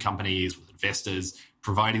 major food companies, with investors,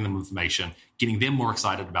 providing them information, getting them more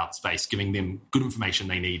excited about the space, giving them good information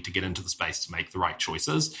they need to get into the space to make the right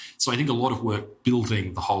choices. So I think a lot of work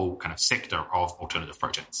building the whole kind of sector of alternative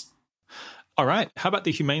proteins. All right. How about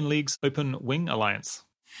the Humane League's Open Wing Alliance?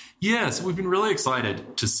 Yeah, so we've been really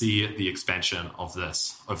excited to see the expansion of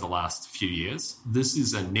this over the last few years. This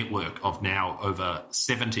is a network of now over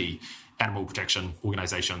 70 animal protection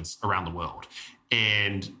organizations around the world.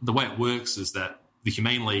 And the way it works is that the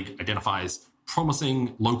Humane League identifies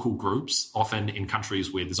promising local groups, often in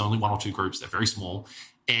countries where there's only one or two groups, they're very small,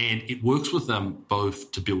 and it works with them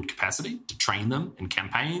both to build capacity, to train them in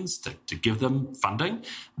campaigns, to give them funding,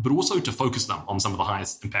 but also to focus them on some of the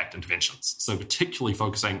highest impact interventions. So particularly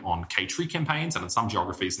focusing on cage-free campaigns, and in some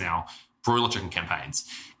geographies now, broiler chicken campaigns.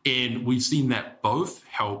 And we've seen that both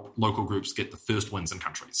help local groups get the first wins in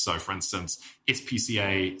countries. So, for instance,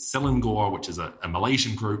 SPCA Selangor, which is a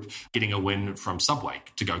Malaysian group, getting a win from Subway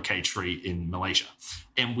to go cage-free in Malaysia.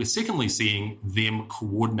 And we're secondly seeing them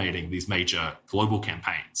coordinating these major global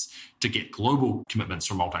campaigns to get global commitments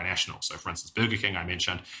from multinationals. So, for instance, Burger King, I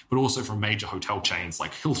mentioned, but also from major hotel chains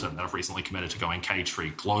like Hilton that have recently committed to going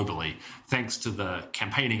cage-free globally, thanks to the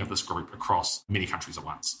campaigning of this group across many countries at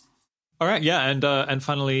once. All right, yeah, and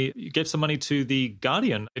finally, you gave some money to The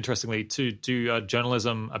Guardian, interestingly, to do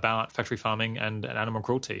journalism about factory farming and animal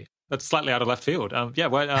cruelty. That's slightly out of left field.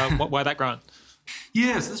 Why that grant?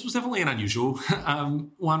 Yes, this was definitely an unusual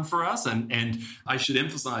one for us, and I should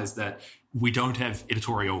emphasize that we don't have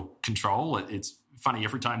editorial control. It's funny,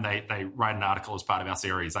 every time they write an article as part of our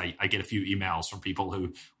series, I get a few emails from people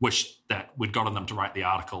who wish that we'd gotten them to write the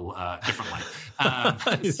article differently.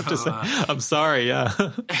 I'm sorry, yeah.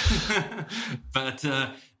 But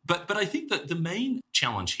I think that the main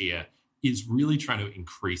challenge here is really trying to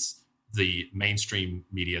increase the mainstream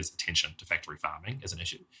media's attention to factory farming as an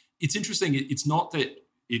issue. It's interesting. It's not that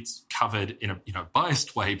it's covered in a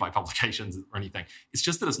biased way by publications or anything. It's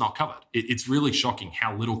just that it's not covered. It's really shocking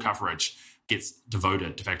how little coverage gets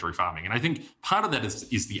devoted to factory farming. And I think part of that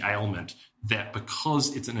is the ailment that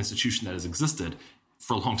because it's an institution that has existed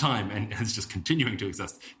for a long time and is just continuing to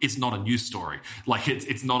exist. It's not a news story. Like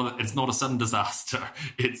it's not a sudden disaster.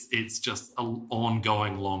 It's just an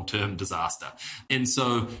ongoing long-term disaster. And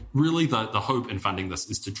so really the hope in funding this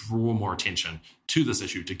is to draw more attention to this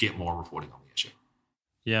issue, to get more reporting on the issue.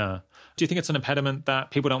 Yeah. Do you think it's an impediment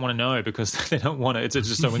that people don't want to know because they don't want it? It's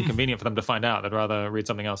just so inconvenient for them to find out. They'd rather read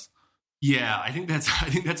something else. Yeah, I think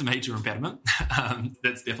that's a major impediment.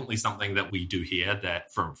 That's definitely something that we do hear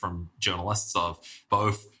that from journalists of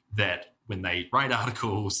both that when they write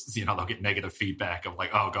articles, they'll get negative feedback of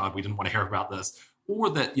like, oh God, we didn't want to hear about this,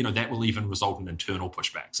 or that that will even result in internal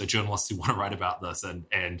pushback. So journalists who want to write about this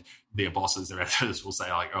and their bosses, their editors will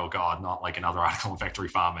say like, oh God, not like another article on factory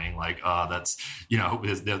farming. Like, that's there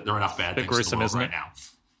are enough bad things in the world right now.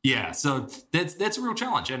 Yeah, so that's a real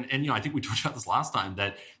challenge, and I think we talked about this last time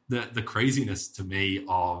that the craziness to me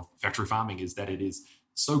of factory farming is that it is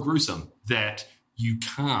so gruesome that you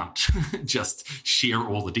can't just share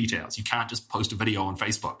all the details. You can't just post a video on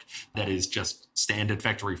Facebook that is just standard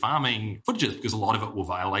factory farming footages, because a lot of it will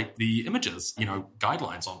violate the images,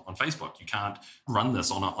 guidelines on Facebook. You can't run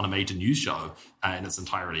this on a major news show in its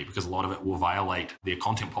entirety because a lot of it will violate their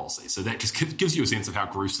content policy. So that just gives you a sense of how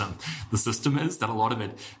gruesome the system is, that a lot of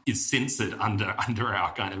it is censored under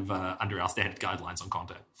our kind of under our standard guidelines on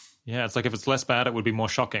content. Yeah, it's like if it's less bad, it would be more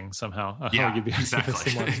shocking somehow. Yeah,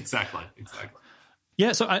 exactly.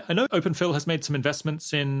 Yeah, so I know OpenPhil has made some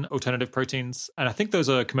investments in alternative proteins, and I think those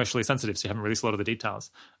are commercially sensitive, so you haven't released a lot of the details.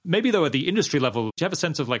 Maybe, though, at the industry level, do you have a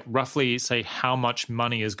sense of, like, roughly, say, how much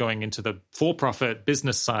money is going into the for-profit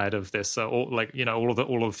business side of this, all of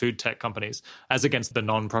the food tech companies, as against the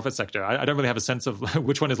non-profit sector? I don't really have a sense of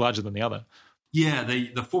which one is larger than the other. Yeah,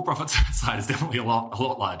 the for-profit side is definitely a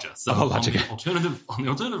lot larger. So on the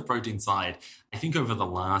alternative protein side, I think over the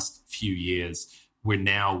last few years, we're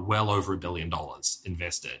now well over $1 billion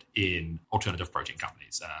invested in alternative protein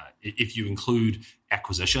companies. If you include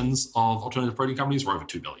acquisitions of alternative protein companies, we're over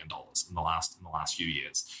 $2 billion in the last few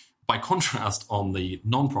years. By contrast, on the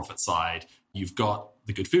non-profit side, you've got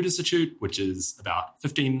the Good Food Institute, which is about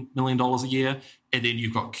 $15 million a year. And then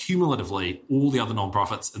you've got cumulatively all the other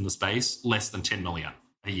nonprofits in the space, less than $10 million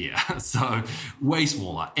a year. So way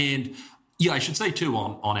smaller. And yeah, I should say too,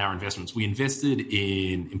 on our investments, we invested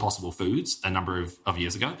in Impossible Foods a number of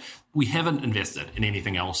years ago. We haven't invested in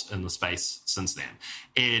anything else in the space since then.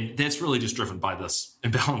 And that's really just driven by this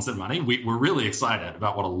imbalance in money. We're really excited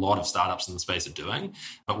about what a lot of startups in the space are doing,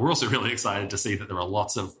 but we're also really excited to see that there are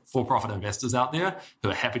lots of for-profit investors out there who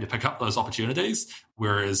are happy to pick up those opportunities.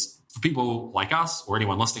 Whereas for people like us or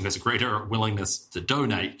anyone listening who has a greater willingness to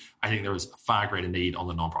donate, I think there is a far greater need on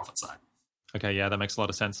the nonprofit side. Okay, yeah, that makes a lot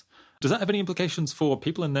of sense. Does that have any implications for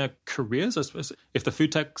people in their careers? I suppose if the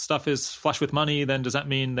food tech stuff is flush with money, then does that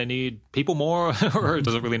mean they need people more? Or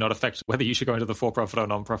does it really not affect whether you should go into the for-profit or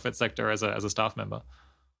non-profit sector as a staff member?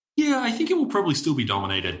 Yeah, I think it will probably still be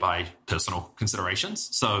dominated by personal considerations.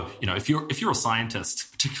 So, if you're a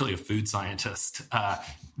scientist, particularly a food scientist,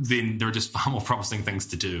 then there are just far more promising things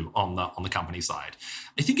to do on the company side.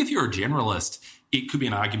 I think if you're a generalist, it could be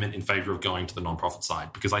an argument in favor of going to the nonprofit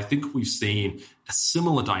side, because I think we've seen a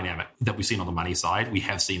similar dynamic that we've seen on the money side, we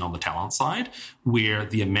have seen on the talent side, where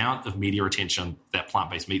the amount of media attention that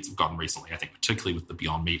plant-based meats have gotten recently, I think particularly with the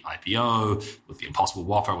Beyond Meat IPO, with the Impossible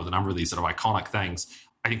Whopper, with a number of these sort of iconic things,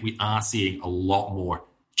 I think we are seeing a lot more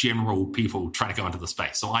general people trying to go into the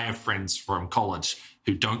space. So I have friends from college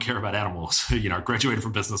who don't care about animals, who graduated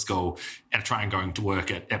from business school and are trying going to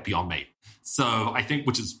work at Beyond Meat. So I think,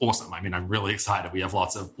 which is awesome. I mean, I'm really excited. We have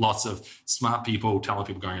lots of smart people,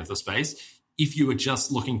 talented people going into the space. If you are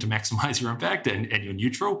just looking to maximize your impact and you're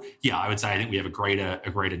neutral, yeah, I would say I think we have a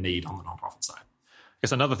greater need on the nonprofit side. I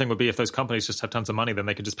guess another thing would be if those companies just have tons of money, then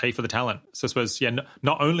they can just pay for the talent. So I suppose,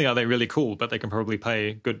 not only are they really cool, but they can probably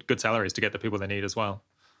pay good salaries to get the people they need as well.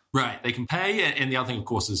 Right. They can pay. And the other thing, of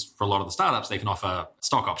course, is for a lot of the startups, they can offer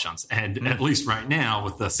stock options. And at least right now,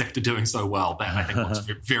 with the sector doing so well, that I think looks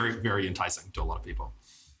very, very enticing to a lot of people.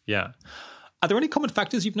 Yeah. Are there any common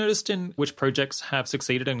factors you've noticed in which projects have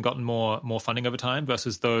succeeded and gotten more funding over time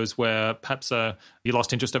versus those where perhaps you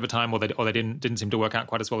lost interest over time or they didn't seem to work out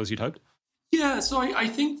quite as well as you'd hoped? Yeah, so I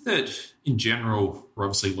think that in general, we're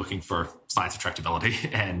obviously looking for science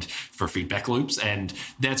attractability and for feedback loops. And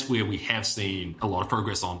that's where we have seen a lot of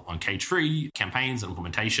progress on K-Tree campaigns and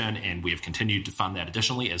implementation. And we have continued to fund that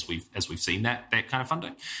additionally as we've seen that kind of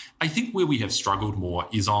funding. I think where we have struggled more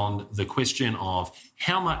is on the question of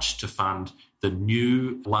how much to fund the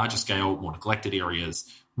new, larger scale, more neglected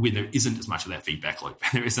areas when there isn't as much of that feedback loop.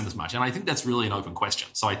 There isn't as much. And I think that's really an open question.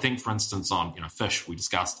 So I think, for instance, on fish, we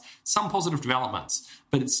discussed some positive developments,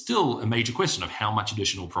 but it's still a major question of how much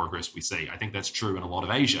additional progress we see. I think that's true in a lot of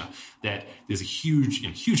Asia, that there's a huge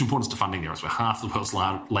importance to funding there. It's where half the world's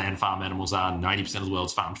land farm animals are, 90% of the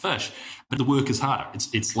world's farmed fish. But the work is harder.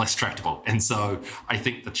 It's less tractable. And so I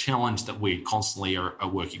think the challenge that we constantly are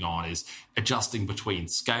working on is adjusting between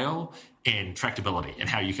scale and tractability, and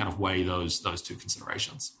how you kind of weigh those two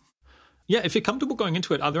considerations. Yeah, if you're comfortable going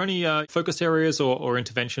into it, are there any focus areas or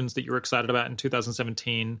interventions that you're excited about in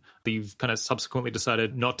 2017 that you've kind of subsequently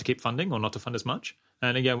decided not to keep funding or not to fund as much?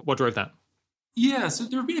 And again, what drove that? Yeah, so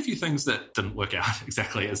there have been a few things that didn't work out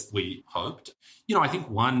exactly as we hoped. I think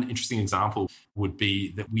one interesting example would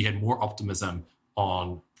be that we had more optimism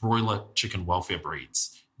on broiler chicken welfare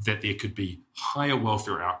breeds, that there could be higher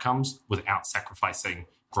welfare outcomes without sacrificing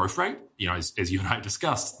growth rate. As you and I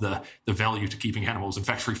discussed, the value to keeping animals in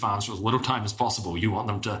factory farms for as little time as possible. You want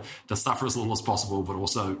them to suffer as little as possible, but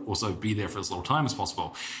also be there for as little time as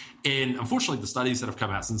possible. And unfortunately, the studies that have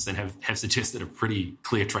come out since then have suggested a pretty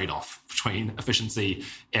clear trade-off between efficiency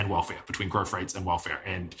and welfare, between growth rates and welfare.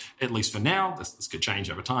 And at least for now, this could change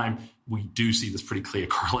over time, we do see this pretty clear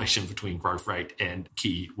correlation between growth rate and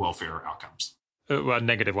key welfare outcomes. A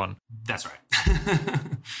negative one. That's right.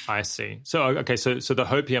 I see. So, okay, so the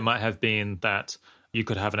hope here might have been that you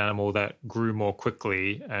could have an animal that grew more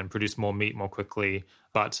quickly and produced more meat more quickly,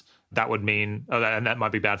 but that would mean, and that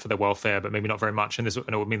might be bad for their welfare, but maybe not very much. And it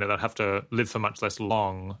would mean that they'd have to live for much less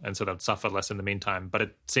long, and so they'd suffer less in the meantime. But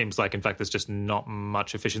it seems like, in fact, there's just not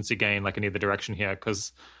much efficiency gain, like in either direction here,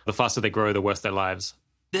 because the faster they grow, the worse their lives.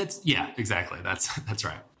 Exactly. That's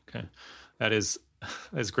right. Okay, that is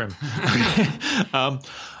grim.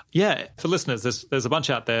 Yeah, for listeners, there's a bunch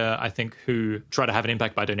out there, I think, who try to have an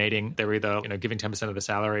impact by donating. They're either giving 10% of their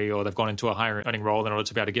salary, or they've gone into a higher earning role in order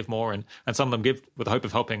to be able to give more, and some of them give with the hope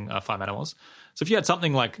of helping farm animals. So if you had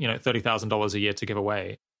something like $30,000 a year to give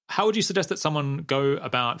away, how would you suggest that someone go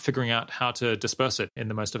about figuring out how to disperse it in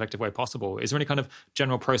the most effective way possible? Is there any kind of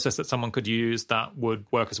general process that someone could use that would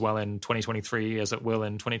work as well in 2023 as it will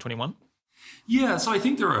in 2021? Yeah, so I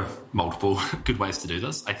think there are multiple good ways to do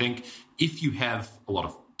this. I think if you have a lot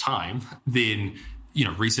of time, then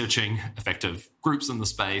researching effective groups in the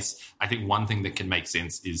space, I think one thing that can make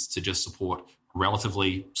sense is to just support a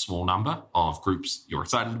relatively small number of groups you're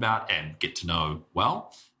excited about and get to know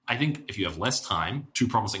well. I think if you have less time, two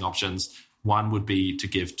promising options. One would be to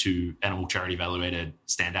give to animal charity evaluated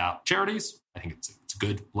standout charities. I think it's a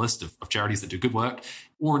good list of charities that do good work.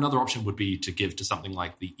 Or another option would be to give to something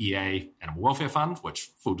like the EA Animal Welfare Fund,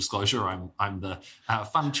 which, full disclosure, I'm the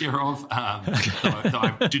fund chair of, though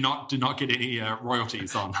I do not get any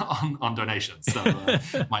royalties on donations. So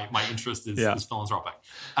my interest is philanthropic.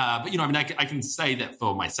 But I can say that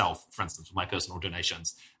for myself, for instance, with my personal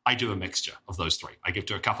donations, I do a mixture of those three. I give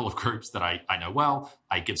to a couple of groups that I know well.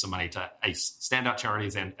 I give some money to standout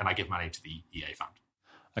charities, and I give money to the EA Fund.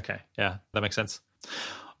 Okay, yeah, that makes sense.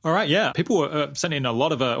 All right, yeah. People were sending in a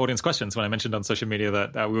lot of audience questions when I mentioned on social media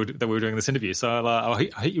that we were doing this interview. So I'll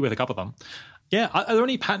hit you with a couple of them. Yeah, are there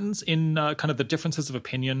any patterns in kind of the differences of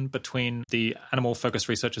opinion between the animal-focused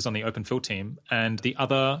researchers on the Open Field team and the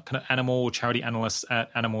other kind of animal charity analysts at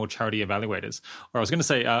Animal Charity Evaluators? Or I was going to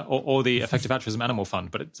say, or the Effective Altruism Animal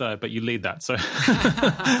Fund, but you lead that. So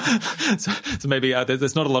so maybe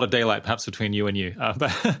there's not a lot of daylight perhaps between you and you.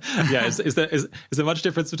 But yeah, is there much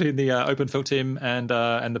difference between the Open Field team and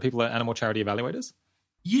the people at Animal Charity Evaluators?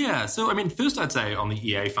 Yeah, so first I'd say on the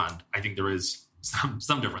EA Fund, I think there is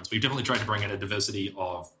some difference. We've definitely tried to bring in a diversity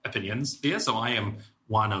of opinions here. So I am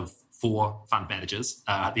one of 4 fund managers.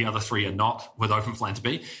 The other 3 are not with Open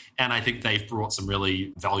Philanthropy. And I think they've brought some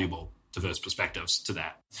really valuable diverse perspectives to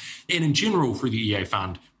that. And in general, through the EA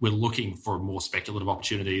Fund, we're looking for more speculative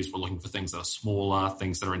opportunities. We're looking for things that are smaller,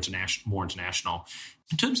 things that are more international.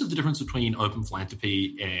 In terms of the difference between Open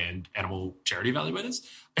Philanthropy and Animal Charity Evaluators,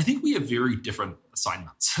 I think we have very different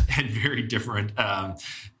assignments and very different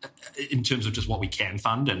in terms of just what we can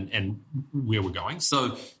fund and where we're going.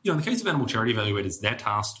 So, in the case of Animal Charity Evaluators, their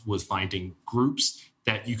task was finding groups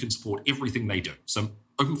that you can support everything they do. So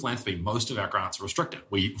Open Philanthropy, most of our grants are restricted.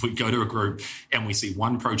 We go to a group and we see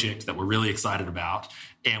one project that we're really excited about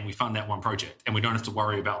and we fund that one project. And we don't have to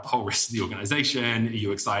worry about the whole rest of the organization. Are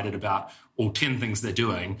you excited about all 10 things they're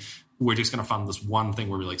doing? We're just going to fund this one thing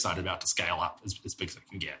we're really excited about to scale up as big as it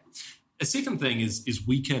can get. A second thing is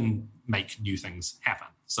we can make new things happen.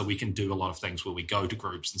 So we can do a lot of things where we go to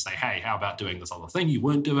groups and say, hey, how about doing this other thing you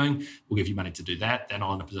weren't doing? We'll give you money to do that. They're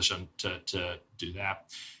not in a position to do that.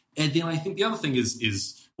 And then I think the other thing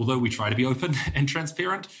is although we try to be open and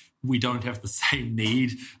transparent, we don't have the same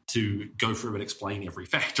need to go through and explain every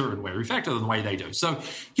factor and every factor in the way they do. So,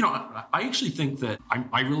 I actually think that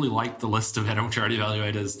I really like the list of animal charity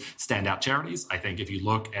evaluators standout charities. I think if you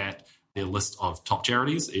look at their list of top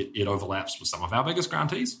charities, it overlaps with some of our biggest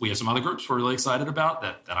grantees. We have some other groups we're really excited about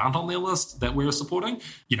that aren't on their list that we're supporting.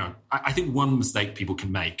 I think one mistake people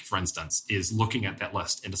can make, for instance, is looking at that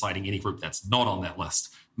list and deciding any group that's not on that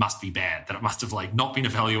list must be bad, that it must have not been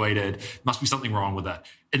evaluated, must be something wrong with it.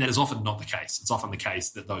 And that is often not the case. It's often the case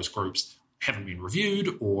that those groups haven't been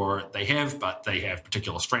reviewed, or they have, but they have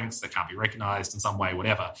particular strengths that can't be recognized in some way,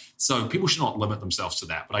 whatever. So people should not limit themselves to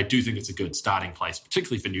that. But I do think it's a good starting place,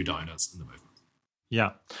 particularly for new donors in the movement.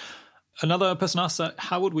 Yeah. Another person asked,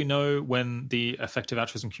 how would we know when the effective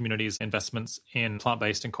altruism community's investments in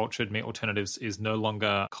plant-based and cultured meat alternatives is no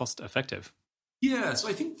longer cost-effective? Yeah, so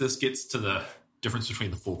I think this gets to the difference between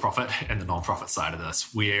the for-profit and the non-profit side of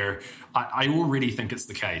this, where I already think it's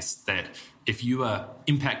the case that if you are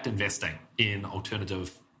impact investing in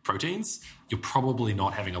alternative proteins, you're probably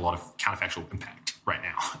not having a lot of counterfactual impact right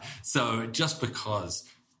now. So just because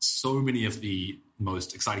so many of the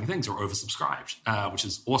most exciting things are oversubscribed, which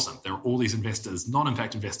is awesome. There are all these investors,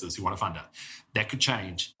 non-impact investors, who want to fund it. That could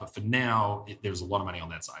change, but for now, there's a lot of money on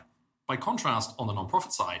that side. By contrast, on the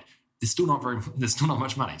non-profit side, there's still not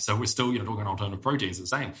much money. So we're still, talking alternative proteins, the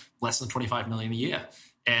same, less than 25 million a year.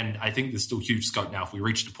 And I think there's still huge scope now. If we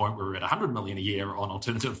reached a point where we're at 100 million a year on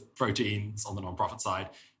alternative proteins on the nonprofit side,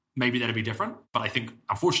 maybe that'd be different. But I think,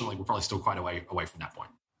 unfortunately, we're probably still quite away from that point.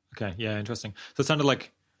 Okay, yeah, interesting. So it sounded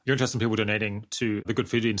like you're interested in people donating to the Good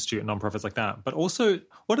Food Institute and nonprofits like that. But also,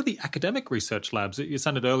 what are the academic research labs? You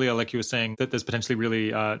sounded earlier like you were saying that there's potentially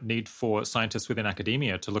really need for scientists within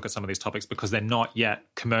academia to look at some of these topics because they're not yet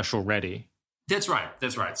commercial ready. That's right.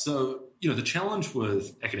 So, the challenge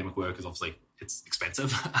with academic work is obviously it's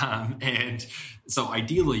expensive. And so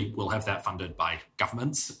ideally, we'll have that funded by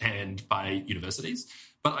governments and by universities.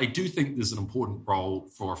 But I do think there's an important role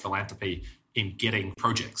for philanthropy in getting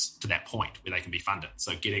projects to that point where they can be funded.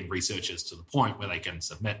 So getting researchers to the point where they can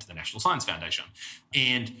submit to the National Science Foundation.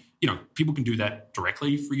 And, people can do that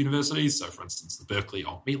directly for universities. So for instance, the Berkeley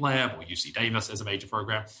Old Meat Lab or UC Davis has a major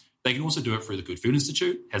program. They can also do it through the Good Food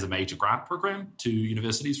Institute, has a major grant program to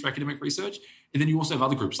universities for academic research. And then you also have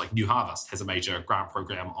other groups like New Harvest has a major grant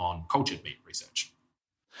program on cultured meat research.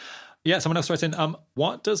 Yeah, someone else writes in,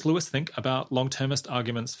 what does Lewis think about long-termist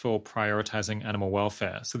arguments for prioritizing animal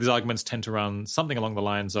welfare? So these arguments tend to run something along the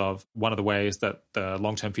lines of one of the ways that the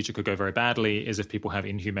long-term future could go very badly is if people have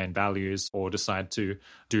inhumane values or decide to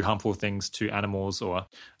do harmful things to animals or,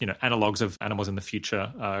 analogs of animals in the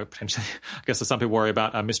future. Potentially, I guess some people worry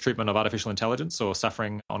about mistreatment of artificial intelligence or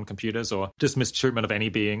suffering on computers or just mistreatment of any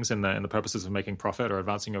beings in the purposes of making profit or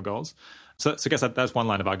advancing your goals. So I guess that's one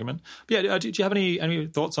line of argument. But yeah, do you have any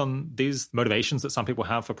thoughts on these motivations that some people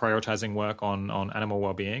have for prioritizing work on animal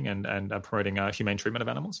well-being and promoting humane treatment of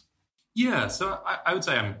animals? Yeah, so I would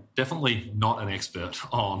say I'm definitely not an expert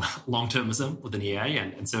on long-termism within EA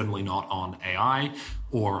and certainly not on AI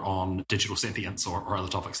or on digital sentience or other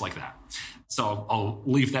topics like that. So I'll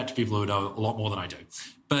leave that to people who know a lot more than I do.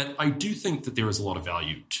 But I do think that there is a lot of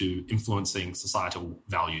value to influencing societal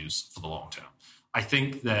values for the long term. I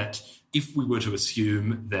think that if we were to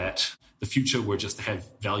assume that the future were just to have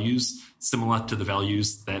values similar to the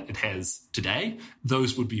values that it has today,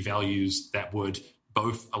 those would be values that would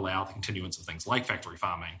both allow the continuance of things like factory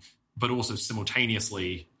farming, but also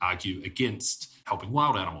simultaneously argue against helping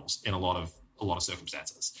wild animals in a lot of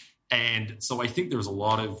circumstances. And so I think there's a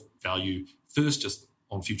lot of value, first just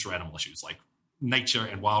on future animal issues, like nature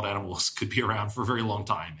and wild animals could be around for a very long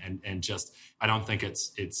time. And just, I don't think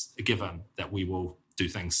it's a given that we will do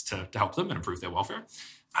things to help them and improve their welfare.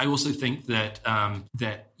 I also think that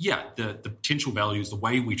the potential values, the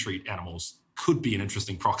way we treat animals could be an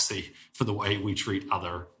interesting proxy for the way we treat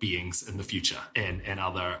other beings in the future and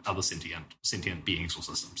other sentient beings or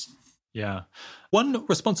systems. Yeah. One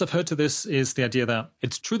response I've heard to this is the idea that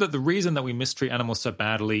it's true that the reason that we mistreat animals so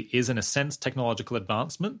badly is, in a sense, technological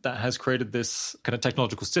advancement that has created this kind of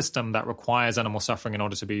technological system that requires animal suffering in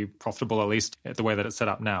order to be profitable, at least the way that it's set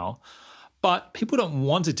up now. But people don't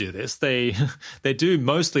want to do this. They do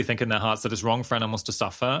mostly think in their hearts that it's wrong for animals to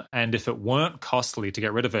suffer. And if it weren't costly to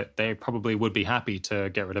get rid of it, they probably would be happy to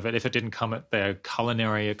get rid of it if it didn't come at their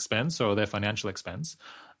culinary expense or their financial expense.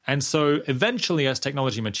 And so eventually, as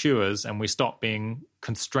technology matures and we stop being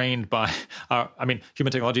constrained by,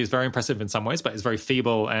 human technology is very impressive in some ways, but it's very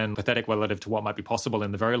feeble and pathetic relative to what might be possible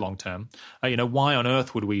in the very long term. Why on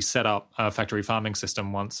earth would we set up a factory farming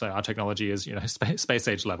system once our technology is, space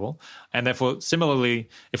age level? And therefore, similarly,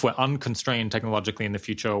 if we're unconstrained technologically in the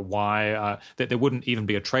future, why that there wouldn't even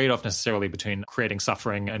be a trade-off necessarily between creating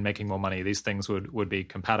suffering and making more money. These things would be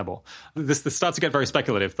compatible. This starts to get very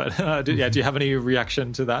speculative, but do you have any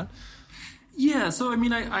reaction to that? Yeah, so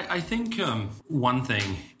I think one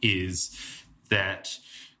thing is that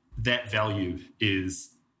value is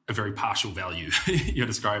a very partial value you're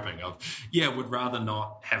describing of, would rather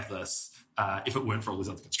not have this if it weren't for all these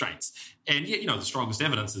other constraints. And the strongest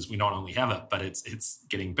evidence is we not only have it, but it's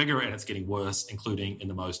getting bigger and it's getting worse, including in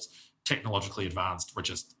the most technologically advanced,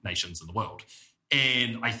 richest nations in the world.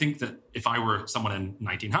 And I think that if I were someone in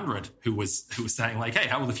 1900 who was saying like, hey,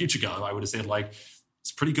 how will the future go? I would have said like,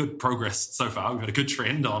 it's pretty good progress so far. We've got a good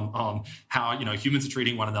trend on how, humans are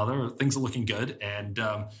treating one another. Things are looking good. And,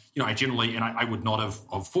 I would not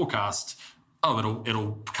have forecast,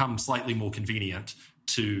 it'll become slightly more convenient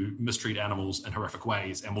to mistreat animals in horrific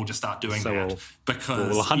ways. And we'll just start doing that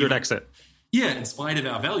because we'll 100x it. Yeah, in spite of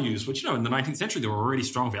our values, which, in the 19th century, there were already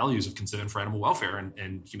strong values of concern for animal welfare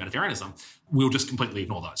and humanitarianism. We'll just completely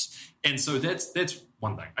ignore those. And so that's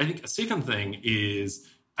one thing. I think a second thing is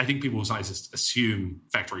I think people will just assume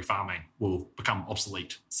factory farming will become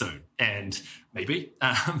obsolete soon. And maybe,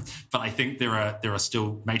 but I think there are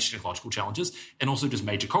still major technological challenges and also just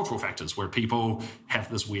major cultural factors where people have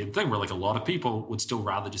this weird thing where like a lot of people would still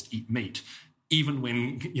rather just eat meat, even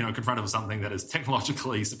when, confronted with something that is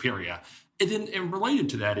technologically superior. And related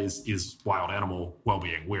to that is wild animal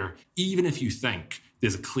well-being, where even if you think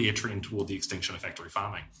there's a clear trend toward the extinction of factory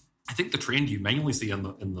farming, I think the trend you mainly see in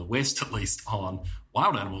the West, at least, on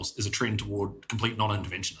wild animals is a trend toward complete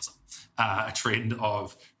non-interventionism, a trend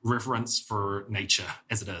of reverence for nature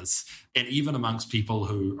as it is. And even amongst people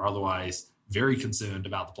who are otherwise very concerned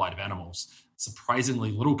about the plight of animals,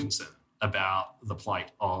 surprisingly little concern about the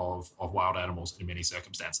plight of wild animals in many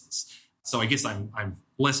circumstances. So I guess I'm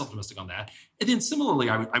less optimistic on that. And then similarly,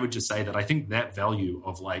 I would just say that I think that value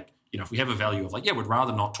of if we have a value of we'd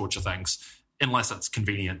rather not torture things unless it's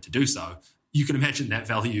convenient to do so, you can imagine that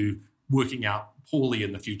value working out poorly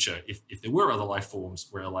in the future if there were other life forms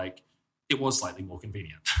where it was slightly more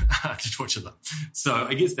convenient to torture them. So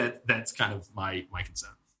I guess that's kind of my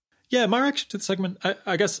concern. Yeah, my reaction to the segment,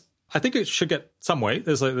 I think it should get some weight.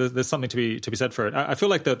 There's something to be said for it. I feel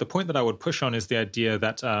like the point that I would push on is the idea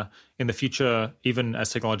that in the future, even as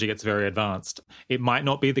technology gets very advanced, it might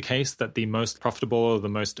not be the case that the most profitable or the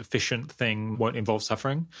most efficient thing won't involve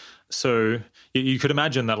suffering. So you could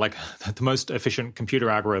imagine that the most efficient computer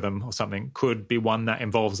algorithm or something could be one that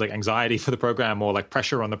involves anxiety for the program or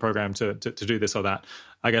pressure on the program to do this or that.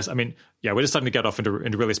 We're just starting to get off into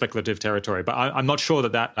really speculative territory. But I'm not sure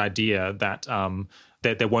that idea that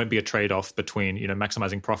there won't be a trade-off between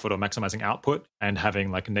maximizing profit or maximizing output and having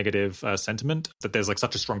negative sentiment, that there's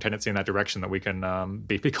such a strong tendency in that direction that we can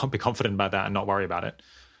be confident about that and not worry about it.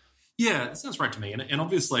 Yeah, that sounds right to me. And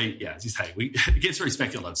obviously, as you say, it gets very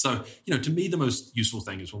speculative. So, to me, the most useful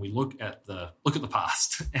thing is when we look at the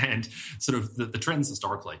past and sort of the trends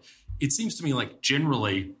historically, it seems to me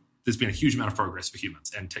generally there's been a huge amount of progress for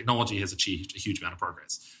humans and technology has achieved a huge amount of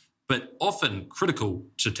progress. But often critical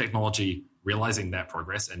to technology realizing that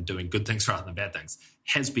progress and doing good things rather than bad things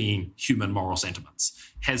has been human moral sentiments,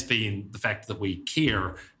 has been the fact that we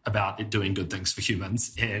care about it doing good things for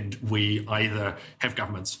humans, and we either have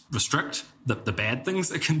governments restrict the bad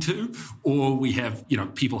things it can do, or we have,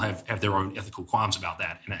 people have their own ethical qualms about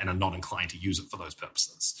that and are not inclined to use it for those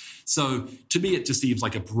purposes. So to me, it just seems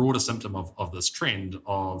like a broader symptom of this trend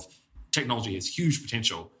of technology has huge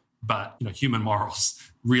potential, but human morals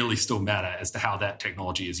really still matter as to how that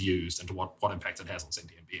technology is used and to what impact it has on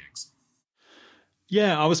sentient beings.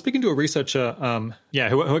 Yeah, I was speaking to a researcher,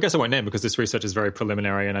 who I guess I won't name because this research is very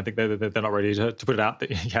preliminary and I think they're not ready to put it out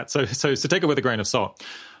yet. So take it with a grain of salt.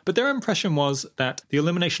 But their impression was that the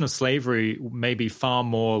elimination of slavery may be far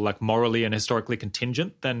more morally and historically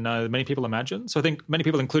contingent than many people imagine. So I think many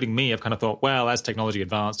people, including me, have kind of thought, well, as technology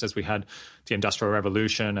advanced, as we had the Industrial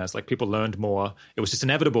Revolution, as people learned more, it was just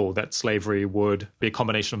inevitable that slavery would be a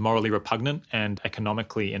combination of morally repugnant and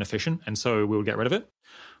economically inefficient, and so we would get rid of it.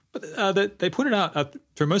 But they pointed out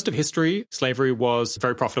through most of history, slavery was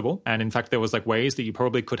very profitable. And in fact, there was ways that you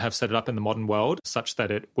probably could have set it up in the modern world such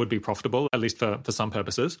that it would be profitable, at least for some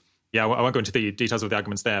purposes. Yeah, I won't go into the details of the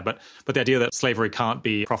arguments there, but the idea that slavery can't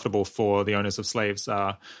be profitable for the owners of slaves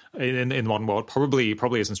in the modern world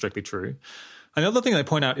probably isn't strictly true. Another thing they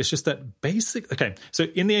point out is just that so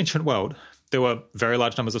in the ancient world, there were very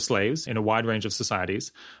large numbers of slaves in a wide range of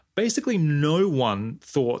societies. Basically, no one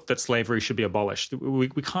thought that slavery should be abolished. We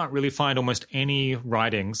can't really find almost any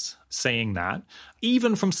writings saying that,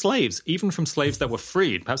 even from slaves that were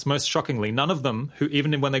freed. Perhaps most shockingly, none of them, who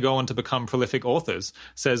even when they go on to become prolific authors,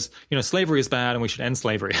 says, slavery is bad and we should end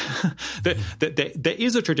slavery. There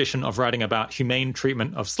is a tradition of writing about humane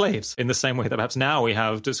treatment of slaves in the same way that perhaps now we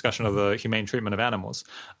have discussion of the humane treatment of animals.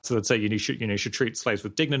 So let's say you should treat slaves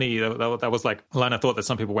with dignity. That was like a line of thought that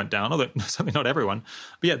some people went down, although certainly not everyone.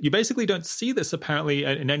 But yeah, you basically don't see this apparently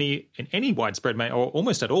in any widespread way, or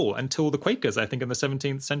almost at all, until the Quakers, I think, in the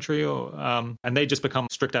 17th century, and they just become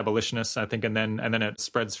strict abolitionists, I think, and then it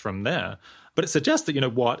spreads from there. But it suggests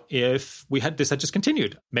that, what if this had just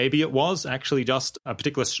continued? Maybe it was actually just a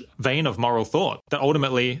particular vein of moral thought that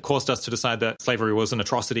ultimately caused us to decide that slavery was an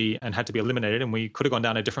atrocity and had to be eliminated, and we could have gone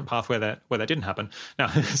down a different path where that didn't happen. Now,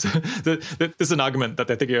 this is an argument that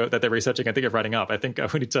they're researching and think of writing up. I think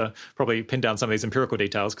we need to probably pin down some of these empirical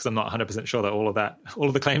details because I'm not 100% sure that all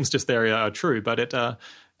of the claims just there are true. But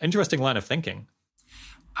interesting line of thinking.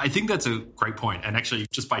 I think that's a great point. And actually,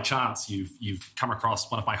 just by chance, you've come across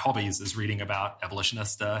one of my hobbies is reading about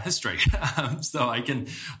abolitionist history. So I can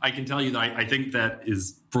tell you that I think that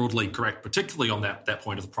is broadly correct, particularly on that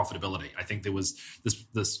point of the profitability. I think there was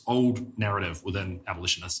this old narrative within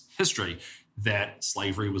abolitionist history that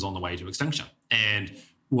slavery was on the way to extinction. And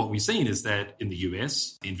what we've seen is that in the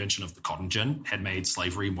US, the invention of the cotton gin had made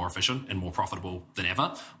slavery more efficient and more profitable than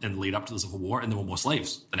ever in the lead up to the Civil War, and there were more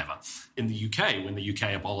slaves than ever. In the UK, when the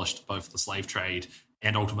UK abolished both the slave trade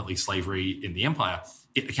and ultimately slavery in the empire,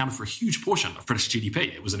 it accounted for a huge portion of British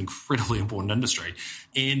GDP. It was an incredibly important industry.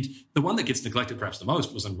 And the one that gets neglected perhaps the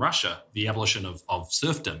most was in Russia, the abolition of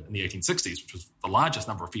serfdom in the 1860s, which was the largest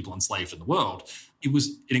number of people enslaved in the world. It was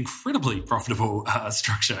an incredibly profitable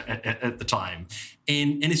structure at the time.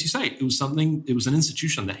 And as you say, it was an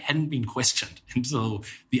institution that hadn't been questioned until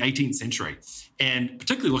the 18th century. And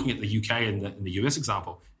particularly looking at the UK and the US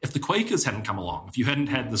example, if the Quakers hadn't come along, if you hadn't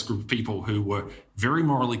had this group of people who were very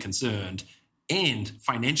morally concerned and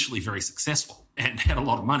financially very successful and had a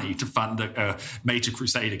lot of money to fund a major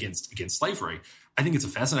crusade against slavery, I think it's a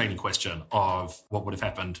fascinating question of what would have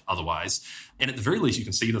happened otherwise. And at the very least, you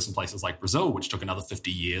can see this in places like Brazil, which took another 50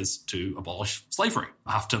 years to abolish slavery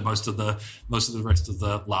after most of the rest of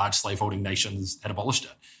the large slaveholding nations had abolished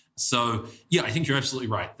it. So, yeah, I think you're absolutely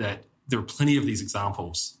right that there are plenty of these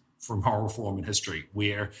examples from moral reform in history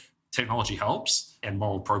where technology helps and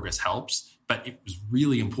moral progress helps, but it was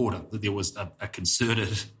really important that there was a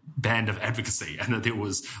concerted band of advocacy and that there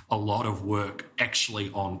was a lot of work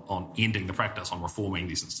actually on ending the practice, on reforming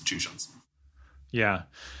these institutions. Yeah.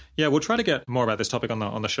 Yeah, we'll try to get more about this topic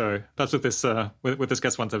on the show. Perhaps with this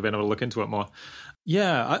guest once I've been able to look into it more.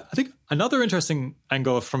 Yeah, I think another interesting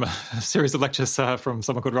angle from a series of lectures from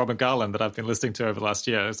someone called Robert Garland that I've been listening to over the last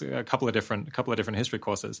year, a couple of different history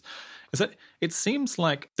courses, is that it seems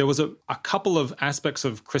like there was a couple of aspects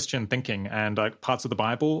of Christian thinking and parts of the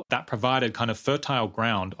Bible that provided kind of fertile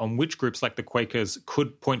ground on which groups like the Quakers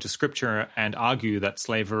could point to Scripture and argue that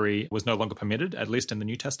slavery was no longer permitted, at least in the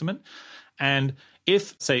New Testament. And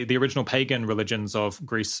if, say, the original pagan religions of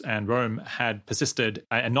Greece and Rome had persisted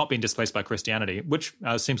and not been displaced by Christianity, which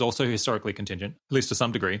seems also historically contingent, at least to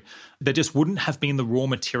some degree, there just wouldn't have been the raw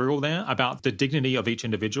material there about the dignity of each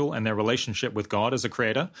individual and their relationship with God as a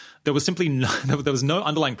creator. There was simply there was no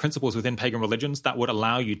underlying principles within pagan religions that would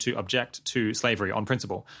allow you to object to slavery on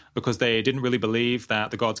principle, because they didn't really believe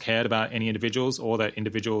that the gods cared about any individuals or that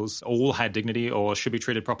individuals all had dignity or should be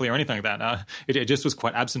treated properly or anything like that. It just was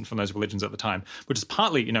quite absent from those religions at the time, which is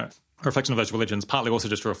partly, a reflection of those religions, partly also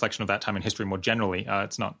just a reflection of that time in history more generally.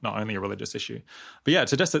 It's not only a religious issue. But yeah, it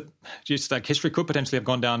suggests that just like history could potentially have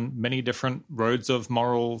gone down many different roads of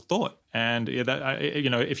moral thought. And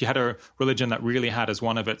if you had a religion that really had as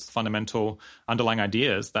one of its fundamental underlying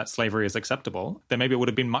ideas that slavery is acceptable, then maybe it would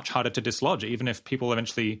have been much harder to dislodge, even if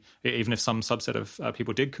some subset of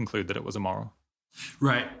people did conclude that it was immoral.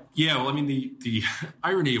 Right. Yeah. Well, I mean, the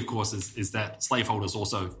irony, of course, is that slaveholders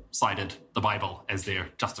also cited the Bible as their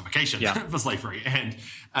justification for slavery. And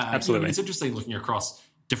absolutely, it's interesting looking across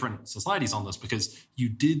different societies on this, because you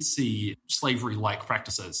did see slavery-like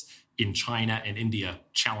practices in China and India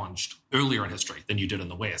challenged earlier in history than you did in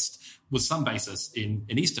the West, with some basis in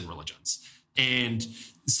Eastern religions. And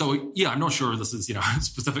so, yeah, I'm not sure this is,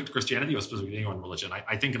 specific to Christianity or specific to any one religion.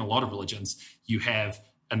 I think in a lot of religions, you have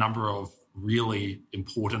a number of really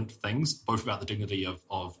important things, both about the dignity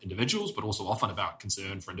of individuals, but also often about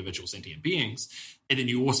concern for individual sentient beings. And then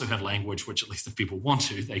you also have language which, at least if people want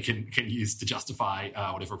to, they can use to justify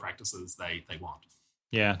whatever practices they want.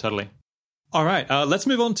 Yeah, totally. All right, let's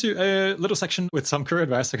move on to a little section with some career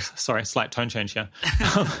advice. Sorry, slight tone change here.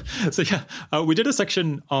 We did a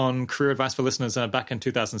section on career advice for listeners back in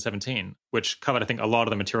 2017, which covered, I think, a lot of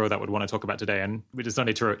the material that we'd want to talk about today, and we just don't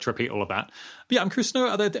need to repeat all of that. But yeah, I'm curious to know,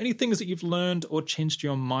 are there any things that you've learned or changed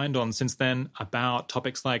your mind on since then about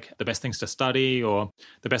topics like the best things to study or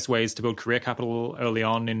the best ways to build career capital early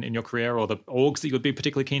on in your career, or the orgs that you would be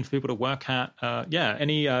particularly keen for people to work at?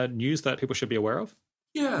 Any news that people should be aware of?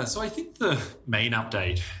 Yeah, so I think the main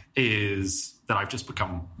update is that I've just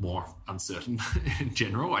become more uncertain in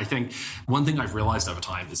general. I think one thing I've realized over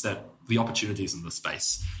time is that the opportunities in this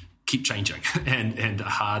space keep changing and are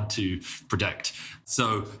hard to predict.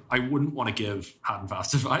 So I wouldn't want to give hard and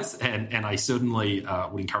fast advice, and I certainly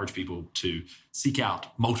would encourage people to seek out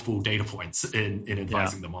multiple data points in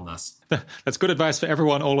advising them on this. That's good advice for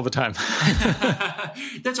everyone all of the time.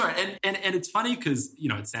 That's right. And it's funny because,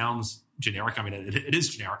 it sounds generic. I mean, it is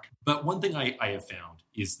generic. But one thing I have found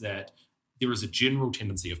is that there is a general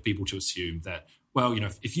tendency of people to assume that, well,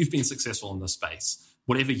 if you've been successful in this space,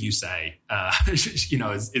 whatever you say, is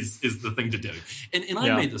the thing to do. And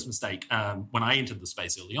I made this mistake when I entered the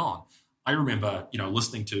space early on. I remember,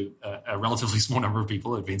 listening to a relatively small number of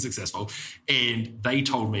people who had been successful, and they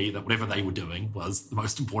told me that whatever they were doing was the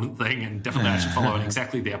most important thing, and definitely I should follow in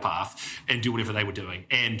exactly their path and do whatever they were doing.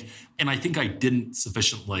 And I think I didn't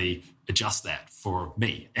sufficiently adjust that for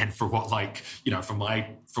me and for what,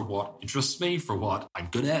 for what interests me, for what I'm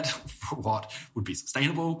good at, for what would be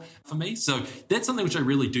sustainable for me. So that's something which I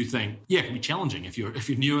really do think, it can be challenging. If you're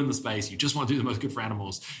new in the space, you just want to do the most good for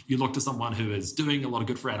animals, you look to someone who is doing a lot of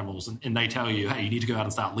good for animals and they tell you, hey, you need to go out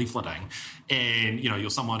and start leafleting. And, you're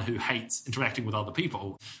someone who hates interacting with other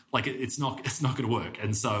people. It's not going to work.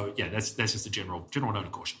 And so, that's just a general note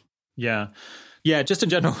of caution. Yeah. Just in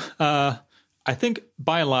general, I think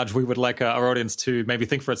by and large, we would like our audience to maybe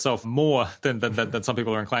think for itself more than some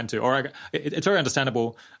people are inclined to. Or it's very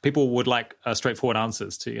understandable. People would like straightforward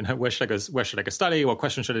answers to, where should I go study? What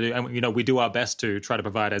question should I do? And, we do our best to try to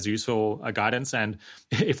provide as useful guidance. And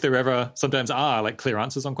if there ever sometimes are clear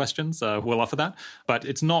answers on questions, we'll offer that. But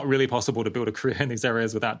it's not really possible to build a career in these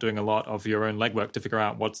areas without doing a lot of your own legwork to figure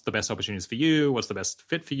out what's the best opportunities for you, what's the best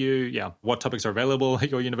fit for you. Yeah. What topics are available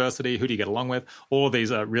at your university? Who do you get along with? All of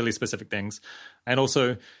these are really specific things. And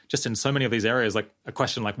also, just in so many of these areas, a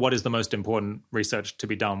question like, what is the most important research to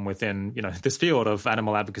be done within, this field of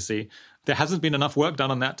animal advocacy? There hasn't been enough work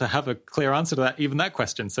done on that to have a clear answer to even that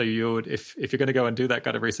question. So if you're going to go and do that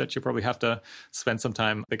kind of research, you probably have to spend some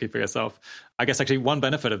time thinking for yourself. I guess actually one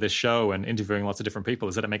benefit of this show and interviewing lots of different people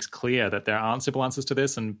is that it makes clear that there aren't simple answers to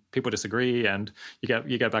this, and people disagree, and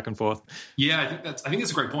you get back and forth. Yeah, I think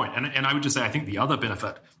that's a great point. And I would just say, I think the other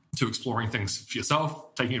benefit to exploring things for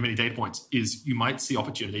yourself, taking in many data points, is you might see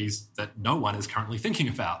opportunities that no one is currently thinking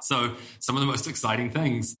about. So some of the most exciting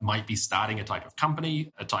things might be starting a type of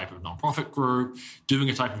company, a type of nonprofit group, doing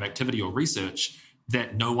a type of activity or research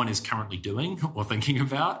that no one is currently doing or thinking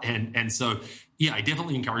about. And so, I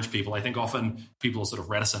definitely encourage people. I think often people are sort of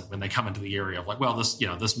reticent when they come into the area of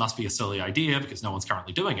this must be a silly idea because no one's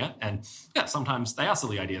currently doing it. And sometimes they are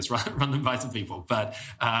silly ideas run them by some people, but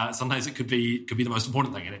sometimes it could be the most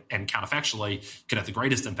important thing, and counterfactually could have the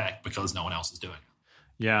greatest impact because no one else is doing it.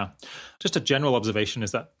 Yeah. Just a general observation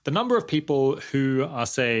is that the number of people who are,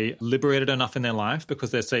 say, liberated enough in their life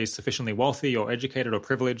because they're, say, sufficiently wealthy or educated or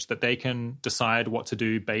privileged that they can decide what to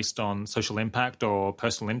do based on social impact or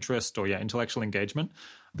personal interest or intellectual engagement,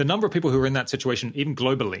 the number of people who are in that situation, even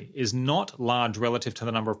globally, is not large relative to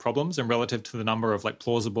the number of problems and relative to the number of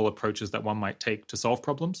plausible approaches that one might take to solve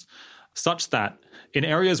problems. Such that in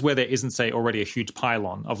areas where there isn't, say, already a huge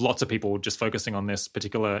pylon of lots of people just focusing on this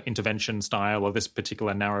particular intervention style or this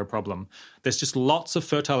particular narrow problem, there's just lots of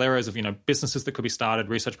fertile areas of, businesses that could be started,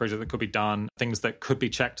 research projects that could be done, things that could be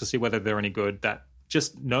checked to see whether they're any good, that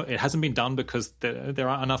just no, it hasn't been done because there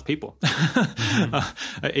aren't enough people.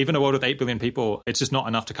 Even a world with 8 billion people, it's just not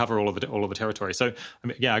enough to cover all of the territory. So,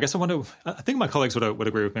 I guess I think my colleagues would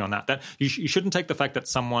agree with me on that. That you shouldn't take the fact that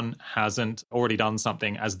someone hasn't already done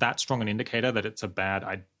something as that strong an indicator that it's a bad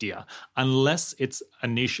idea, unless it's a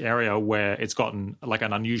niche area where it's gotten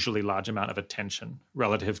an unusually large amount of attention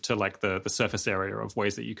relative to the surface area of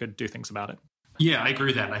ways that you could do things about it. Yeah, I agree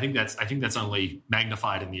with that. And I think that's only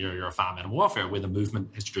magnified in the area of farm animal welfare, where the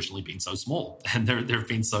movement has traditionally been so small, and there have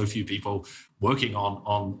been so few people working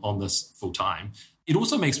on this full time. It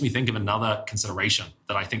also makes me think of another consideration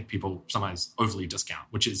that I think people sometimes overly discount,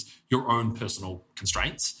 which is your own personal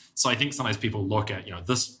constraints. So I think sometimes people look at,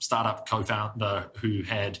 this startup co-founder who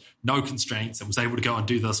had no constraints and was able to go and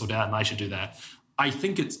do this or that, and I should do that. I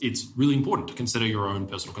think it's really important to consider your own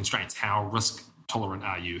personal constraints. How risk tolerant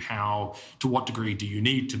are you? To what degree do you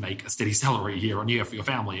need to make a steady salary year on year for your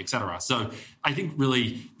family, etc.? So I think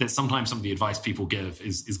really that sometimes some of the advice people give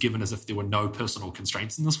is given as if there were no personal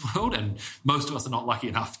constraints in this world, and most of us are not lucky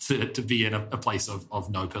enough to be in a place of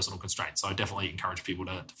no personal constraints. So I definitely encourage people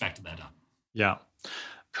to factor that in. Yeah.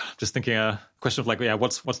 Just thinking a question of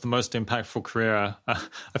what's the most impactful career?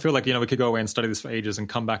 I feel like, we could go away and study this for ages and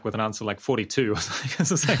come back with an answer like 42.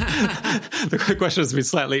 The question has been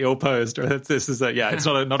slightly ill-posed. This is it's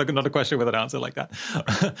not a question with an answer like that.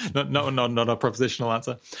 not a propositional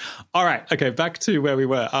answer. All right. Okay. Back to where we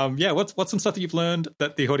were. What's some stuff that you've learned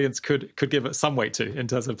that the audience could give some weight to in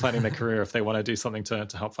terms of planning their career if they want to do something to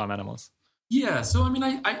help farm animals? Yeah. So,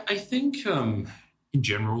 I think in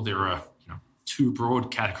general, there are, two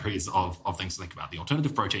broad categories of things to think about: the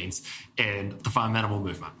alternative proteins and the farm animal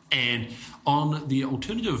movement. And on the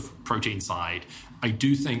alternative protein side, I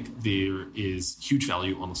do think there is huge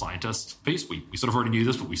value on the scientist piece. We sort of already knew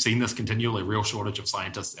this, but we've seen this continually, a real shortage of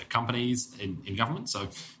scientists at companies, in government. So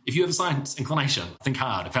if you have a science inclination, think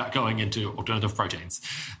hard about going into alternative proteins.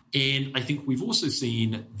 And I think we've also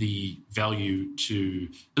seen the value to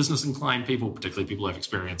business-inclined people, particularly people who have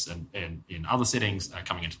experience in other settings,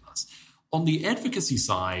 coming into this. On the advocacy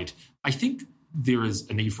side, I think there is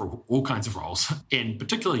a need for all kinds of roles, and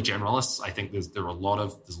particularly generalists. I think there's a lot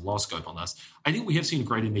of scope on this. I think we have seen a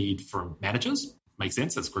greater need for managers. Makes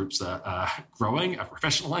sense as groups are growing, are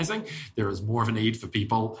professionalizing. There is more of a need for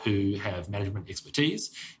people who have management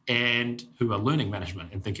expertise and who are learning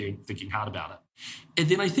management and thinking hard about it. And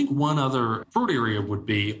then I think one other broad area would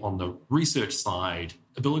be on the research side,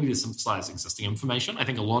 ability to synthesize existing information. I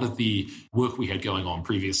think a lot of the work we had going on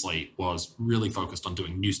previously was really focused on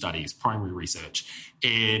doing new studies, primary research.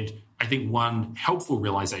 And I think one helpful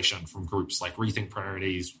realization from groups like Rethink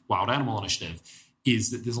Priorities, Wild Animal Initiative,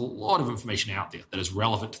 is that there's a lot of information out there that is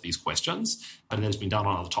relevant to these questions, but it has been done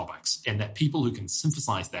on other topics. And that people who can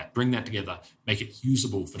synthesize that, bring that together, make it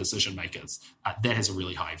usable for decision makers, that has a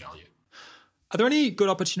really high value. Are there any good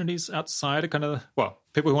opportunities outside of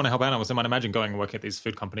people who want to help animals? They might imagine going and working at these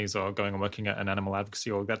food companies or going and working at an animal advocacy,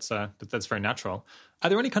 or that's very natural. Are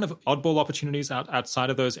there any kind of oddball opportunities outside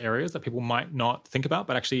of those areas that people might not think about,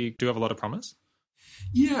 but actually do have a lot of promise?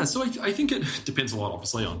 Yeah, so I think it depends a lot,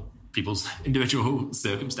 obviously, on people's individual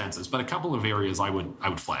circumstances, but a couple of areas I would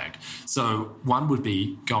flag. So one would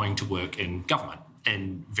be going to work in government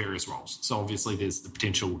in various roles. So obviously there's the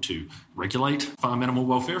potential to regulate farm animal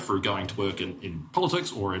welfare through going to work in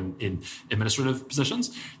politics or in administrative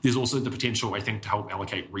positions. There's also the potential, I think, to help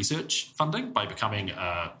allocate research funding by becoming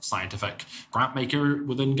a scientific grant maker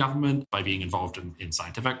within government, by being involved in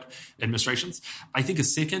scientific administrations. I think a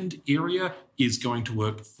second area is going to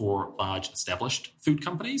work for large established food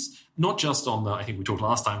companies, not just on I think we talked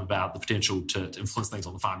last time about the potential to influence things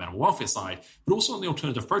on the farm animal welfare side, but also on the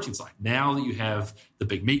alternative protein side. Now that you have the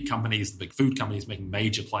big meat companies, the big food companies making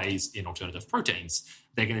major plays in alternative proteins,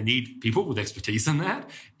 they're going to need people with expertise in that.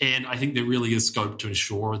 And I think there really is scope to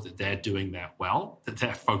ensure that they're doing that well, that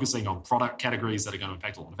they're focusing on product categories that are going to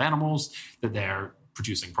impact a lot of animals, that they're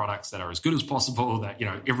producing products that are as good as possible, that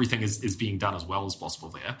everything is being done as well as possible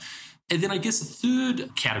there. And then I guess the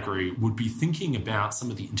third category would be thinking about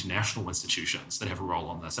some of the international institutions that have a role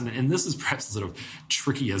on this. And this is perhaps the sort of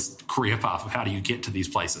trickiest career path of how do you get to these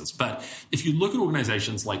places. But if you look at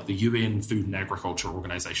organizations like the UN Food and Agriculture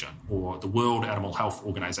Organization or the World Animal Health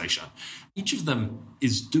Organization, each of them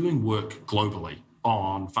is doing work globally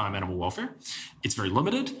on farm animal welfare. It's very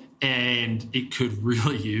limited, and it could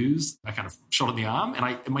really use a kind of shot in the arm.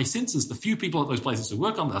 And my sense is the few people at those places who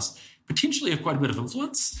work on this potentially have quite a bit of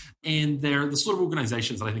influence, and they're the sort of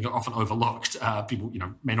organizations that I think are often overlooked. People,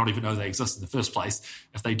 may not even know they exist in the first place.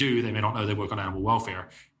 If they do, they may not know they work on animal welfare.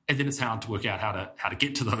 And then it's hard to work out how to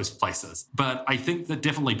get to those places. But I think that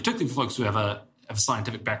definitely, particularly for folks who have a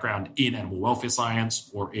scientific background in animal welfare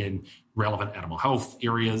science or in relevant animal health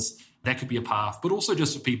areas, that could be a path, but also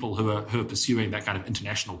just for people who are pursuing that kind of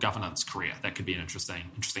international governance career, that could be an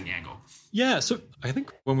interesting angle. Yeah, so I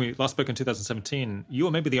think when we last spoke in 2017, you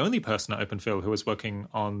were maybe the only person at OpenPhil who was working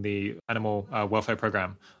on the animal welfare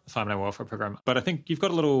program, the farm animal welfare program. But I think you've got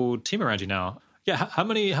a little team around you now. Yeah, how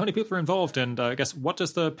many people are involved, and I guess what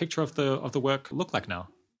does the picture of the work look like now?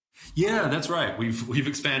 Yeah, that's right. We've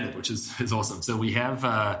expanded, which is awesome. So we have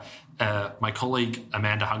my colleague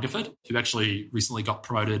Amanda Hungerford, who actually recently got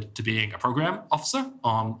promoted to being a program officer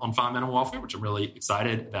on farm animal welfare, which I'm really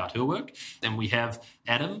excited about her work. Then we have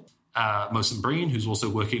Adam Mosenbreen, who's also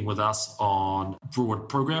working with us on broad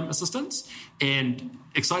program assistance, and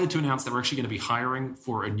excited to announce that we're actually going to be hiring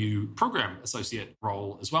for a new program associate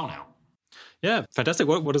role as well now. Yeah, fantastic.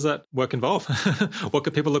 What does that work involve? What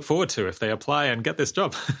could people look forward to if they apply and get this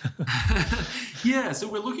job? Yeah, so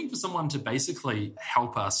we're looking for someone to basically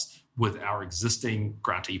help us with our existing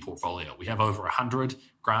grantee portfolio. We have over 100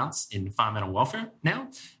 grants in farm animal welfare now.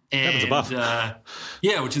 And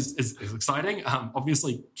yeah, which is exciting.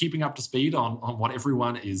 Obviously, keeping up to speed on what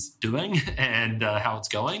everyone is doing and how it's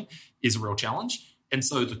going is a real challenge. And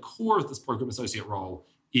so the core of this program associate role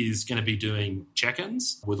is going to be doing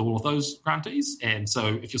check-ins with all of those grantees. And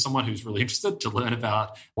so if you're someone who's really interested to learn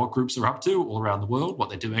about what groups are up to all around the world, what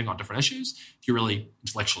they're doing on different issues, if you're really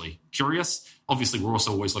intellectually curious, obviously we're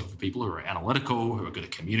also always looking for people who are analytical, who are good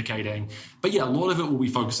at communicating. But yeah, a lot of it will be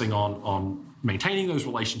focusing on maintaining those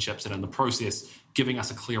relationships and in the process giving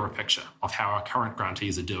us a clearer picture of how our current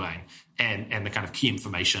grantees are doing and the kind of key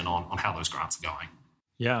information on how those grants are going.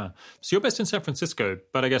 Yeah. So you're based in San Francisco,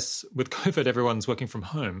 but I guess with COVID, everyone's working from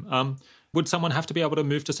home. Would someone have to be able to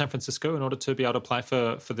move to San Francisco in order to be able to apply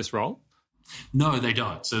for this role? No, they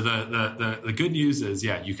don't. So the good news is,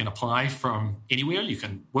 yeah, you can apply from anywhere. You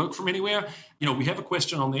can work from anywhere. We have a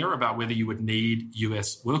question on there about whether you would need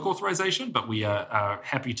US work authorization, but we are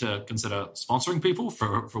happy to consider sponsoring people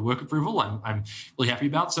for work approval. I'm really happy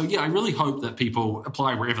about. So yeah, I really hope that people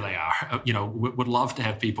apply wherever they are. Would love to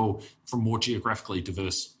have people from more geographically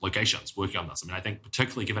diverse locations working on this. I mean, I think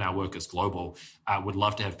particularly given our work is global, would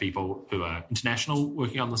love to have people who are international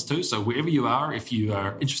working on this too. So wherever you are, if you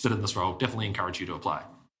are interested in this role, definitely encourage you to apply.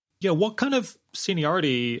 Yeah, what kind of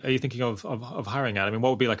seniority are you thinking of hiring at? I mean, what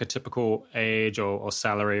would be like a typical age or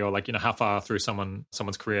salary, or like, how far through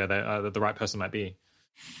someone's career that the right person might be?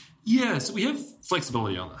 Yeah, so we have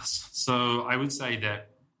flexibility on this. So I would say that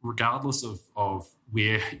regardless of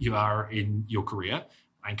where you are in your career,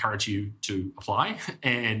 I encourage you to apply.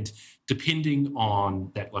 And depending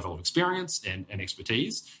on that level of experience and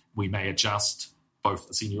expertise, we may adjust both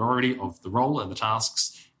the seniority of the role and the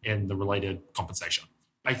tasks and the related compensation.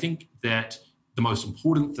 I think that the most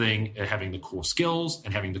important thing is having the core skills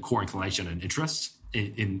and having the core inclination and interest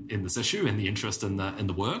in this issue and the interest in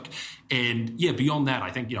the work. And yeah, beyond that,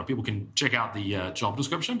 I think people can check out the job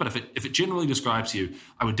description. But if it generally describes you,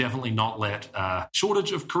 I would definitely not let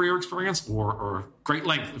shortage of career experience or great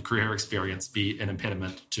length of career experience be an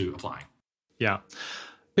impediment to applying. Yeah.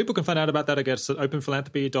 People can find out about that, I guess, at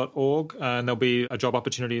openphilanthropy.org, and there'll be a job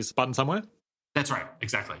opportunities button somewhere. That's right.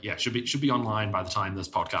 Exactly. Yeah. Should be online by the time this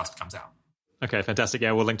podcast comes out. Okay, fantastic.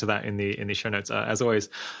 Yeah, we'll link to that in the show notes, as always.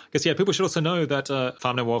 I guess, yeah, people should also know that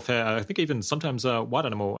farm animal welfare, I think even sometimes wild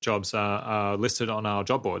animal jobs are listed on our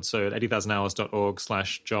job board. So at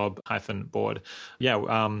 80,000hours.org/job-board.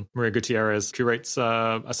 Yeah, Maria Gutierrez curates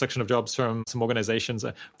a section of jobs from some organizations.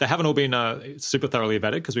 They haven't all been super thoroughly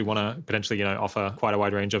vetted because we want to potentially, offer quite a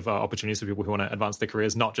wide range of opportunities for people who want to advance their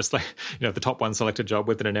careers, not just like, the top one selected job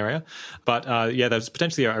within an area. But yeah, there's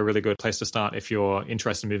potentially a really good place to start if you're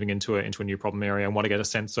interested in moving into a new problem area and want to get a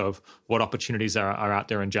sense of what opportunities are out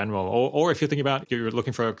there in general, or if you're thinking about you're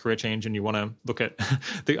looking for a career change and you want to look at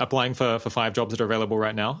applying for 5 jobs that are available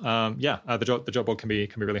right now. The job board can be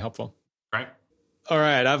really helpful. Right. All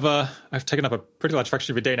right, I've taken up a pretty large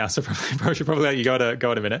fraction of your day now, so probably should let you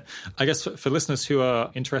go in a minute. I guess for listeners who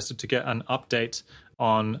are interested to get an update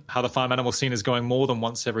on how the farm animal scene is going more than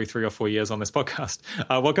once every 3 or 4 years on this podcast,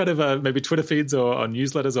 what kind of maybe Twitter feeds or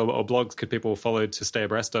newsletters or blogs could people follow to stay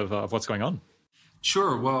abreast of what's going on?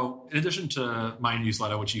 Sure. Well, in addition to my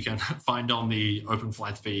newsletter, which you can find on the Open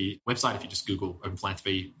Philanthropy website, if you just Google Open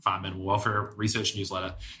Philanthropy Farm Animal Welfare Research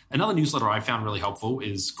Newsletter, another newsletter I found really helpful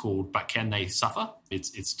is called But Can They Suffer?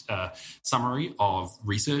 It's a summary of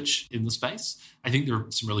research in the space. I think there are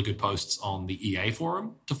some really good posts on the EA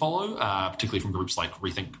forum to follow, particularly from groups like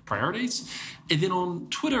Rethink Priorities. And then on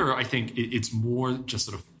Twitter, I think it's more just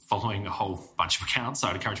sort of following a whole bunch of accounts. So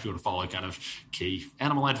I'd encourage people to follow kind of key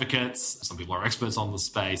animal advocates. Some people are experts on the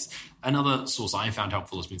space. Another source I found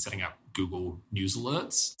helpful has been setting up Google News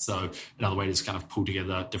alerts. So another way to kind of pull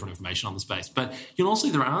together different information on the space. But also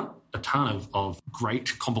there aren't a ton of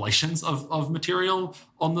great compilations of material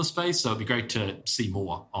on the space. So it'd be great to see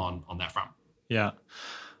more on that front. Yeah.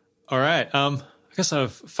 All right. I guess I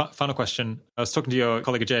have final question. I was talking to your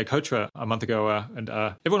colleague Ajay Kotra a month ago, and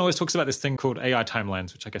everyone always talks about this thing called AI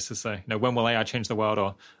timelines, which I guess is, when will AI change the world,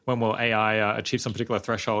 or when will AI achieve some particular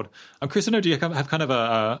threshold? I'm curious to know, do you have kind of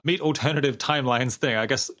a meat alternative timelines thing? I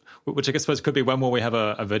guess, which I guess suppose could be when will we have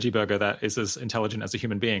a veggie burger that is as intelligent as a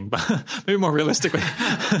human being? But maybe more realistically,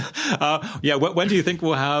 when do you think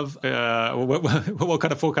we'll have? What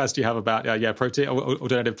kind of forecast do you have about protein,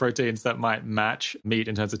 alternative proteins that might match meat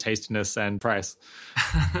in terms of tastiness and price?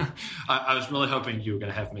 I was really hoping you were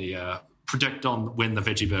going to have me predict on when the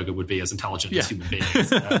veggie burger would be as intelligent as human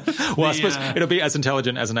beings. Well, I suppose it'll be as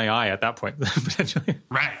intelligent as an AI at that point, potentially.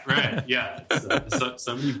 Right. Yeah.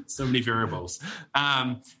 So many variables.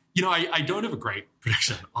 I don't have a great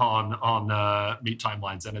prediction on meat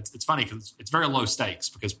timelines, and it's funny because it's very low stakes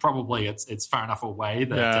because probably it's far enough away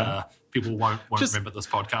that people won't remember this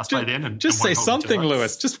podcast by then. And just say something,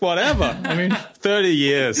 Lewis. Just whatever. I mean, 30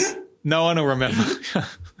 years, no one will remember.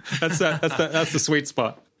 That's the sweet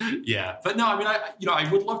spot. Yeah, but no, I mean,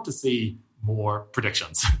 I would love to see more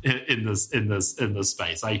predictions in this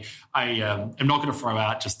space. I am not going to throw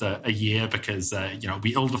out just a year because it'll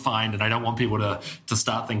be ill-defined, and I don't want people to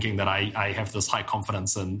start thinking that I have this high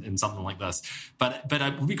confidence in something like this. But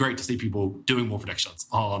it would be great to see people doing more predictions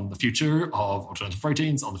on the future of alternative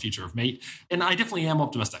proteins, on the future of meat, and I definitely am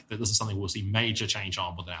optimistic that this is something we'll see major change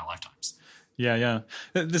on within our lifetimes. Yeah.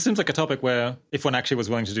 This seems like a topic where if one actually was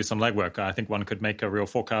willing to do some legwork, I think one could make a real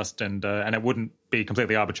forecast and it wouldn't be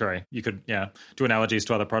completely arbitrary. You could, do analogies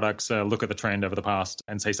to other products, look at the trend over the past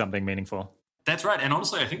and say something meaningful. That's right. And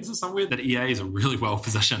honestly, I think this is somewhere that EA is really well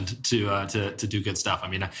positioned to do good stuff. I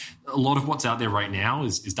mean, a lot of what's out there right now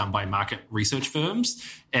is done by market research firms,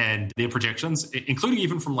 and their projections, including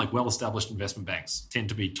even from like well-established investment banks, tend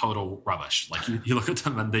to be total rubbish. Like you look at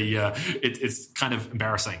them and it's kind of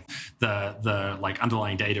embarrassing. The like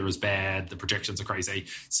underlying data is bad. The projections are crazy.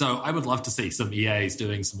 So I would love to see some EAs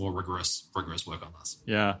doing some more rigorous work on this.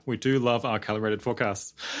 Yeah, we do love our calibrated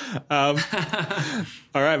forecasts. All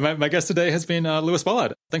right, my guest today has been Lewis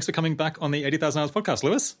Bollard. Thanks for coming back on the 80,000 Hours podcast,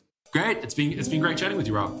 Lewis. Great. It's been great chatting with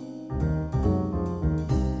you, Rob.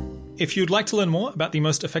 If you'd like to learn more about the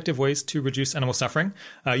most effective ways to reduce animal suffering,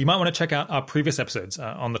 you might want to check out our previous episodes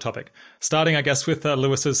on the topic. Starting, I guess, with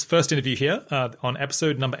Lewis's first interview here on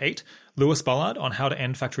episode number 8, Lewis Bollard on how to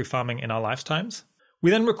end factory farming in our lifetimes. We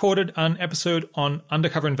then recorded an episode on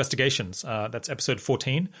undercover investigations. That's episode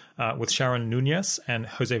 14 with Sharon Nunez and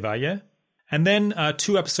Jose Valle. And then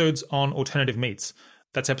 2 episodes on alternative meats.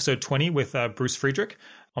 That's episode 20 with Bruce Friedrich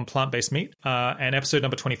on plant-based meat and episode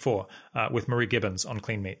number 24 with Marie Gibbons on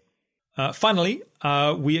clean meat. Finally,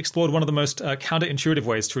 we explored one of the most counterintuitive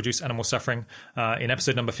ways to reduce animal suffering in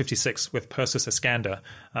episode number 56 with Persis Iskander,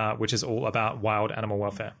 which is all about wild animal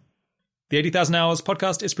welfare. The 80,000 Hours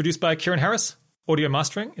podcast is produced by Kieran Harris. Audio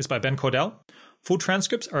mastering is by Ben Cordell. Full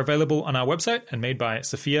transcripts are available on our website and made by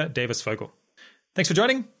Sophia Davis-Fogel. Thanks for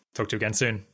joining. Talk to you again soon.